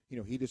year.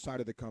 He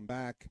decided to come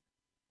back.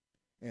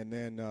 And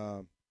then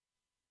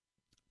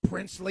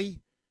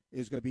Princely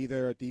is going to be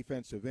there at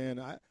defensive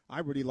end. I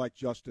really like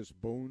Justice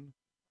Boone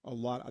a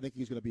lot. I think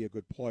he's going to be a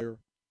good player.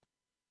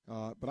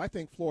 But I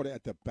think Florida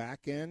at the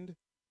back end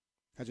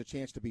has a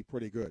chance to be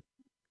pretty good.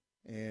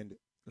 And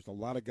there's a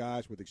lot of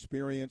guys with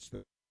experience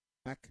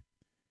back.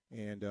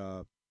 and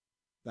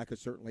that could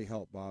certainly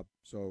help, Bob.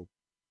 So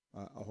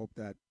I hope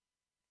that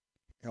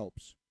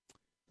helps.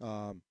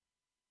 All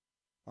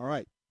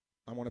right.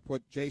 I want to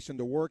put Jason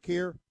to work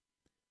here,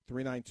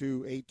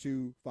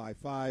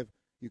 392-8255.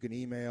 You can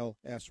email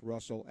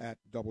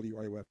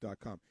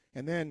srussell@wruf.com.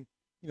 And then,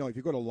 if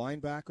you go to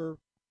linebacker,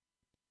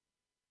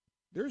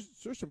 there's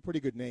some pretty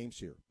good names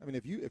here. I mean,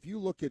 if you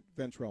look at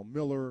Ventrell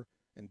Miller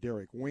and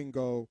Derek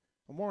Wingo,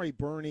 Amari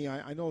Burney,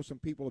 I know some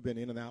people have been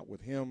in and out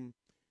with him,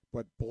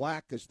 but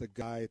Black is the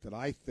guy that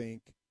I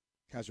think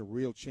has a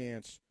real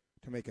chance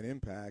to make an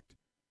impact.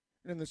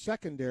 And in the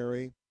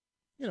secondary,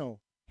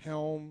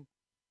 Helm,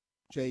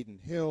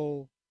 Jaden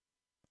Hill.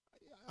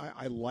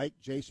 I like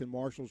Jason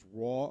Marshall's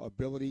raw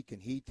ability. Can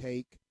he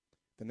take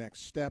the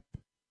next step?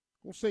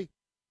 We'll see.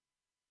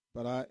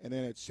 But and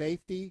then at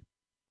safety,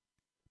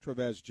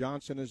 Trevez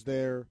Johnson is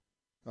there.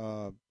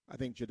 I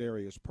think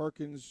Jadarius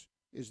Perkins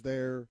is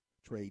there.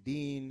 Trey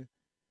Dean,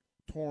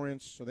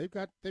 Torrance. So they've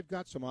got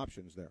some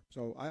options there.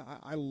 So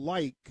I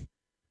like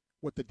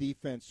what the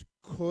defense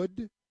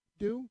could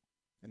do,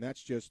 and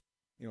that's just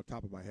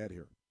top of my head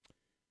here.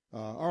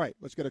 All right,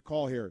 let's get a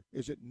call here.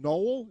 Is it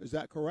Noel? Is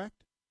that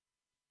correct?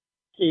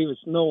 Steve,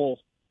 it's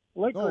Noel.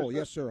 Noel,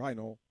 yes, sir. Hi,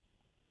 Noel.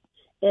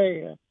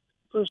 Hey,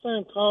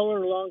 first-time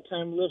caller,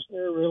 long-time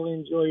listener. Really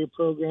enjoy your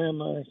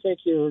program. I think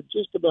you're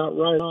just about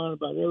right on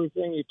about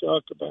everything you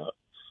talked about,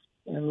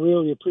 and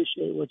really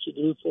appreciate what you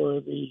do for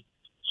the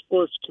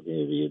sports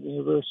community at the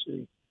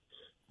university.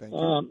 Thank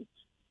you.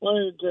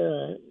 Wanted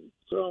to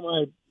throw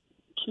my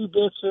 2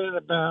 bits in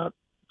about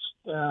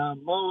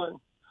Mullen.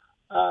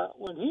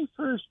 When he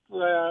first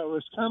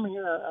was coming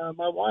here,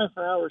 my wife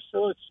and I were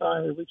so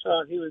excited. We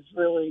thought he was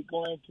really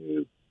going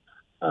to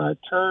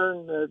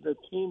turn the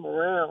team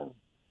around.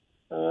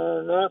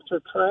 And after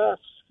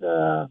Kraft's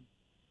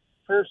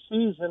first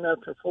season,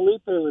 after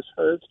Felipe was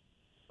hurt,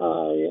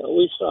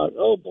 we thought,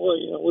 oh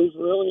boy, we've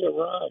really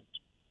arrived.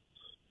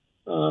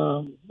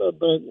 But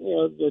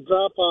the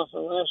drop off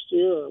of last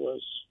year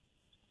was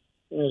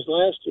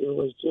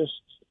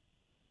just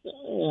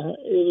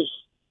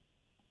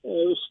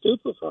it was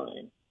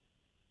stupefying.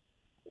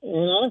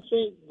 And I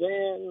think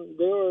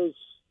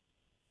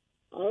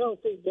I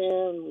don't think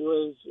Dan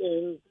was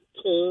in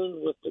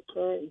tune with the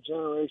current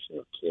generation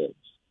of kids.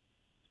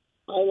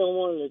 I don't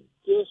want to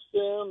diss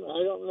them.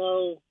 I don't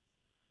know.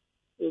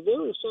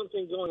 There was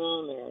something going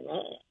on there, and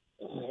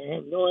I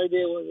have no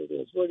idea what it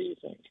is. What do you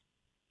think?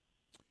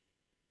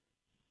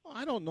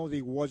 I don't know that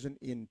he wasn't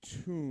in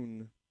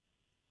tune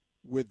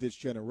with this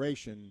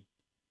generation.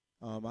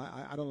 I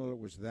don't know that it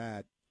was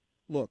that.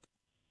 Look,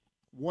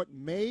 what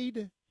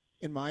made,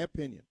 in my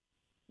opinion,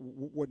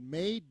 what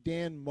made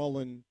Dan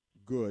Mullen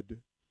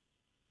good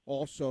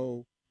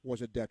also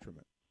was a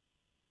detriment.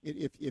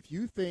 If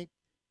you think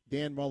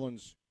Dan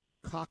Mullen's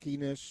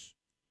cockiness,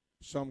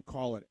 some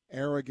call it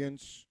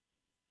arrogance,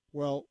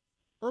 well,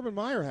 Urban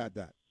Meyer had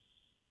that,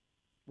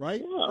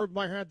 right? Yeah. Urban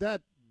Meyer had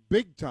that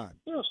big time.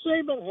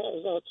 Saban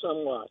has that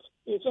somewhat,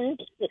 you think?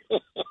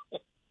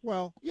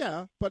 Well,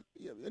 yeah, but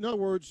in other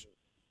words,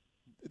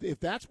 if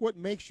that's what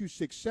makes you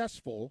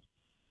successful,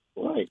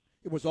 right?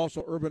 It was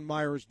also Urban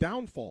Meyer's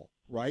downfall,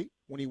 right?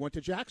 When he went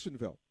to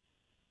Jacksonville,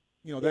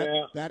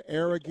 that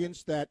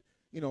arrogance, that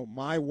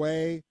my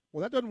way.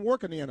 Well, that doesn't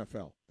work in the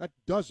NFL. That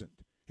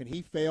doesn't, and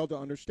he failed to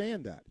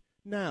understand that.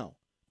 Now,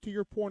 to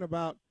your point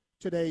about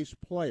today's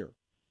player,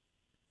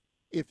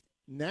 if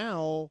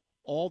now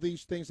all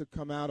these things have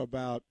come out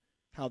about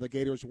how the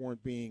Gators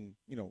weren't being,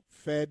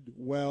 fed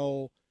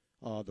well,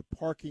 the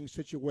parking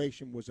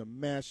situation was a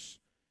mess.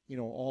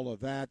 All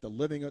of that. The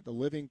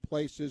living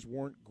places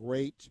weren't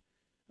great.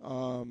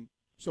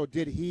 So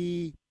did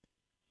he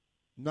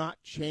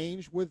not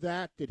change with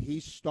that? Did he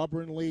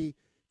stubbornly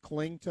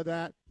cling to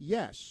that?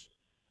 Yes.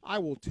 I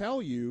will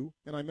tell you,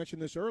 and I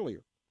mentioned this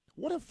earlier,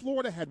 what if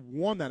Florida had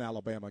won that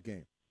Alabama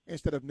game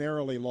instead of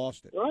narrowly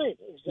lost it? Right,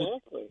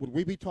 exactly. Would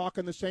we be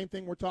talking the same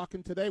thing we're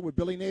talking today? Would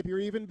Billy Napier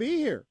even be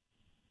here?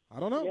 I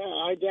don't know. Yeah,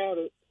 I doubt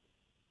it.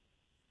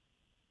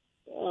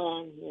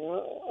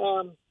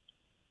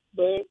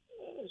 But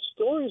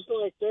stories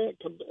like that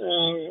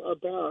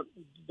about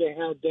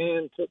how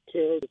Dan took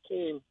care of the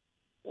team,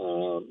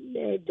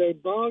 they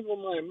boggle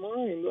my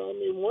mind. I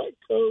mean, what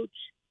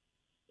coach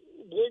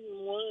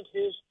wouldn't want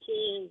his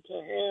team to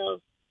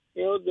have,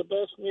 the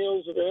best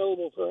meals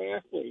available for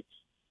athletes,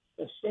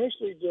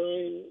 especially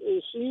during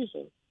the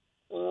season,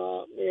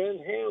 and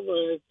have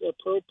an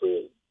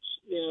appropriate,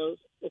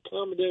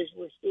 accommodation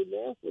for student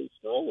athletes,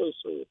 and all those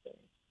sort of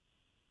things.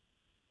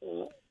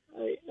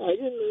 I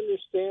didn't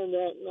understand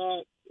that.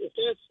 Not if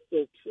that's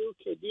the true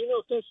kid. Do you know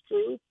if that's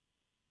true?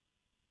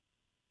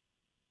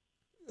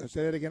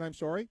 Say that again. I'm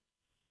sorry.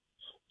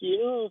 Do you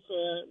know if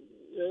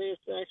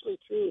it's actually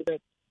true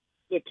that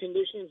the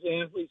conditions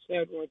the athletes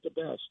had weren't the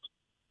best?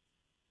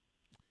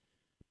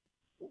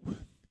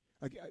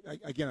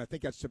 Again, I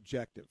think that's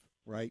subjective,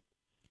 right?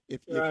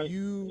 If right.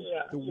 you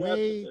yeah, the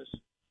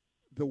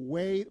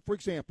way, for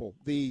example,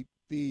 the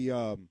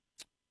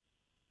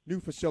new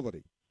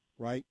facility,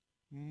 right?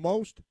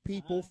 Most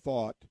people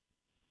thought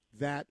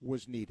that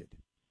was needed.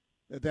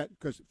 that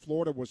because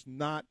Florida was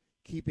not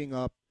keeping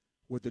up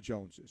with the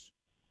Joneses.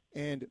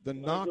 And the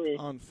knock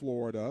on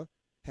Florida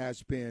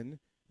has been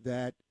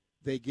that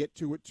they get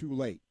to it too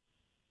late.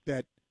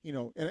 That,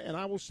 and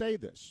I will say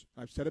this,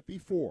 I've said it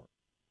before,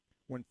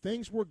 when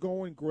things were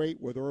going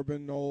great with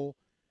Urban Knoll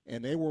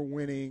and they were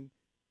winning,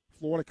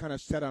 Florida kind of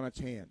sat on its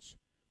hands.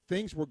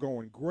 Things were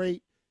going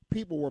great.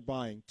 People were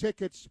buying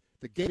tickets.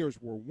 The Gators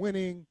were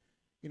winning.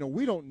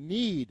 We don't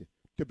need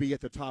to be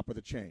at the top of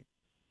the chain.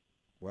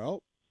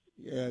 Well,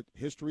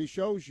 history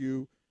shows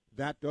you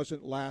that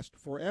doesn't last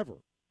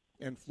forever.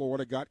 And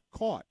Florida got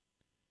caught.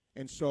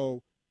 And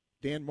so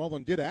Dan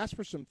Mullen did ask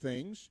for some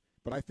things,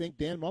 but I think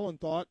Dan Mullen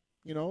thought,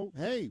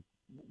 hey,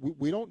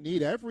 we don't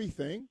need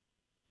everything.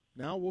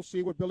 Now we'll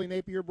see what Billy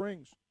Napier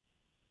brings.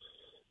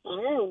 I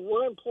have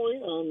one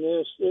point on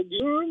this. Do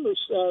you remember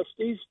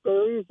Steve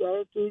Spurrier's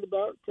attitude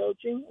about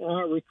coaching,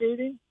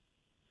 recruiting?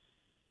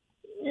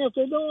 If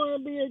they don't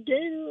want to be a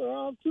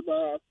Gator, too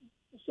bad.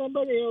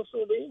 Somebody else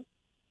will be.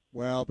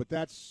 Well, but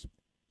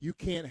you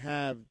can't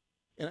have,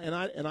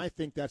 and I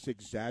think that's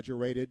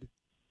exaggerated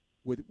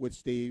with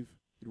Steve.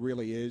 It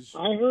really is.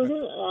 I've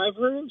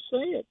heard him say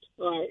it.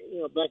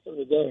 Back in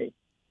the day.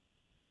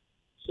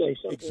 Say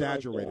something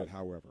exaggerated, like that.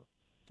 However.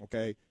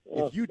 Okay,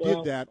 if you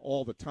did that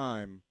all the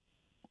time,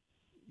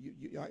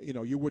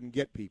 you wouldn't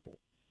get people.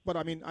 But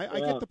I mean, I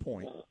get the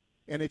point,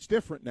 and it's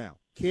different now.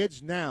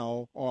 Kids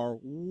now are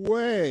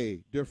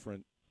way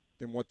different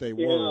than what they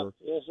were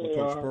with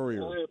Coach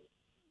Spurrier.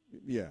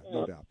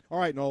 No doubt. All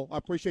right, Noel, I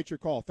appreciate your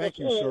call. Thank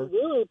you, sir.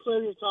 Really a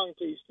pleasure talking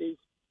to you, Steve.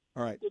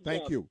 All right, Good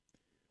thank job. you.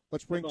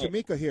 Let's bring Bye-bye.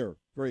 Tamika here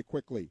very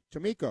quickly.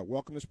 Tamika,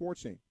 welcome to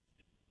Sports Scene.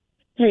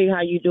 Hey, how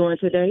you doing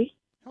today?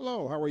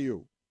 Hello, how are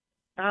you?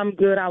 I'm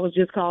good. I was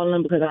just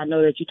calling because I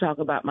know that you talk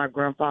about my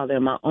grandfather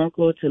and my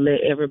uncle to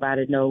let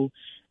everybody know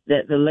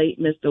that the late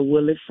Mr.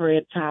 Willie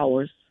Fred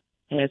Towers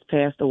has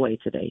passed away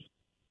today.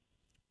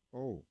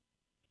 Oh.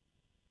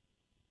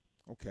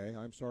 Okay,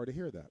 I'm sorry to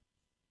hear that.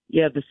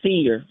 Yeah, the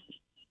senior.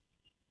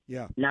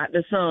 Yeah. Not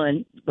the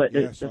son, but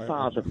the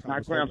father,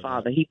 my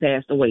grandfather. He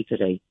passed away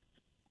today.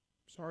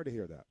 Sorry to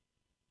hear that.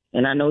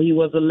 And I know he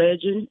was a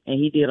legend, and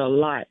he did a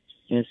lot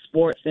in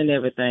sports and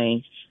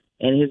everything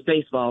in his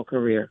baseball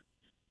career.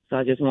 So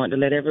I just wanted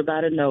to let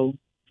everybody know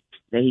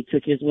that he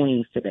took his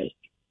wings today.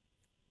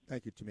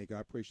 Thank you, Tamika. I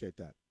appreciate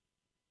that.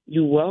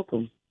 You're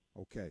welcome.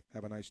 Okay.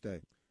 Have a nice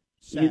day.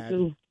 You Sad.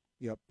 too.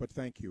 Yep, but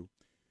thank you.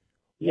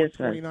 Yes,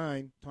 sir.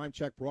 129, time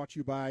check brought to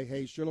you by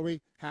Hayes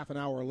Jewelry. Half an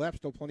hour left.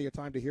 Still plenty of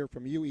time to hear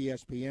from you,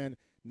 ESPN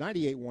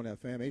 98.1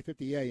 FM,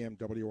 850 AM,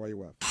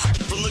 WRUF.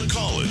 From the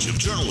College of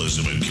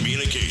Journalism and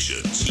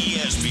Communications,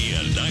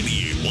 ESPN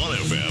 98.1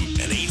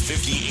 FM and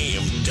 850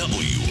 AM,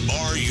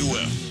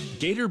 WRUF.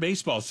 Gator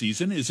baseball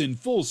season is in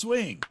full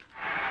swing,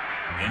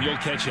 and you'll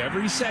catch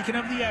every second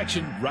of the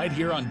action right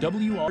here on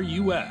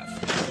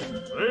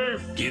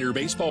WRUF. Gator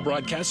baseball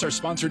broadcasts are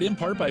sponsored in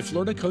part by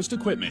Florida Coast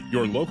Equipment,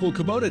 your local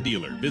Kubota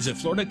dealer. Visit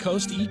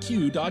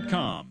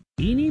FloridaCoastEQ.com.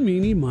 Eeny,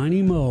 meeny,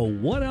 miny, moe.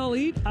 What I'll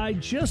eat, I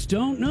just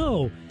don't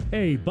know.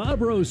 Hey,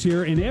 Bob Rose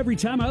here, and every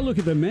time I look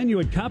at the menu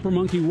at Copper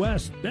Monkey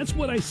West, that's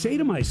what I say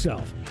to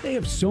myself. They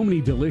have so many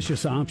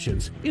delicious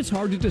options. It's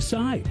hard to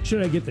decide.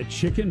 Should I get the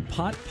chicken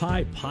pot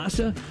pie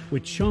pasta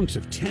with chunks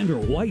of tender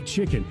white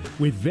chicken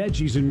with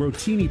veggies and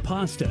rotini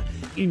pasta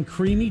in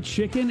creamy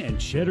chicken and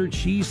cheddar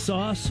cheese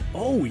sauce?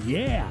 Oh,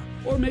 yeah.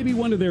 Or maybe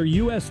one of their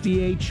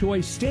USDA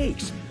choice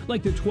steaks,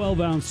 like the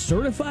 12-ounce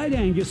Certified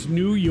Angus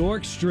New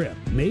York Strip.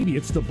 Maybe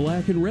it's the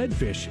black and red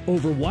fish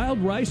over wild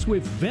rice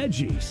with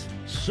veggies.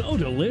 So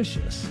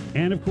delicious.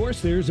 And of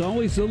course, there's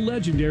always the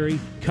legendary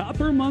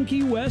Copper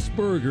Monkey West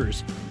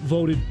Burgers,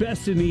 voted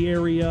best in the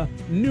area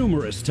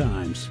numerous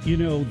times. You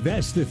know,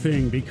 that's the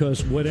thing,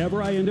 because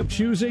whatever I end up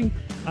choosing,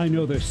 I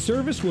know the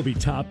service will be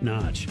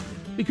top-notch.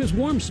 Because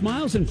warm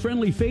smiles and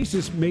friendly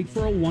faces make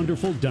for a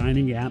wonderful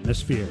dining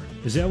atmosphere.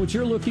 Is that what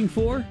you're looking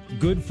for?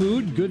 Good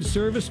food, good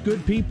service,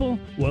 good people?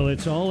 Well,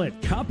 it's all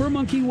at Copper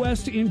Monkey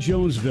West in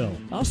Jonesville.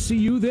 I'll see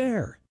you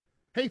there.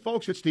 Hey,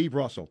 folks, it's Steve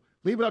Russell.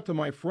 Leave it up to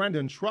my friend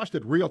and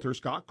trusted realtor,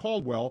 Scott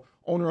Caldwell,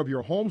 owner of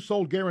Your Home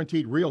Sold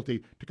Guaranteed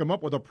Realty, to come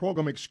up with a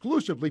program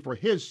exclusively for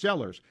his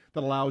sellers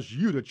that allows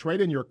you to trade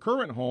in your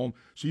current home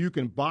so you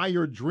can buy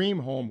your dream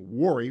home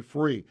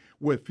worry-free.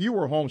 With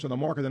fewer homes on the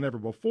market than ever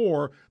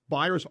before,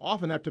 buyers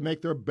often have to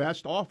make their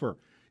best offer.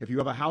 If you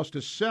have a house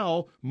to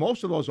sell,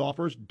 most of those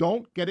offers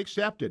don't get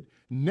accepted.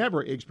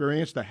 Never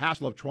experience the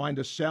hassle of trying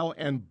to sell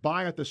and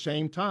buy at the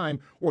same time,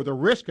 or the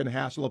risk and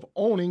hassle of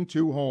owning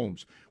two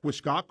homes. With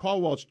Scott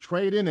Caldwell's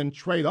trade-in and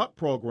trade-up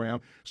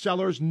program,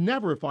 sellers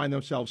never find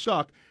themselves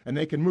stuck, and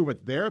they can move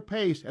at their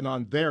pace and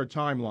on their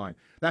timeline.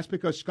 That's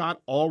because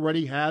Scott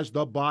already has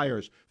the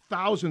buyers,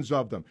 thousands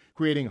of them,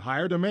 creating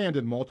higher demand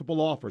and multiple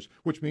offers,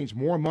 which means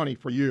more money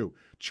for you.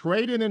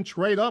 Trade in and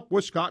trade up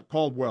with Scott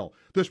Caldwell.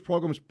 This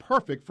program's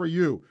perfect for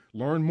you.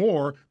 Learn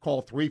more.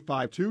 Call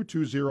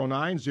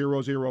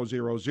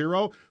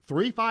 352-209-0000,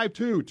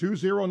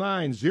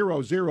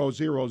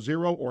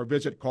 352-209-0000, or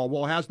visit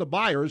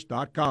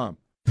CaldwellHasTheBuyers.com.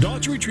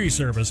 Daughtry Tree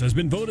Service has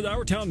been voted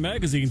Our Town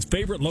Magazine's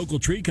favorite local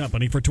tree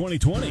company for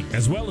 2020,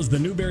 as well as the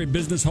Newberry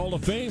Business Hall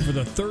of Fame for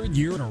the third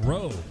year in a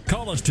row.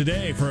 Call us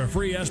today for a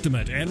free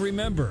estimate, and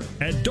remember,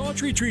 at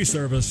Daughtry Tree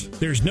Service,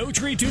 there's no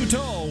tree too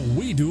tall,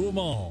 we do them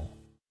all.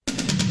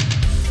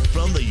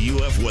 From the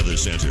UF Weather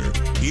Center,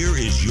 here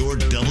is your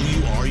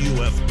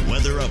WRUF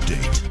weather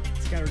update.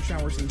 Scattered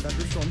showers and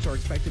thunderstorms are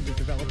expected to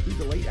develop through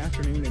the late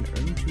afternoon and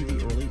into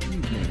the early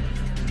evening.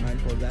 Be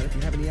mindful of that. If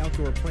you have any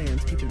outdoor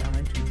plans, keep an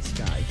eye to the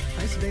sky.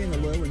 Highs today in the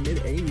low and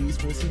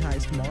mid-80s. We'll see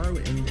highs tomorrow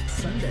and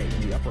Sunday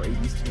in the upper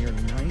 80s to near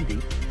 90.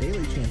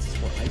 Daily chances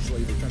for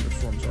isolated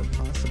thunderstorms are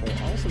possible.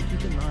 Also,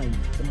 keep in mind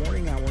the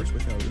morning hours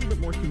with a little bit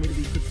more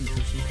humidity could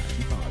feature some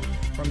patchy fog.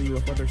 From the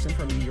UF Weather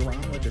Center, I'm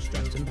meteorologist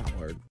Justin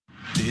Ballard.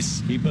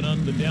 This, keep it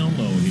on the down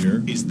low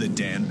here, is the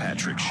Dan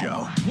Patrick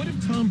Show. What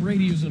if Tom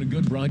Brady isn't a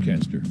good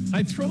broadcaster?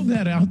 I'd throw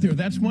that out there.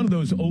 That's one of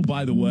those, oh,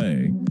 by the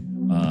way,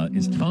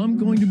 is Tom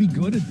going to be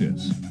good at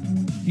this?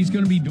 He's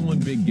going to be doing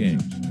big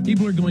games.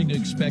 People are going to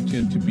expect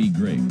him to be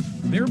great.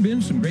 There have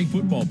been some great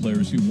football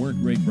players who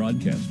weren't great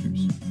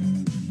broadcasters.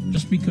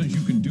 Just because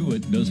you can do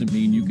it doesn't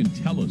mean you can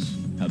tell us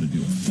how to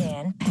do it.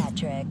 Dan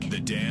Patrick. The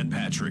Dan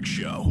Patrick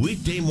Show.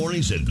 Weekday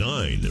mornings at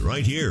 9,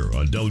 right here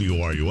on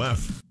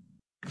WRUF.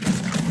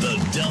 The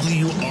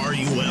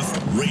WRUF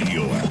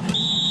radio app.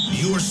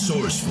 Your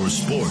source for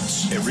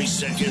sports every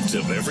second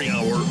of every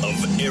hour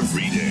of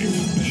every day.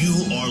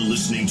 You are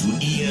listening to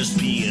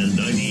ESPN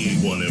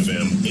 98.1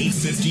 FM,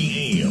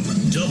 850 AM,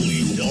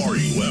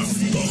 WRUF,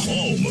 the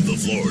home of the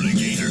Florida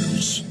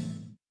Gators.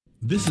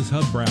 This is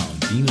Hub Brown,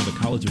 Dean of the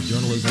College of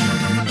Journalism and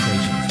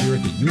Communications here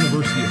at the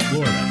University of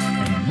Florida,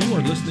 and you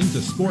are listening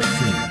to Sports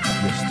Scene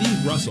with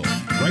Steve Russell,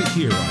 right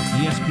here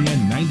on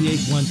ESPN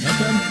 98.1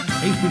 FM,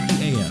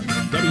 850 AM,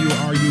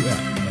 WRUF,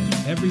 and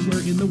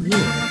everywhere in the world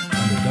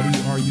on the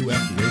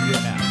WRUF radio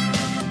app.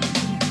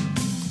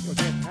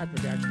 Dan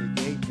Patrick actually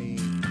gave me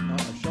a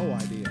show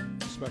idea,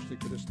 especially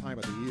for this time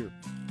of the year.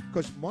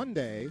 Because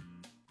Monday,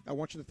 I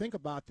want you to think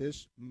about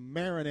this,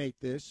 marinate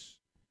this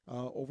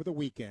over the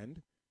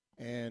weekend,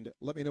 and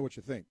let me know what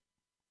you think.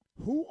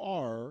 Who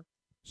are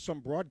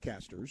some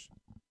broadcasters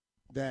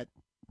that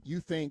you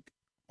think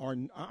are,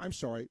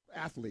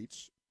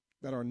 athletes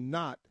that are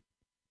not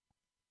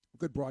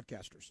good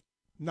broadcasters?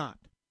 Not.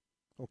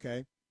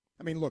 Okay?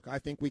 I mean, look, I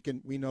think we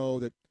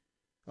know that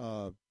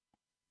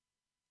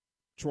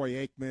Troy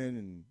Aikman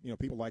and,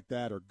 people like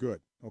that are good,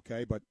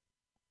 okay? But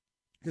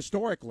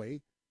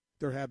historically,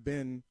 there have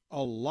been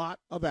a lot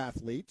of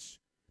athletes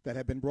that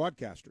have been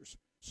broadcasters.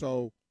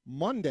 So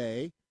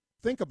Monday,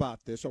 think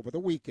about this over the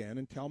weekend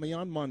and tell me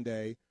on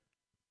Monday,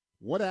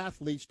 what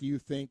athletes do you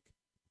think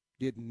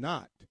did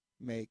not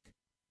make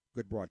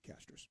good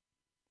broadcasters?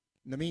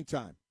 In the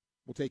meantime,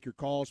 we'll take your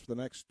calls for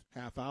the next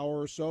half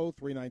hour or so,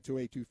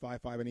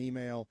 392-8255, and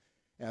email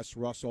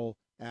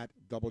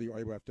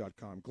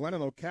srussell@wruf.com. Glenn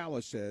in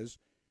Ocala says,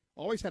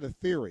 always had a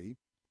theory,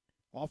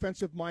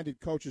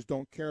 offensive-minded coaches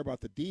don't care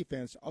about the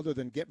defense other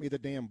than get me the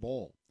damn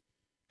ball.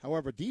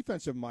 However,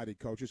 defensive-minded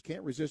coaches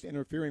can't resist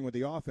interfering with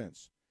the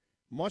offense.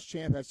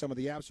 Muschamp had some of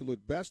the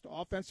absolute best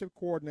offensive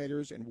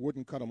coordinators and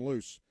wouldn't cut them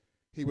loose.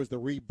 He was the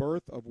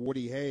rebirth of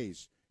Woody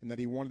Hayes, and that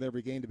he wanted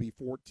every game to be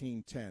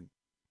 14-10.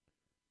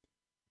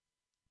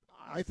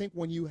 I think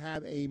when you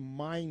have a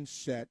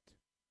mindset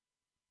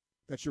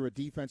that you're a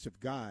defensive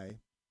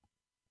guy,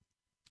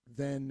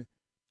 then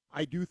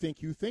I do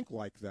think you think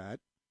like that.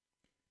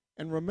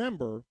 And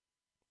remember,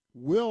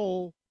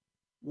 Will,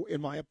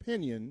 in my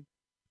opinion,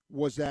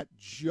 was at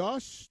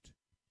just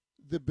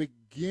the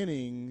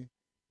beginning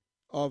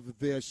of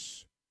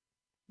this,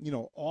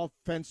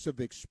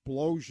 offensive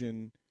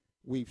explosion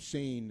we've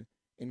seen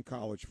in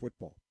college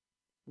football.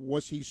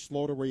 Was he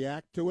slow to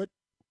react to it?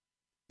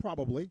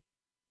 Probably.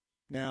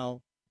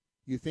 Now,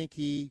 you think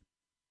he's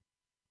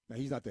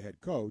not the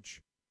head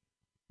coach,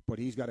 but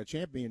he's got a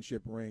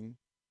championship ring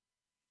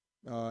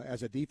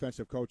as a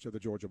defensive coach of the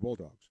Georgia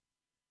Bulldogs.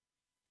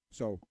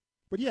 So,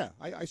 but yeah,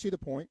 I see the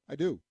point. I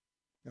do.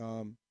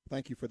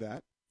 Thank you for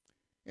that.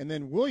 And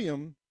then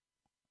William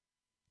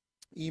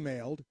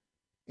emailed,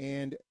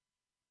 and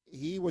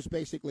he was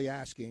basically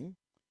asking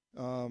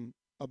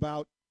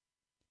about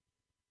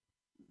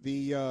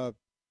the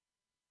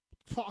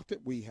talk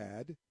that we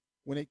had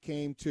when it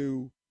came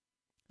to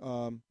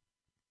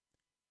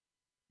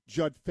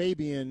Judd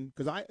Fabian,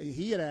 because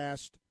he had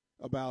asked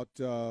about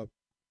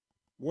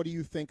what do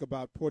you think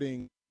about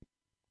putting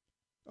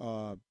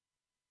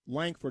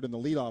Langford in the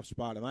leadoff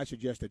spot, and I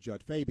suggested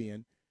Judd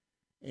Fabian,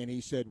 and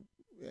he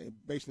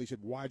basically said,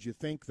 why'd you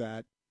think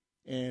that?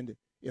 And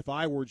if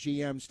I were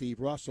GM Steve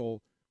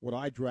Russell, would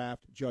I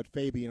draft Judd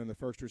Fabian in the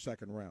first or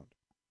second round?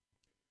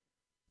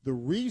 The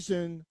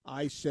reason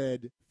I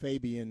said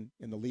Fabian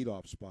in the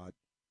leadoff spot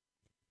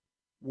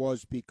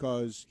was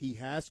because he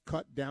has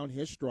cut down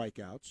his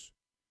strikeouts.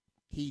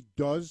 He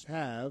does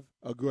have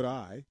a good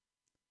eye.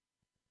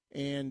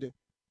 And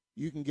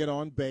you can get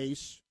on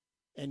base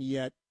and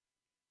yet,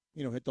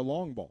 hit the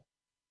long ball.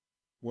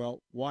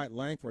 Well, Wyatt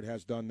Langford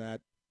has done that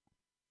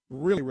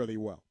really, really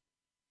well.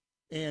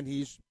 And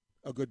he's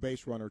a good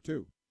base runner,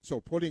 too. So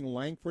putting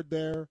Langford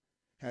there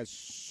has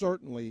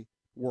certainly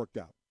worked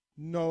out.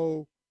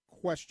 No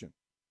question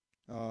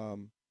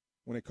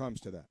when it comes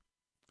to that.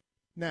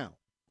 Now,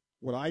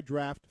 would I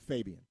draft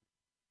Fabian,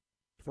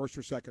 first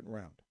or second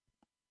round?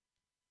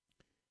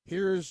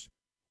 Here's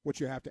what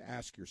you have to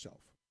ask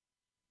yourself.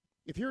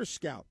 If you're a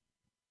scout,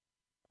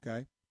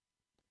 okay,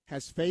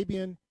 has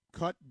Fabian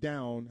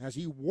has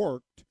he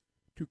worked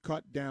to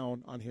cut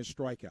down on his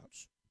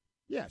strikeouts?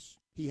 Yes,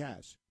 he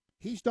has.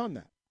 He's done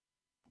that.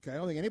 Okay, I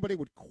don't think anybody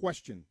would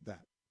question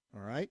that.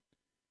 All right?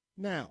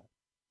 Now,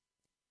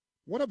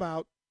 what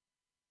about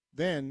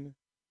then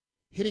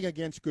hitting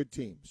against good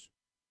teams?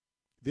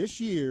 This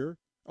year,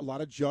 a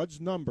lot of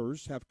Judd's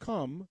numbers have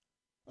come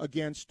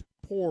against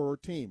poorer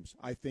teams.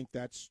 I think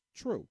that's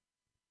true.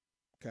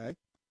 Okay?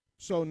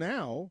 So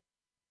now,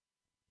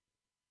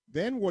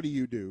 then what do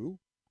you do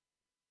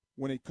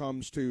when it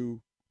comes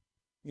to,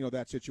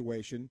 that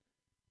situation?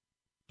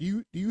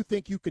 Do you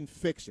think you can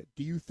fix it?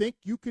 Do you think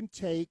you can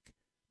take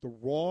the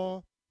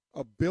raw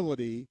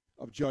ability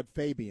of Judd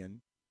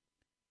Fabian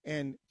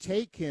and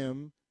take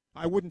him?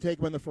 I wouldn't take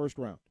him in the first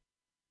round.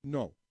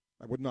 No,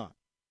 I would not.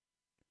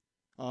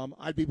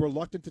 I'd be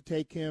reluctant to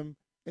take him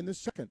in the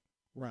second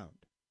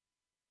round.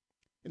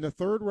 In the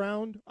third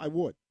round, I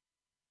would,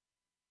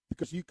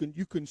 because you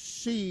can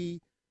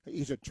see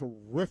he's a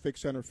terrific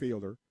center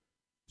fielder.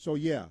 So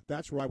yeah,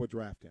 that's where I would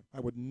draft him. I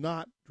would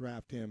not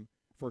draft him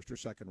first or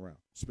second round.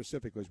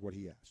 Specifically, is what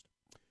he asked.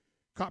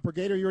 Copper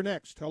Gator, you're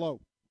next. Hello.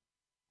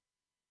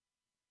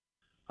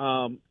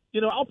 I'll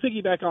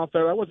piggyback off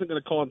that. I wasn't going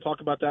to call and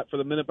talk about that for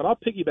the minute, but I'll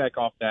piggyback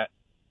off that.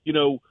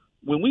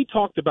 When we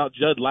talked about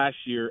Judd last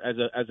year as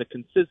a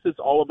consistent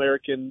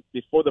All-American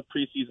before the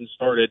preseason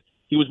started,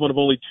 he was one of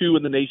only two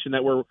in the nation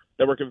that were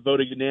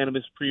voted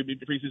unanimous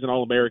preseason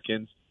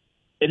All-Americans,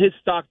 and his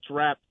stock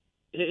dropped.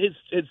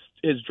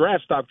 His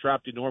draft stock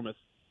dropped enormous.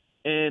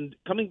 And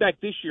coming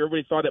back this year,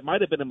 everybody thought it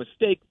might have been a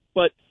mistake,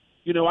 but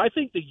I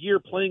think the year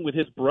playing with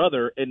his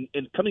brother and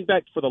coming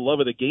back for the love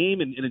of the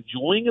game and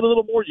enjoying it a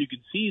little more, you can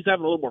see he's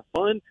having a little more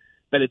fun.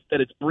 That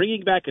it's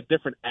bringing back a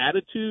different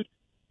attitude.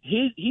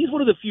 He's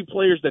one of the few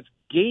players that's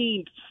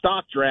gained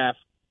stock draft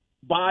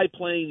by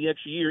playing the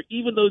extra year,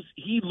 even though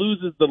he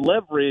loses the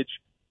leverage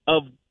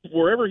of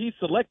wherever he's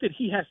selected,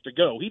 he has to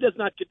go. He does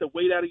not get to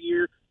wait out a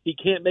year. He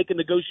can't make a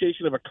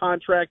negotiation of a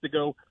contract to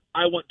go,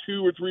 I want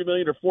 $2 or $3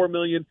 million or $4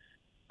 million.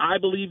 I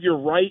believe you're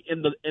right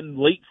in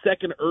late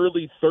second,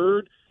 early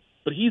third,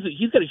 but he's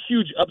got a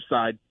huge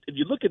upside. If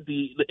you look at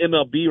the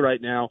MLB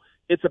right now,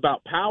 it's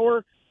about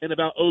power and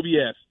about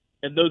OBS.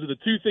 And those are the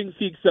two things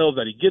he excels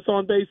at. He gets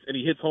on base and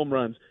he hits home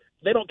runs.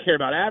 They don't care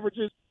about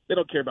averages. They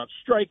don't care about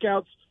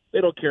strikeouts. They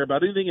don't care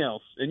about anything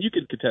else. And you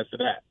can contest to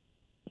that.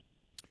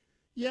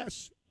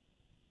 Yes,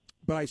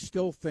 but I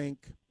still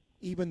think,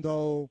 even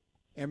though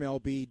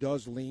MLB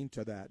does lean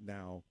to that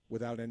now,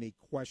 without any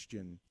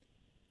question,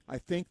 I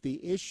think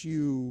the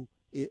issue,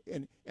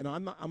 and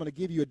I'm going to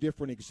give you a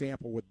different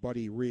example with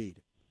Buddy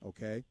Reed,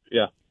 okay?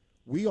 Yeah.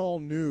 We all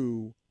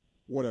knew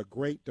what a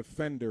great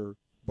defender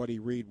Buddy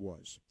Reed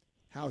was,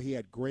 how he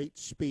had great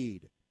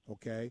speed,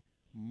 okay?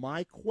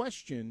 My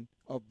question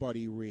of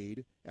Buddy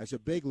Reed as a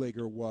big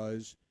leaguer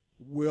was,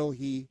 will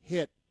he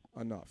hit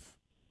enough?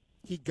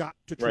 He got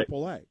to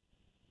AAA,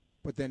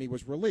 but then he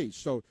was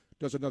released. So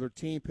does another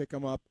team pick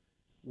him up?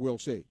 We'll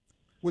see.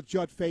 With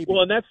Judd Fabian.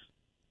 Well, and that's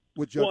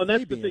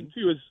Fabian, the thing,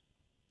 too, is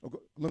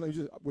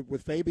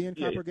with Fabian,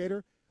 Copper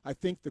Gator, I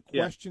think the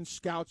question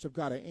scouts have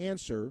got to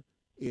answer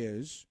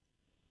is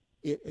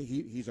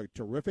he's a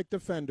terrific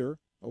defender,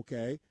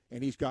 okay,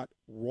 and he's got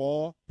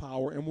raw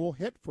power and will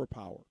hit for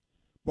power.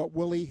 But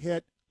will he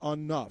hit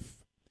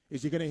enough?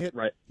 Is he going to hit,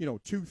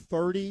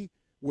 230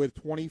 with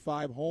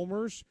 25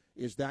 homers?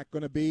 Is that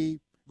going to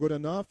be good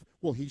enough?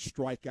 Will he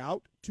strike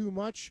out too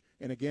much?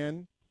 And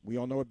again, we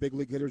all know what big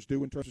league hitters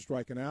do in terms of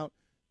striking out.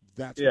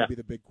 That's going to be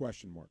the big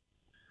question mark.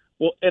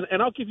 Well, and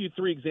I'll give you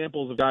three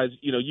examples of guys,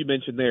 you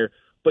mentioned there.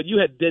 But you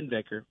had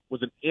Dendecker,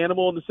 was an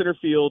animal in the center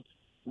field,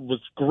 was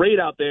great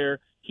out there.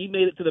 He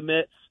made it to the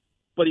Mets,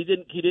 but he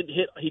didn't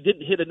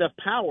hit enough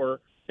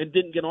power and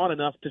didn't get on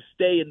enough to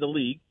stay in the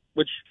league,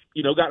 which,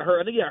 got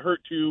hurt. I think he got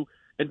hurt too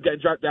and got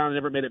dropped down and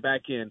never made it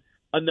back in.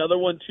 Another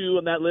one, too,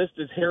 on that list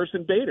is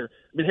Harrison Bader.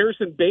 I mean,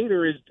 Harrison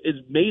Bader is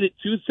made it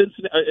to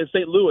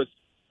St. Louis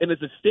and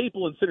is a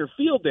staple in center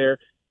field there.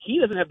 He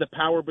doesn't have the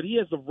power, but he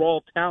has the raw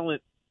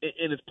talent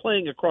and is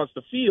playing across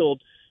the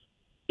field.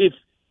 If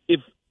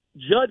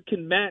Judd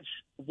can match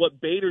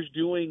what Bader's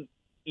doing,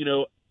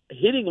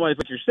 hitting-wise,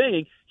 what you're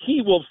saying,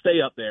 he will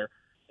stay up there.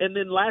 And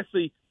then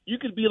lastly, you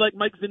could be like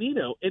Mike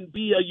Zunino and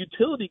be a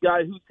utility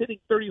guy who's hitting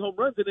 30 home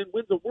runs and then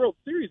wins a World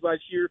Series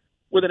last year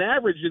with an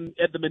average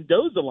at the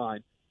Mendoza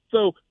line.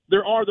 So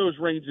there are those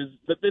ranges.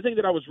 The thing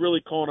that I was really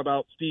calling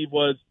about, Steve,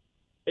 was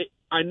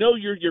I know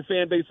your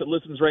fan base that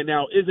listens right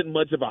now isn't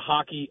much of a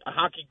hockey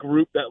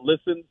group that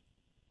listens,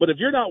 but if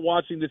you're not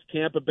watching this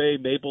Tampa Bay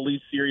Maple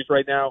Leafs series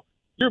right now,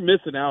 you're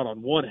missing out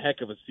on one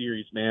heck of a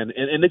series, man.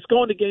 And it's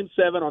going to Game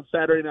 7 on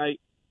Saturday night,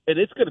 and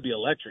it's going to be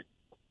electric.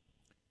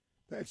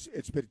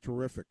 It's been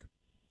terrific.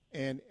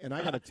 And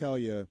I got to tell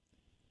you,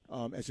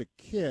 As a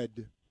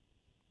kid,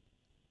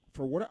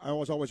 I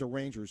was always a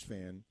Rangers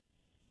fan,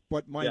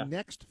 but my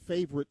next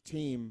favorite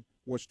team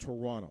was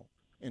Toronto.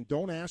 And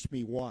don't ask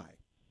me why.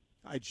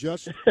 I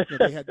just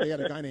they had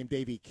a guy named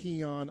Davey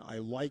Keon. I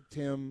liked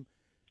him,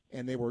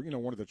 and they were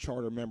one of the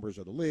charter members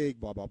of the league.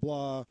 Blah blah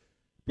blah.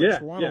 But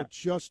Toronto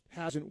just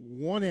hasn't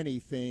won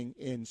anything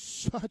in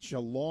such a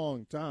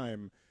long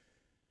time.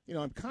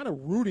 I'm kind of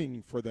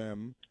rooting for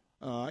them.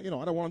 I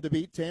don't want them to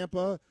beat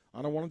Tampa.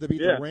 I don't want them to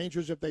beat the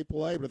Rangers if they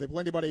play. But if they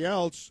play anybody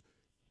else,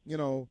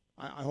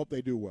 I hope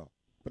they do well.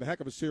 But a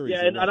heck of a series.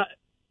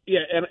 Yeah,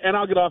 and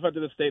I'll get off after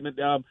this statement.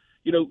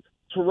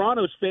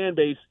 Toronto's fan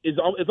base is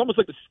almost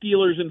like the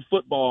Steelers in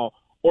football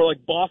or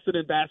like Boston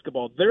in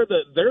basketball. They're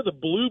the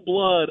blue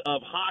blood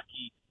of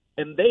hockey,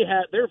 and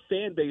their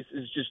fan base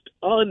is just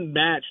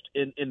unmatched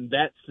in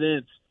that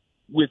sense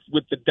with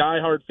the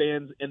diehard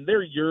fans, and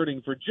they're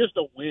yearning for just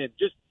a win,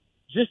 just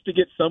to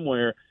get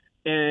somewhere.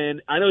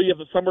 And I know you have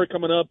a summer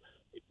coming up.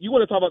 You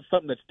want to talk about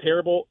something that's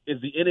terrible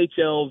is the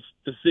NHL's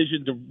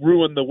decision to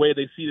ruin the way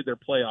they seeded their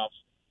playoffs.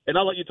 And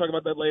I'll let you talk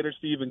about that later,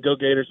 Steve, and go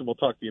Gators, and we'll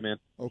talk to you, man.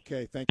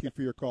 Okay, thank you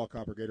for your call,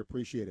 Copper Gator.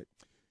 Appreciate it.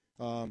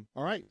 All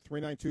right,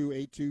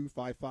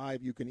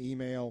 392-8255. You can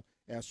email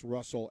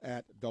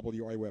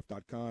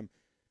srussell@wruf.com.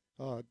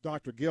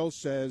 Dr. Gill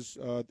says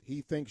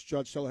he thinks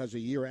Judge still has a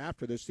year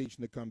after this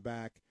season to come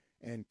back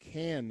and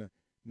can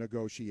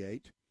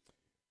negotiate.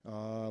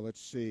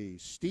 Let's see.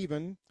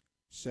 Stephen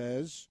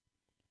says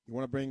you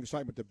want to bring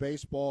excitement to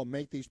baseball,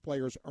 make these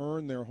players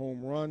earn their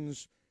home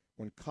runs.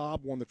 When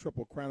Cobb won the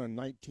Triple Crown in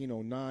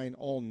 1909,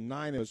 all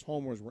 9 of his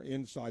homers were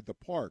inside the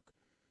park.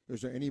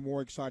 Is there any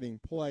more exciting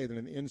play than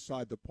an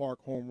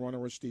inside-the-park home run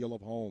or a steal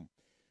of home?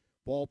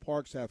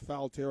 Ballparks have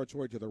foul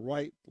territory to the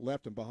right,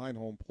 left, and behind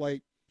home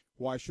plate.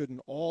 Why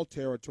shouldn't all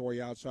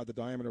territory outside the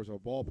diameters of a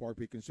ballpark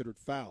be considered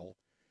foul?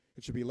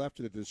 It should be left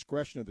to the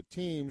discretion of the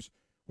teams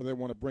whether they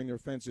want to bring their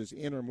fences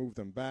in or move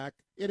them back.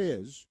 It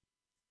is.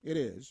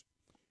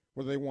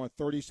 Whether they want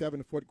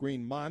 37-foot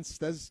green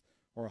monsters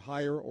or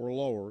higher or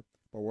lower.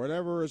 But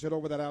whatever is hit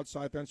over that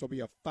outside fence will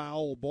be a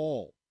foul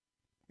ball.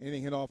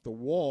 Anything hit off the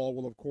wall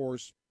will, of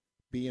course,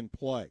 be in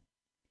play.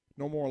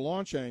 No more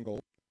launch angle,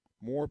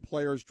 more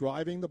players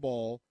driving the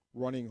ball,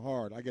 running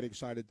hard. I get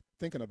excited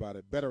thinking about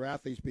it. Better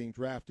athletes being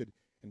drafted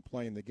and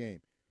playing the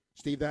game.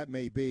 Steve, that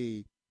may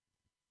be,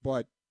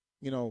 but,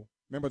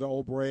 remember the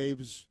old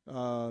Braves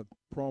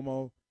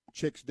promo,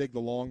 chicks dig the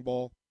long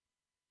ball?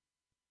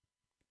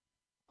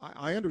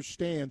 I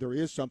understand there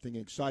is something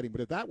exciting,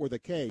 but if that were the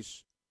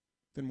case,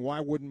 then why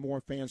wouldn't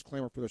more fans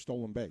clamor for the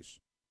stolen base?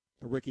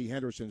 The Ricky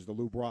Hendersons, the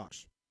Lou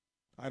Brocks.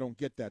 I don't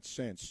get that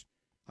sense.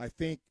 I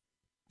think,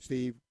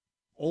 Steve,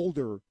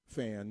 older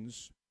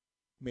fans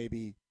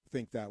maybe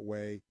think that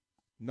way,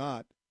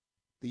 not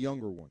the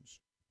younger ones.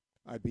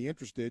 I'd be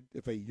interested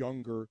if a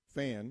younger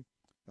fan,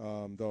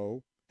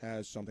 though,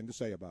 has something to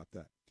say about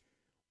that.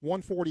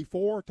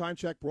 1:44, time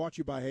check brought to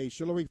you by Hayes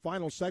Chillery.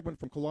 Final segment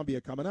from Columbia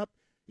coming up.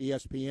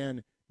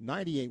 ESPN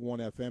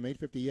 98.1 FM,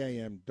 850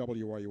 AM,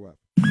 WRUF.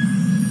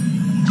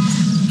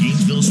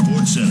 Gainesville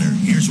Sports Center.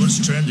 Here's what's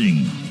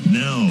trending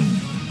now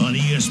on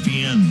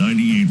ESPN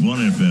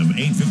 98.1 FM,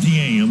 850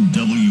 AM,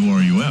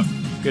 WRUF.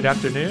 Good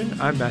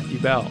afternoon. I'm Matthew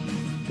Bell.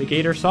 The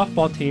Gator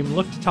softball team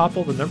looked to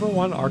topple the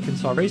 #1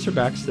 Arkansas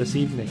Razorbacks this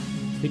evening.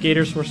 The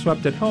Gators were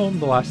swept at home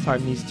the last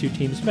time these two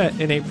teams met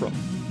in April.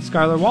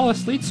 Skylar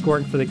Wallace leads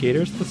scoring for the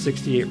Gators with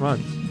 68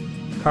 runs.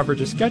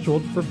 Coverage is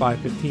scheduled for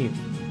 5:15.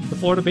 The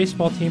Florida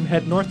baseball team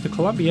head north to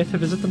Columbia to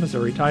visit the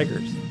Missouri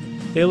Tigers.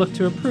 They look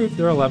to improve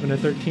their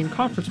 11-13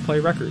 conference play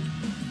record.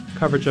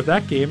 Coverage of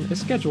that game is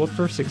scheduled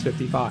for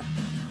 6:55.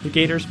 The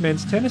Gators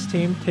men's tennis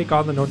team take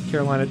on the North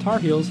Carolina Tar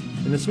Heels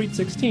in the Sweet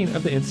 16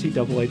 of the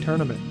NCAA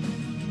tournament.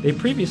 They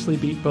previously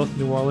beat both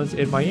New Orleans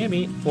and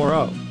Miami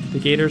 4-0. The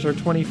Gators are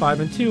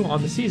 25-2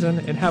 on the season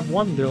and have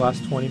won their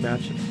last 20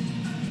 matches.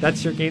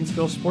 That's your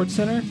Gainesville Sports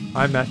Center.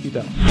 I'm Matthew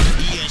Bell.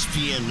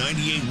 ESPN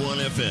 98.1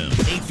 FM,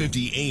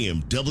 850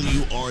 AM,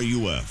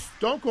 WRUF.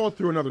 Don't go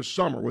through another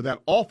summer with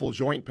that awful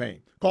joint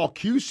pain. Call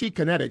QC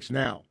Kinetics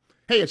now.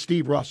 Hey, it's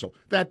Steve Russell.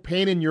 That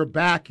pain in your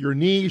back, your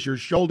knees, your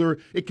shoulder,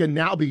 it can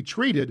now be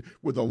treated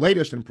with the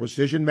latest in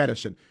precision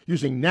medicine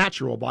using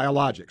natural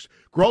biologics,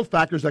 growth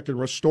factors that can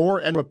restore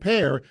and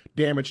repair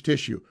damaged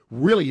tissue.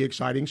 Really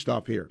exciting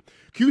stuff here.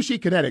 QC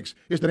Kinetics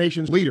is the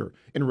nation's leader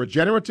in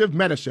regenerative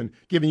medicine,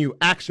 giving you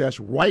access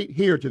right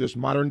here to this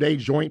modern-day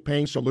joint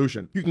pain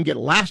solution. You can get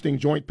lasting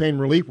joint pain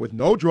relief with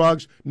no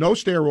drugs, no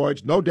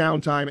steroids, no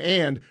downtime,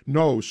 and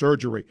no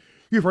surgery.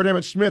 You've heard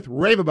Emmett Smith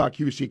rave about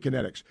QC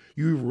Kinetics.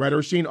 You've read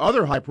or seen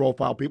other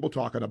high-profile people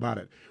talking about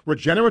it.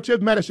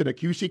 Regenerative medicine at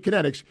QC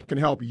Kinetics can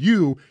help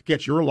you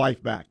get your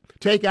life back.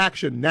 Take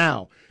action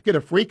now. Get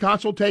a free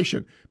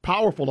consultation.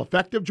 Powerful,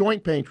 effective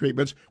joint pain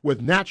treatments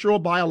with natural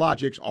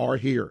biologics are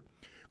here.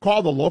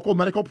 Call the local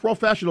medical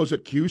professionals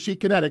at QC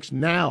Kinetics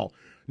now.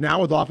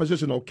 Now with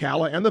offices in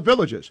Ocala and the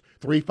Villages.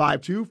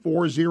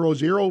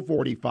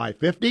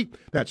 352-400-4550.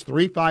 That's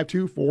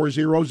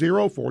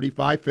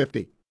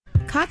 352-400-4550.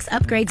 Cox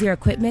upgrades your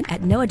equipment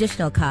at no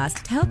additional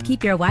cost to help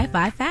keep your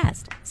Wi-Fi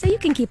fast, so you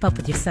can keep up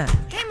with your son.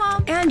 Hey, Mom!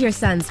 Mom. And your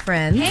son's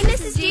friends. Hey,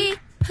 Mrs. G.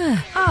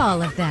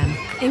 All of them,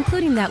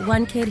 including that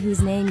one kid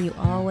whose name you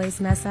always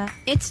mess up.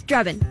 It's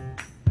Drubbin.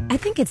 I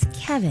think it's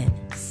Kevin.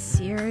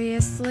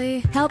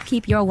 Seriously? Help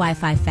keep your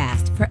Wi-Fi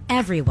fast for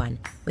everyone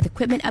with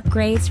equipment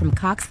upgrades from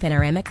Cox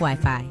Panoramic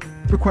Wi-Fi.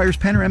 Requires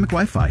panoramic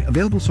Wi-Fi.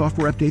 Available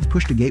software updates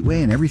push to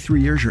gateway, and every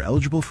 3 years you're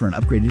eligible for an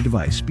upgraded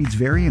device. Speeds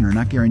vary and are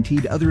not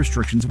guaranteed. Other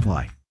restrictions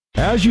apply.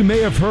 As you may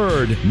have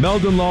heard,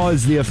 Meldon Law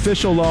is the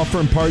official law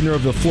firm partner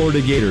of the Florida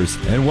Gators.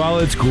 And while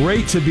it's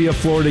great to be a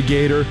Florida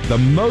Gator, the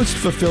most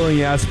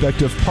fulfilling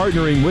aspect of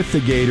partnering with the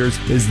Gators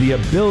is the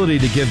ability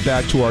to give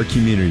back to our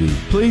community.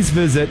 Please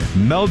visit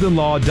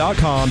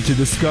meldonlaw.com to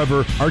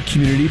discover our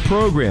community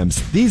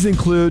programs. These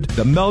include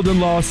the Meldon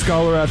Law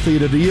Scholar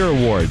Athlete of the Year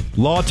Award,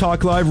 Law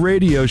Talk Live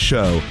radio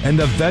show, and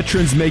the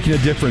Veterans Making a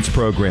Difference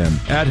program.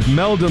 At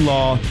Meldon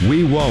Law,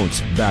 we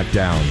won't back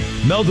down.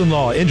 Meldon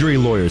Law Injury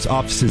Lawyers,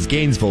 offices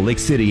Gainesville, Lake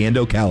City, and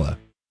Ocala.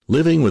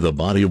 Living with a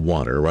body of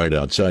water right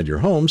outside your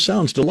home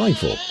sounds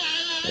delightful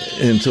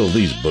until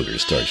these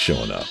boogers start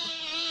showing up.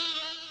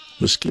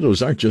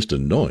 Mosquitoes aren't just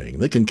annoying.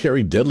 They can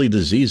carry deadly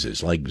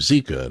diseases like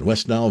Zika and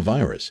West Nile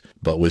virus.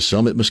 But with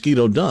Summit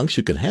Mosquito Dunks,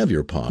 you can have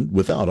your pond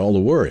without all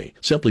the worry.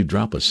 Simply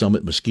drop a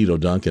Summit Mosquito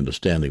Dunk into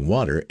standing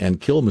water and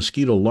kill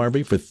mosquito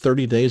larvae for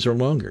 30 days or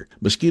longer.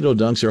 Mosquito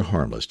dunks are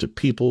harmless to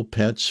people,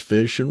 pets,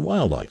 fish, and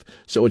wildlife.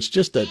 So it's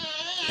just that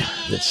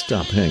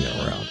stop hanging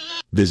around.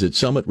 Visit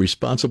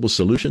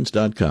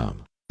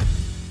SummitResponsibleSolutions.com.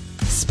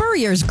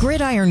 Spurrier's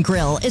Gridiron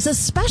Grill is a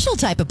special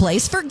type of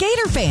place for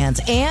Gator fans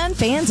and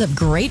fans of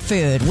great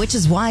food, which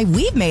is why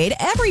we've made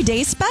every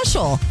day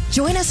special.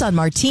 Join us on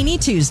Martini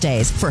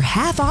Tuesdays for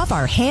half off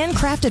our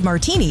handcrafted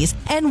martinis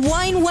and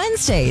Wine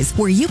Wednesdays,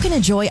 where you can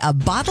enjoy a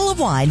bottle of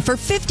wine for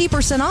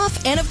 50%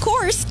 off. And of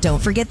course,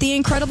 don't forget the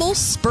incredible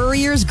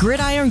Spurrier's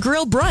Gridiron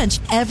Grill brunch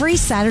every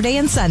Saturday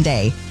and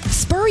Sunday.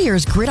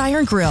 Spurrier's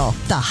Gridiron Grill,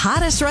 the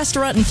hottest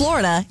restaurant in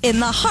Florida in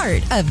the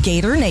heart of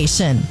Gator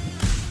Nation.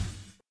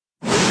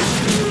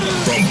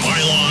 From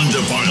pylon to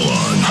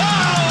pylon,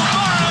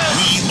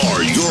 we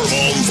are your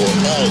home for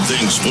all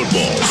things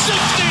football.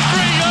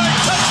 63-yard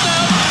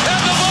touchdown,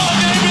 and the ball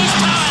game is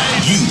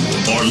tied. You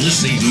are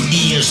listening to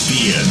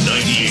ESPN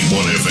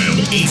 98.1 FM,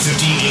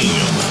 850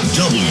 AM,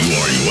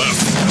 WRUF,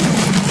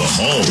 the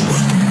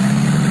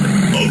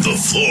home of the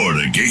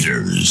Florida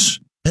Gators.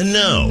 And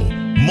now,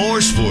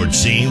 more Sports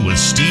Scene with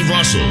Steve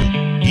Russell,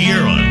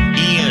 here on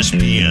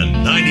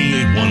ESPN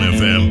 98.1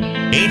 FM,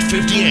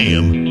 850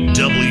 AM,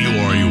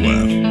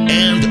 WRUF,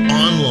 and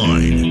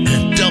online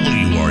at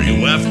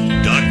WRUF.com.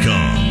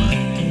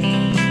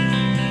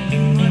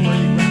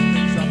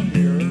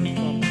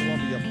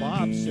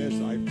 Bob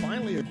says, I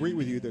finally agree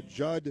with you that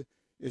Judd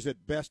is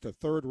at best a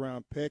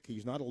third-round pick.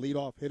 He's not a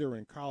leadoff hitter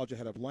in college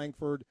ahead of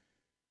Langford,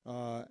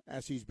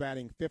 as he's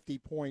batting 50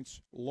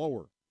 points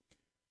lower.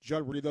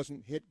 Judd really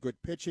doesn't hit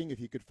good pitching. If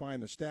you could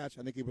find the stats,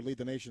 I think he would lead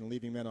the nation in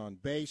leaving men on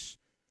base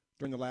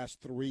during the last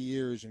 3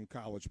 years in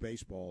college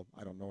baseball.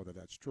 I don't know that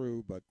that's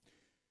true, but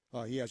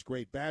he has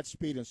great bat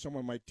speed, and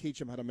someone might teach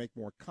him how to make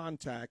more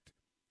contact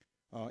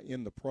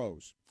in the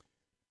pros.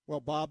 Well,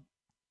 Bob,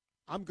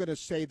 I'm going to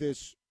say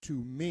this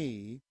to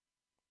me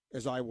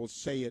as I will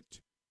say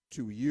it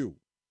to you,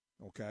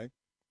 okay?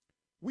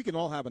 We can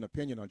all have an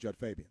opinion on Judd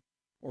Fabian,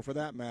 or for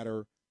that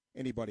matter,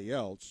 anybody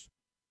else.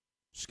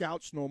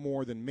 Scouts know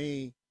more than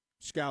me.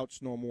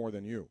 Scouts know more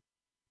than you.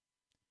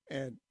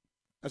 And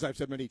as I've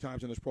said many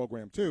times in this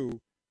program too,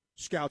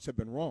 scouts have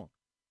been wrong.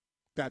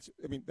 That's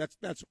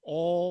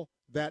all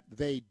that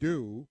they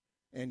do,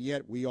 and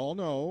yet we all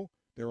know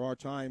there are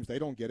times they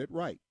don't get it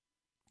right.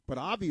 But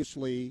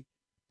obviously,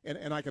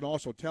 and I can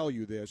also tell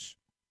you this,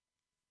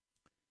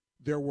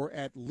 there were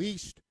at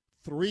least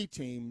 3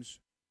 teams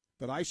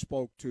that I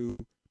spoke to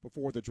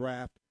before the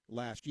draft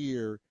last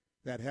year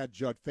that had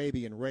Judd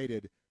Fabian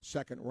rated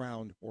second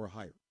round or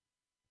higher.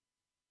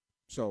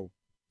 So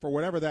for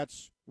whatever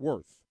that's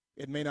worth,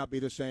 it may not be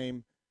the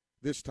same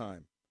this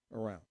time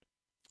around.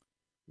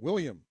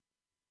 William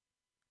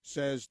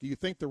says, do you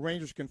think the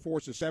Rangers can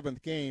force a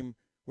 7th game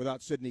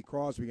without Sidney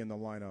Crosby in the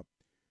lineup?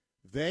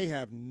 They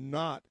have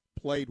not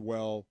played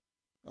well,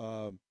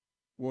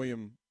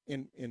 William,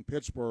 in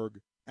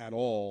Pittsburgh at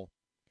all.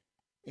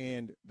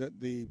 And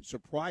the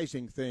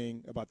surprising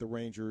thing about the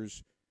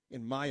Rangers,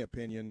 in my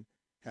opinion,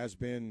 has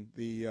been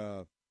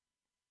the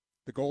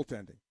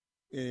goaltending.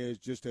 It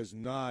just has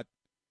not,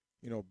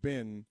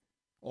 been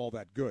all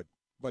that good.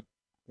 But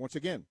once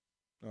again,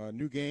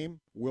 new game,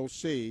 we'll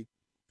see.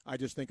 I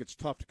just think it's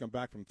tough to come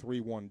back from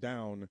 3-1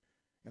 down,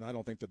 and I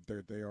don't think that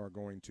they are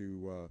going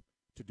to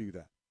do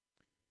that.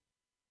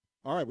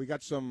 All right, we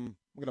got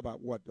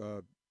about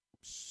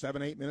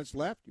 7-8 minutes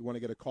left. You want to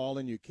get a call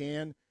in, you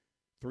can.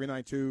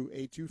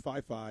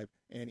 392-8255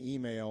 and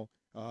email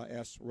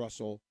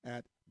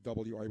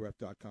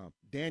srussell@wruf.com.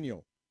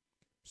 Daniel,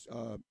 it's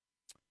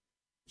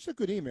a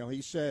good email.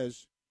 He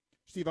says,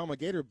 Steve, I'm a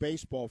Gator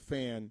baseball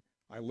fan.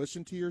 I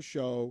listen to your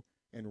show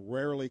and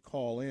rarely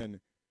call in,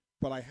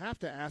 but I have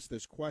to ask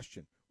this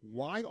question.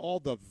 Why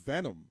all the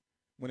venom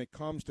when it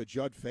comes to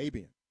Judd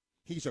Fabian?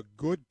 He's a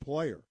good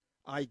player.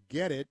 I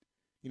get it.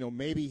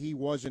 maybe he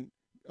wasn't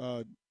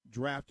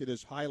drafted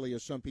as highly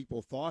as some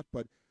people thought,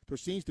 but there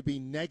seems to be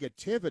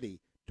negativity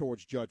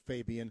towards Judd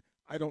Fabian.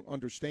 I don't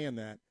understand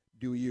that.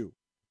 Do you?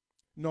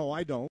 No,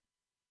 I don't.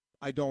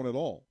 I don't at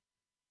all.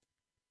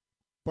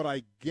 But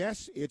I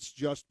guess it's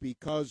just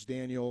because,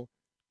 Daniel,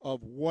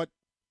 of what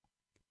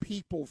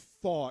people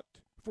thought,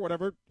 for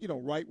whatever,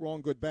 right,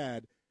 wrong, good,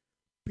 bad,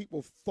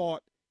 people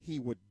thought he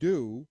would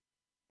do.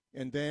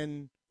 And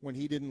then when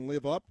he didn't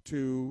live up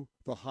to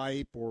the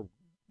hype or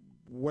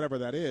whatever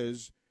that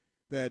is,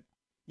 that,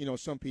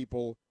 some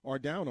people are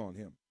down on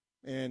him.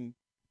 And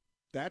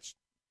that's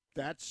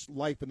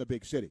life in the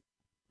big city,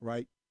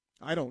 right?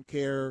 I don't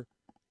care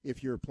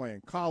if you're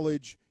playing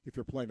college, if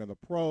you're playing in the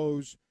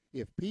pros,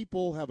 if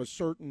people have a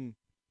certain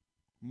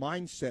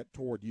mindset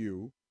toward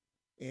you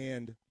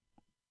and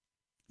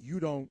you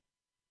don't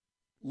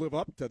live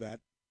up to that,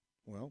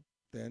 well,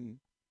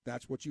 then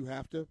that's what you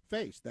have to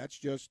face. That's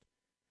just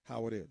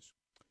how it is.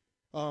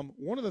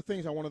 One of the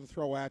things I wanted to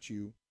throw at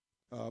you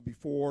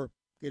before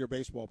Gator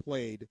Baseball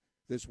played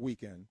this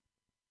weekend,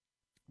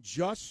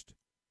 just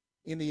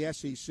in the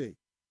SEC,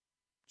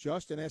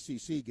 just in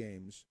SEC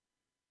games,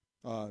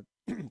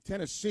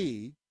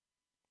 Tennessee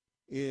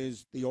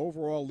is the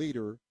overall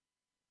leader.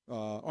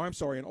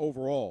 In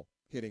overall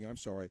hitting,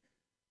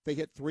 They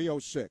hit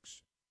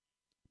 306.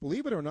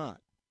 Believe it or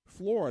not,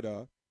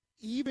 Florida,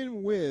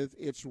 even with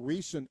its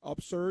recent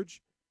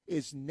upsurge,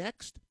 is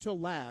next to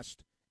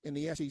last in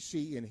the SEC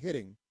in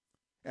hitting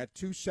at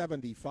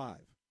 275.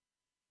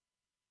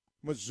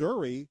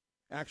 Missouri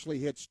actually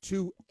hits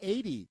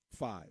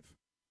 285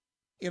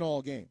 in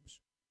all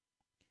games.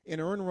 In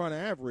earned run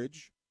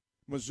average,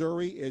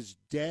 Missouri is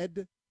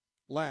dead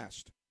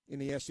last in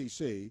the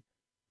SEC,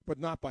 but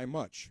not by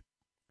much.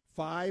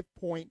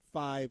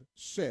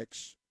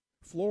 5.56.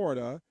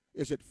 Florida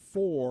is at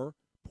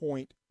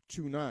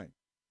 4.29.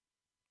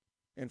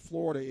 And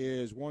Florida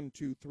is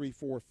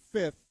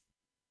 5th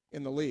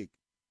in the league.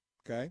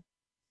 Okay?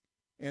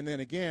 And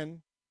then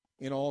again,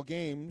 in all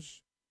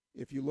games,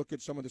 if you look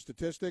at some of the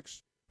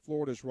statistics,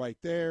 Florida's right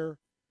there.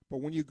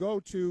 But when you go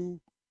to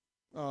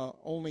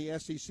only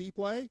SEC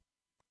play,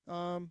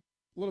 a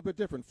little bit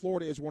different.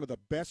 Florida is one of the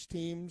best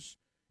teams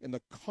in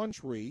the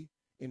country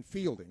in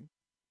fielding.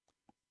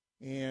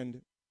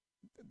 And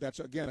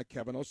that's, again, a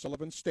Kevin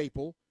O'Sullivan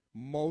staple.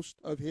 Most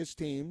of his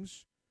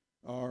teams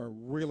are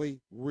really,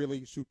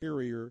 really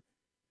superior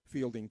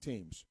fielding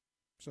teams.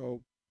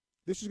 So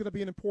this is going to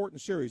be an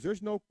important series.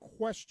 There's no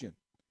question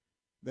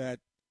that,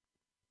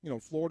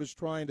 Florida's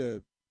trying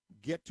to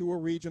get to a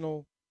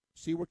regional,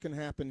 see what can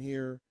happen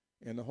here,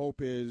 and the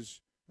hope is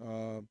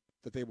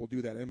that they will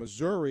do that. And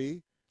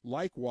Missouri,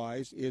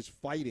 likewise, is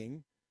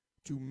fighting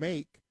to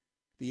make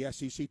the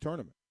SEC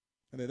tournament.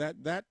 And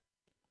that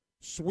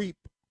sweep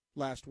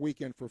last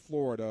weekend for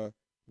Florida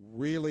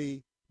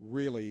really,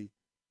 really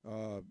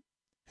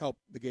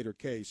helped the Gator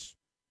case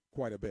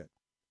quite a bit.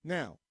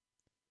 Now,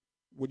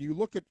 when you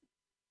look at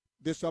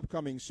this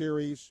upcoming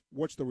series,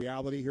 what's the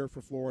reality here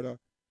for Florida?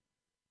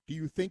 Do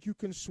you think you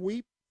can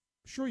sweep?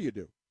 Sure you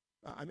do.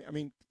 I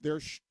mean, they're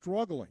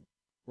struggling,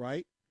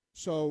 right?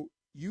 So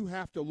you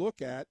have to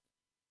look at,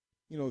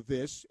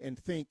 this and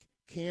think,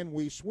 can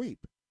we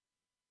sweep?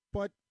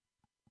 But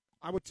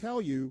I would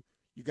tell you,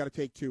 you got to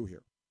take two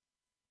here.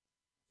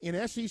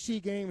 In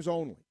SEC games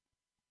only,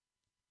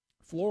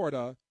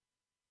 Florida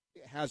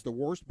has the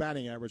worst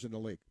batting average in the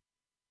league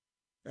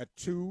at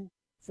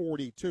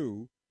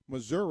 242.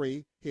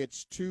 Missouri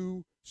hits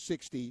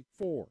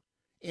 264.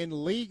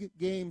 In league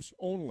games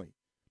only,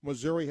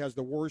 Missouri has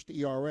the worst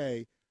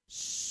ERA,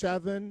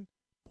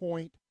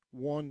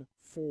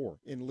 7.14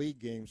 in league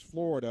games.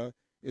 Florida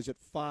is at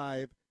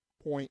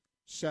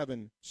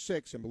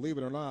 5.76. And believe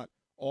it or not,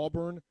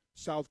 Auburn,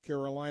 South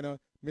Carolina,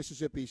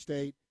 Mississippi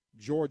State,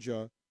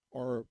 Georgia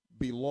are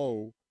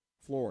below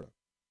Florida.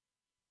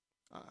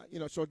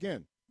 So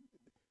again,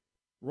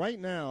 right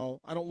now,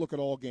 I don't look at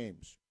all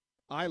games.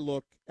 I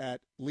look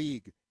at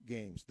league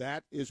games.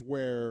 That is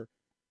where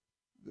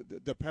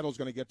the pedal's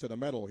going to get to the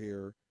metal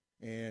here,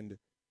 and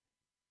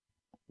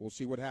we'll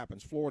see what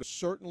happens. Florida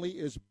certainly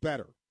is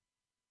better.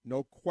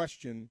 No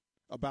question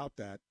about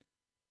that.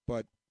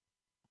 But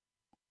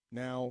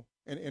now,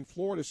 and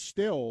Florida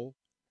still,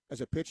 as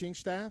a pitching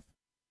staff,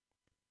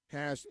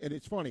 has, and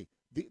it's funny,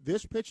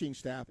 this pitching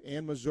staff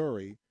and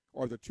Missouri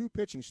are the two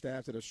pitching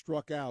staffs that have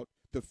struck out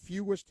the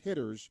fewest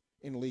hitters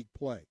in league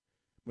play.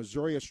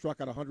 Missouri has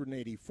struck out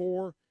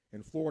 184,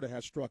 and Florida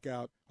has struck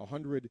out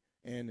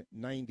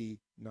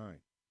 199.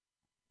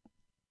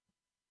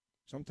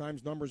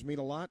 Sometimes numbers mean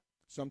a lot.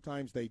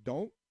 Sometimes they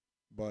don't,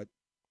 but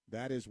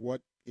that is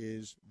what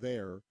is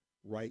there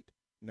right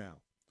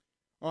now.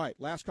 All right,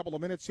 last couple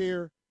of minutes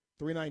here,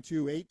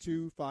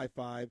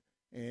 392-8255.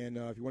 And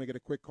if you want to get a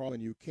quick call,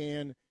 and you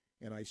can.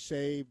 And I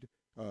saved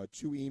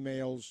two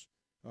emails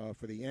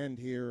for the end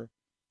here.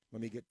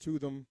 Let me get to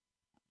them.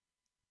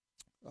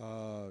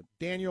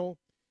 Daniel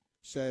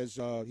says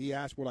he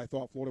asked what I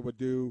thought Florida would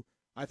do.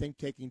 I think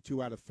taking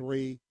 2 out of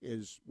 3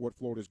 is what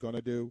Florida's going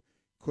to do.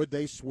 Could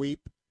they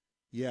sweep?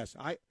 Yes.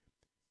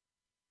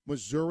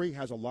 Missouri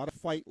has a lot of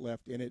fight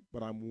left in it,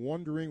 but I'm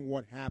wondering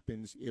what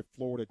happens if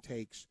Florida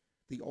takes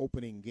the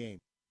opening game.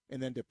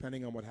 And then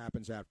depending on what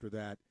happens after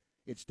that,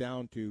 it's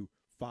down to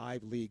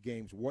 5 league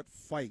games. What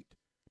fight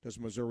does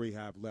Missouri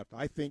have left?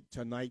 I think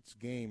tonight's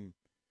game,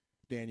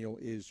 Daniel,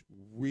 is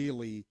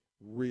really,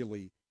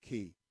 really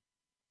key,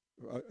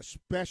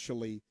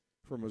 especially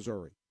for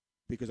Missouri.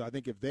 Because I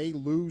think if they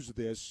lose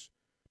this,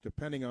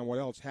 depending on what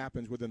else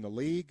happens within the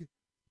league,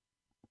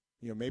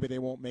 maybe they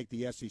won't make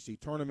the SEC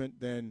tournament,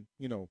 then,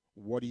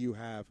 what do you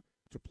have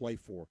to play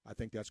for? I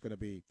think that's going to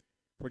be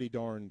pretty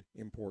darned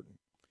important.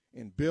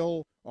 And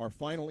Bill, our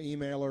final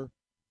emailer,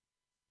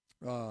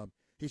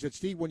 he said,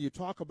 Steve, when you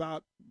talk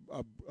about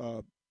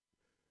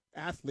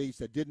athletes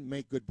that didn't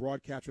make good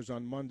broadcasters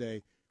on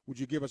Monday, would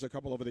you give us a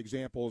couple of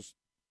examples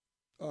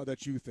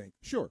that you think?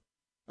 Sure,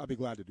 I'd be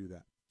glad to do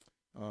that.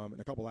 And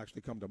a couple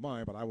actually come to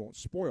mind, but I won't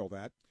spoil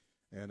that,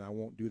 and I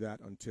won't do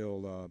that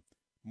until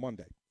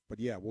Monday. But,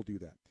 yeah, we'll do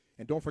that.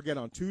 And don't forget,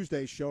 on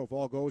Tuesday's show, if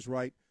all goes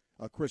right,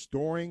 Chris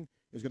Doring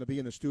is going to be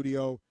in the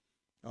studio,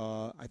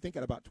 I think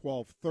at about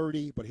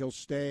 12:30, but he'll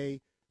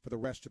stay for the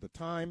rest of the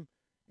time,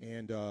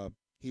 and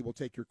he will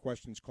take your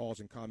questions, calls,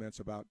 and comments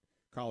about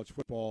college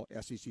football,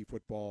 SEC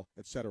football,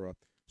 etc.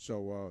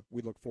 So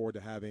we look forward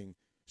to having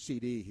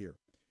CD here.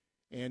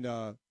 And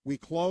we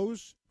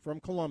close from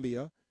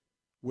Columbia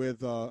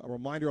with a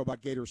reminder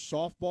about Gators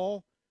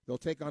softball. They'll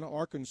take on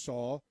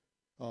Arkansas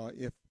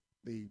if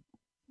the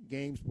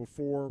games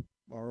before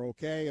are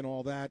okay and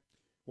all that.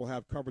 We'll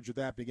have coverage of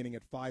that beginning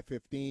at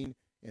 5:15,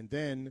 and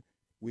then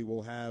we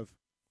will have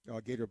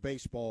Gator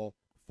baseball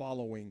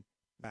following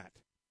that.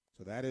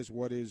 So that is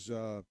what is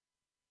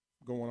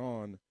going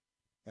on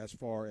as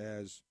far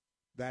as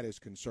that is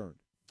concerned.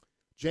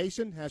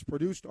 Jason has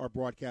produced our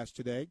broadcast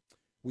today.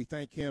 We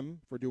thank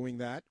him for doing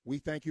that. We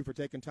thank you for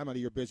taking time out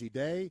of your busy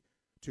day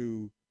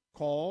to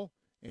call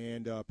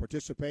and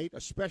participate,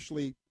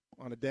 especially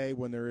on a day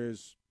when there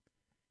is,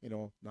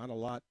 not a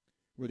lot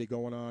really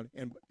going on.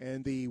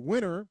 And the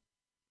winner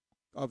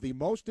of the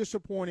most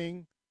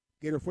disappointing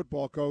Gator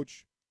football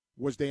coach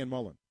was Dan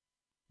Mullen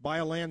by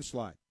a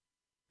landslide.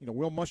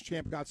 Will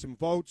Muschamp got some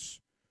votes.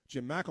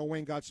 Jim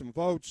McElwain got some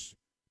votes.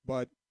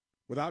 But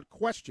without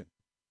question,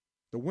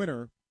 the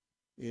winner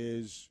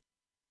is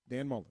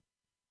Dan Mullen.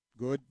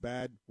 Good,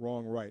 bad,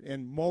 wrong, right.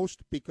 And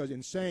most, because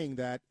in saying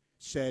that,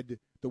 said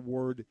the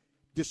word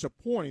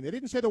disappointing. They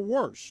didn't say the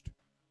worst.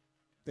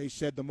 They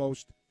said the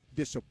most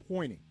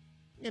disappointing.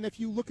 And if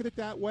you look at it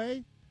that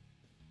way,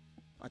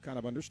 I kind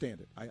of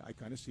understand it. I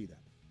kind of see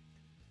that.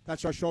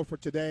 That's our show for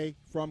today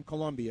from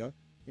Columbia.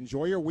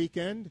 Enjoy your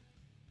weekend,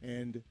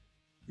 and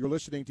you're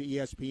listening to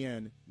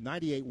ESPN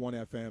 98.1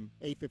 FM,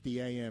 850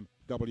 AM,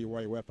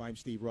 WRUF. I'm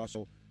Steve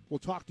Russell. We'll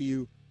talk to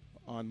you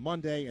on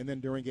Monday and then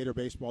during Gator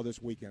baseball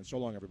this weekend. So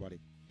long, everybody.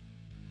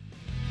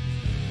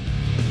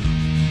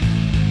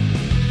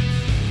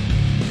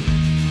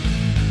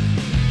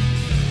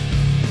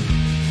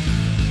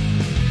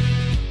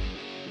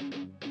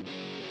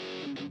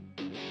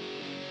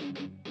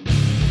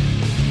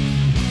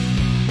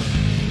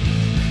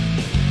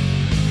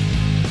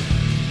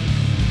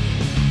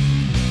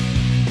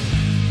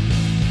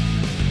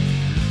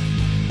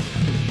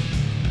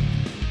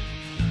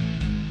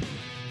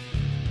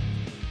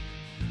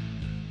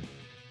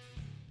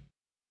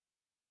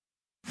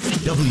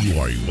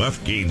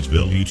 WRUF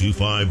Gainesville,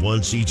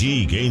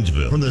 U251CG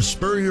Gainesville, from the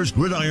Spurrier's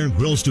Gridiron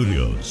Grill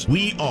Studios.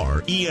 We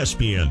are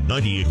ESPN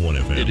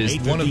 98.1 FM. It is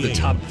one of the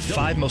top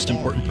 5 most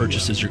important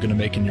purchases you're going to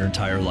make in your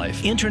entire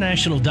life.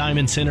 International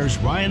Diamond Center's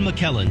Ryan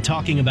McKellen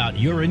talking about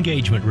your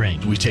engagement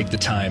ring. We take the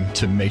time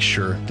to make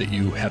sure that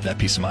you have that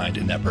peace of mind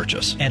in that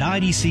purchase. At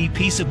IDC,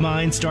 peace of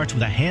mind starts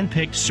with a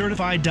hand-picked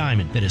certified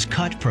diamond that is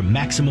cut for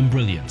maximum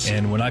brilliance.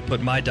 And when I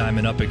put my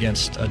diamond up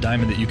against a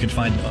diamond that you can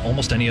find in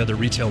almost any other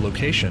retail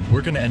location,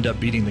 we're going to end up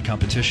beating the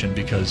competition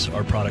because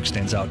our product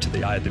stands out to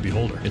the eye of the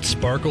beholder. It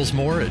sparkles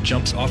more, it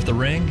jumps off the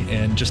ring,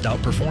 and just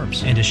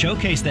outperforms. And to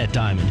showcase that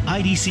diamond,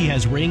 IDC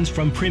has rings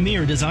from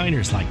premier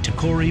designers like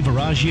Tacori,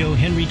 Verragio,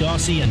 Henry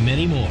Dawsey, and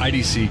many more.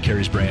 IDC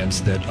carries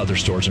brands that other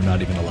stores are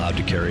not even allowed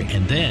to carry.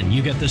 And then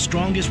you get the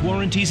strongest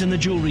warranties in the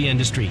jewelry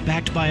industry,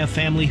 backed by a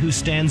family who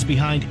stands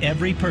behind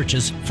every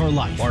purchase for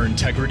life. Our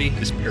integrity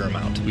is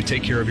paramount. We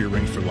take care of your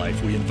ring for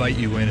life. We invite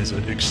you in as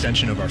an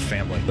extension of our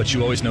family. But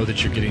you always know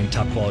that you're getting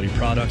top quality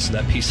products, so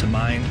that peace of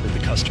mind that the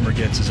customer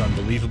gets is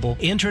unbelievable.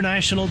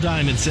 International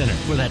Diamond Center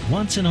for that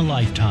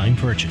once-in-a-lifetime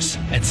purchase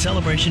at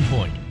Celebration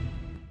Point.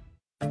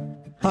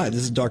 Hi,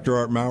 this is Dr.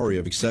 Art Mowry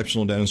of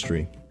Exceptional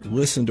Dentistry.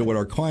 Listen to what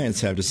our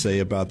clients have to say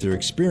about their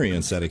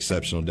experience at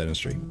Exceptional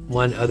Dentistry.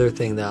 One other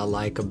thing that I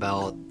like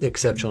about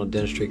Exceptional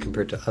Dentistry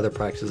compared to other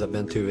practices I've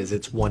been to is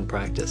it's one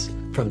practice.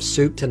 From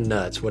soup to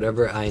nuts,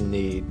 whatever I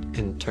need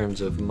in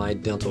terms of my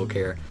dental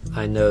care,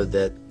 I know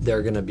that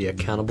they're going to be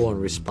accountable and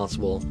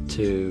responsible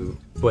to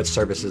what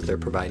services they're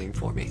providing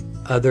for me.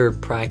 Other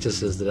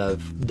practices that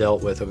I've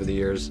dealt with over the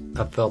years,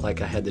 I felt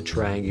like I had to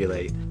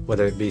triangulate,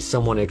 whether it be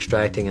someone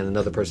extracting and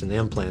another person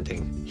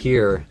implanting.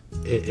 Here,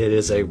 it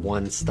is a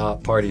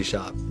one-stop party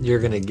shop. You're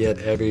going to get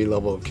every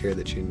level of care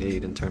that you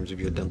need in terms of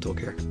your dental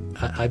care.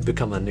 I've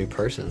become a new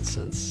person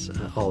since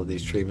all of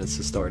these treatments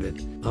have started.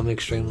 I'm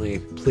extremely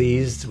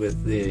pleased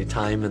with the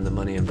time and the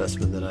money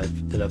investment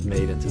that I've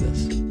made into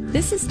this.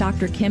 This is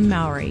Dr. Kim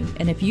Mowry,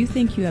 and if you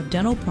think you have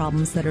dental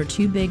problems that are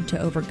too big to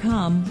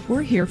overcome,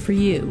 we're here for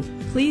you.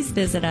 Please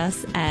visit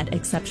us at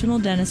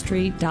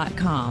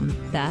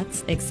exceptionaldentistry.com.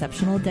 That's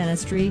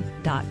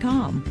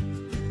exceptionaldentistry.com.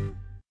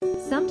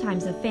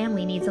 Sometimes a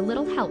family needs a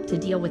little help to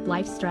deal with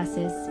life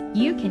stresses.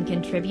 You can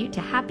contribute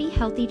to happy,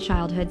 healthy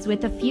childhoods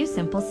with a few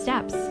simple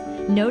steps.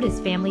 Notice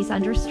families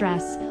under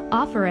stress.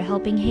 Offer a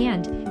helping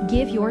hand.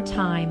 Give your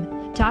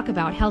time. Talk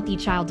about healthy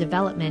child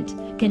development.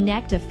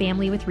 Connect a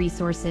family with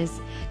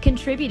resources.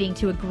 Contributing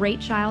to a great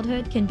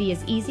childhood can be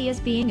as easy as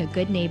being a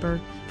good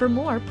neighbor. For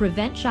more,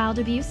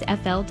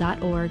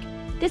 PreventChildAbuseFL.org.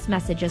 This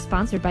message is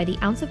sponsored by the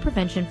Ounce of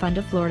Prevention Fund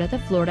of Florida, the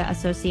Florida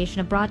Association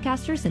of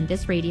Broadcasters, and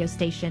this radio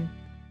station.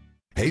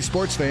 Hey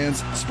sports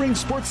fans, spring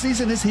sports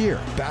season is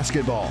here.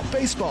 Basketball,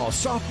 baseball,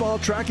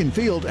 softball, track and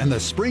field, and the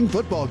spring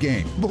football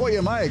game. Boy,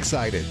 am I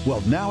excited.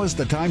 Well, now is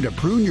the time to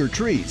prune your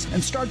trees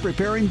and start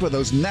preparing for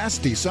those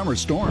nasty summer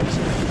storms.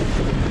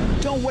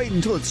 Don't wait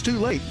until it's too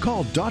late.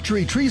 Call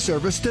Daughtry Tree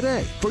Service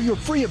today for your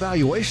free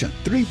evaluation.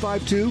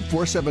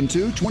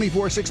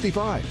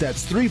 352-472-2465.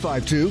 That's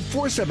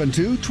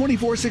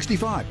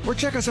 352-472-2465. Or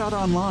check us out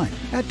online.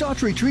 At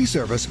Daughtry Tree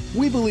Service,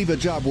 we believe a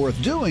job worth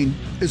doing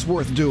is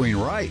worth doing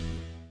right.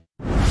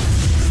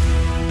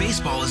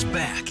 Baseball is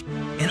back,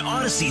 and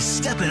Odyssey's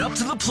stepping up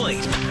to the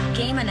plate.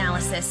 Game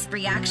analysis,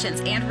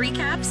 reactions, and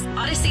recaps,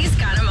 Odyssey's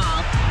got them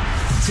all.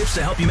 Tips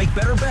to help you make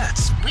better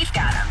bets. We've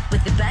got them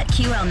with the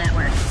BetQL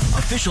Network.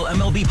 Official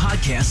MLB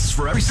podcasts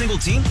for every single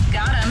team.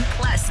 Got them.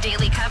 Plus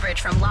daily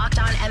coverage from Locked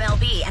On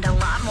MLB and a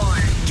lot more.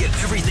 Get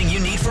everything you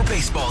need for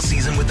baseball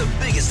season with the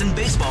biggest in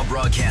baseball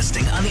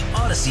broadcasting on the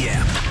Odyssey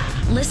app.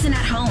 Listen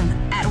at home,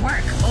 at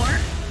work, or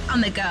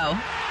on the go.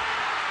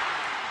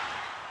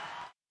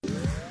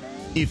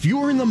 If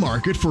you're in the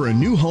market for a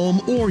new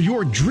home or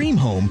your dream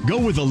home, go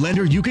with a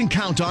lender you can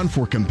count on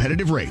for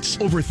competitive rates.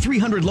 Over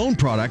 300 loan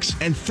products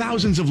and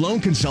thousands of loan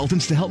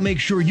consultants to help make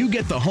sure you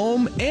get the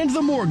home and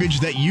the mortgage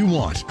that you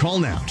want. Call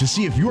now to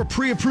see if you're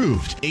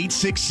pre-approved.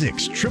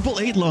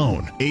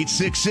 866-888-LOAN.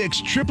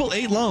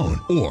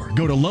 866-888-LOAN. Or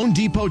go to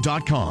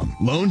LoanDepot.com.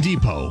 Loan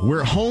Depot,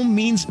 where home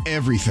means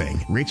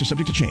everything. Rates are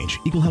subject to change.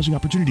 Equal housing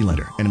opportunity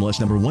lender. NMLS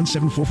number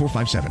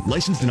 174457.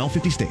 Licensed in all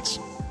 50 states.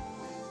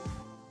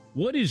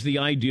 What is the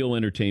ideal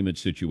entertainment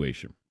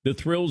situation? The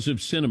thrills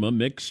of cinema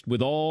mixed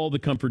with all the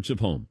comforts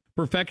of home.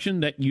 Perfection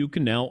that you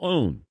can now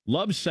own.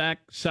 Lovesac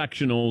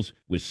Sectionals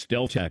with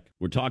StealthTech.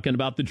 We're talking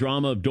about the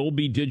drama of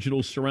Dolby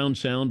Digital Surround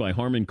Sound by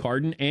Harman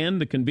Kardon and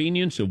the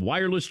convenience of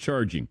wireless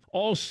charging,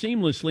 all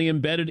seamlessly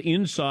embedded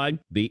inside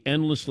the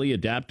endlessly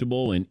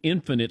adaptable and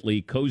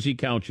infinitely cozy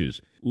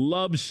couches.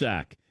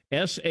 Lovesac.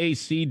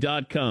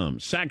 SAC.com.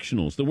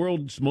 Sectionals, the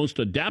world's most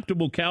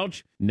adaptable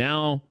couch,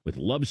 now with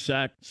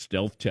Lovesac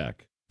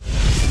StealthTech.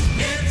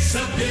 It's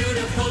a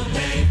beautiful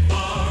day for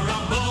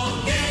a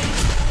ball game.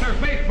 There's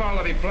baseball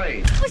to be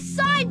played. It was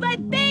signed by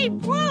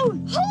Babe Ruth.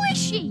 Who is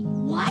she?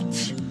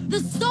 What? The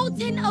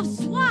Sultan of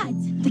Swat.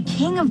 The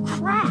King of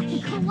Crack.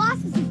 The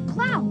Colossus of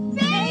Clout.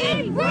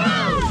 Babe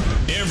Ruth!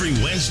 Every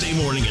Wednesday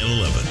morning at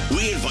 11,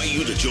 we invite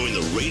you to join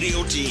the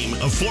radio team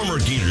of former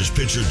Gators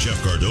pitcher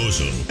Jeff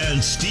Cardozo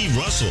and Steve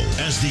Russell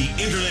as the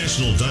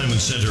International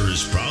Diamond Center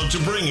is proud to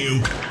bring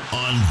you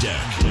On Deck.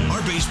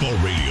 Our baseball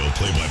radio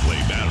play-by-play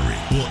battery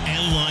will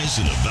analyze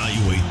and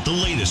evaluate the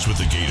latest with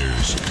the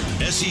Gators,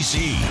 SEC,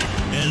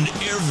 and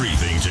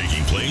everything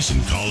taking place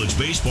in college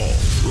baseball.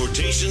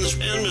 Rotations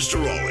and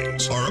Mr.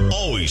 Rawlings are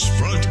always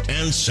front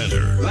and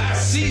center.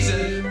 Last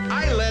season,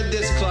 I led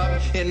this club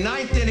in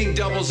ninth-inning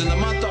doubles in the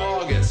month of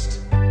August.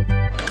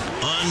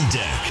 On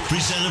Deck,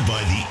 presented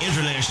by the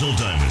International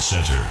Diamond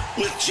Center,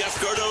 with Jeff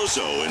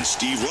Cardozo and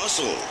Steve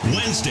Russell.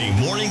 Wednesday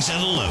mornings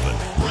at 11,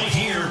 right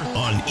here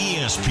on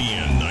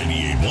ESPN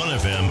 98.1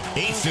 FM,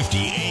 850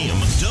 AM,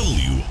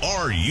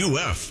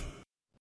 WRUF.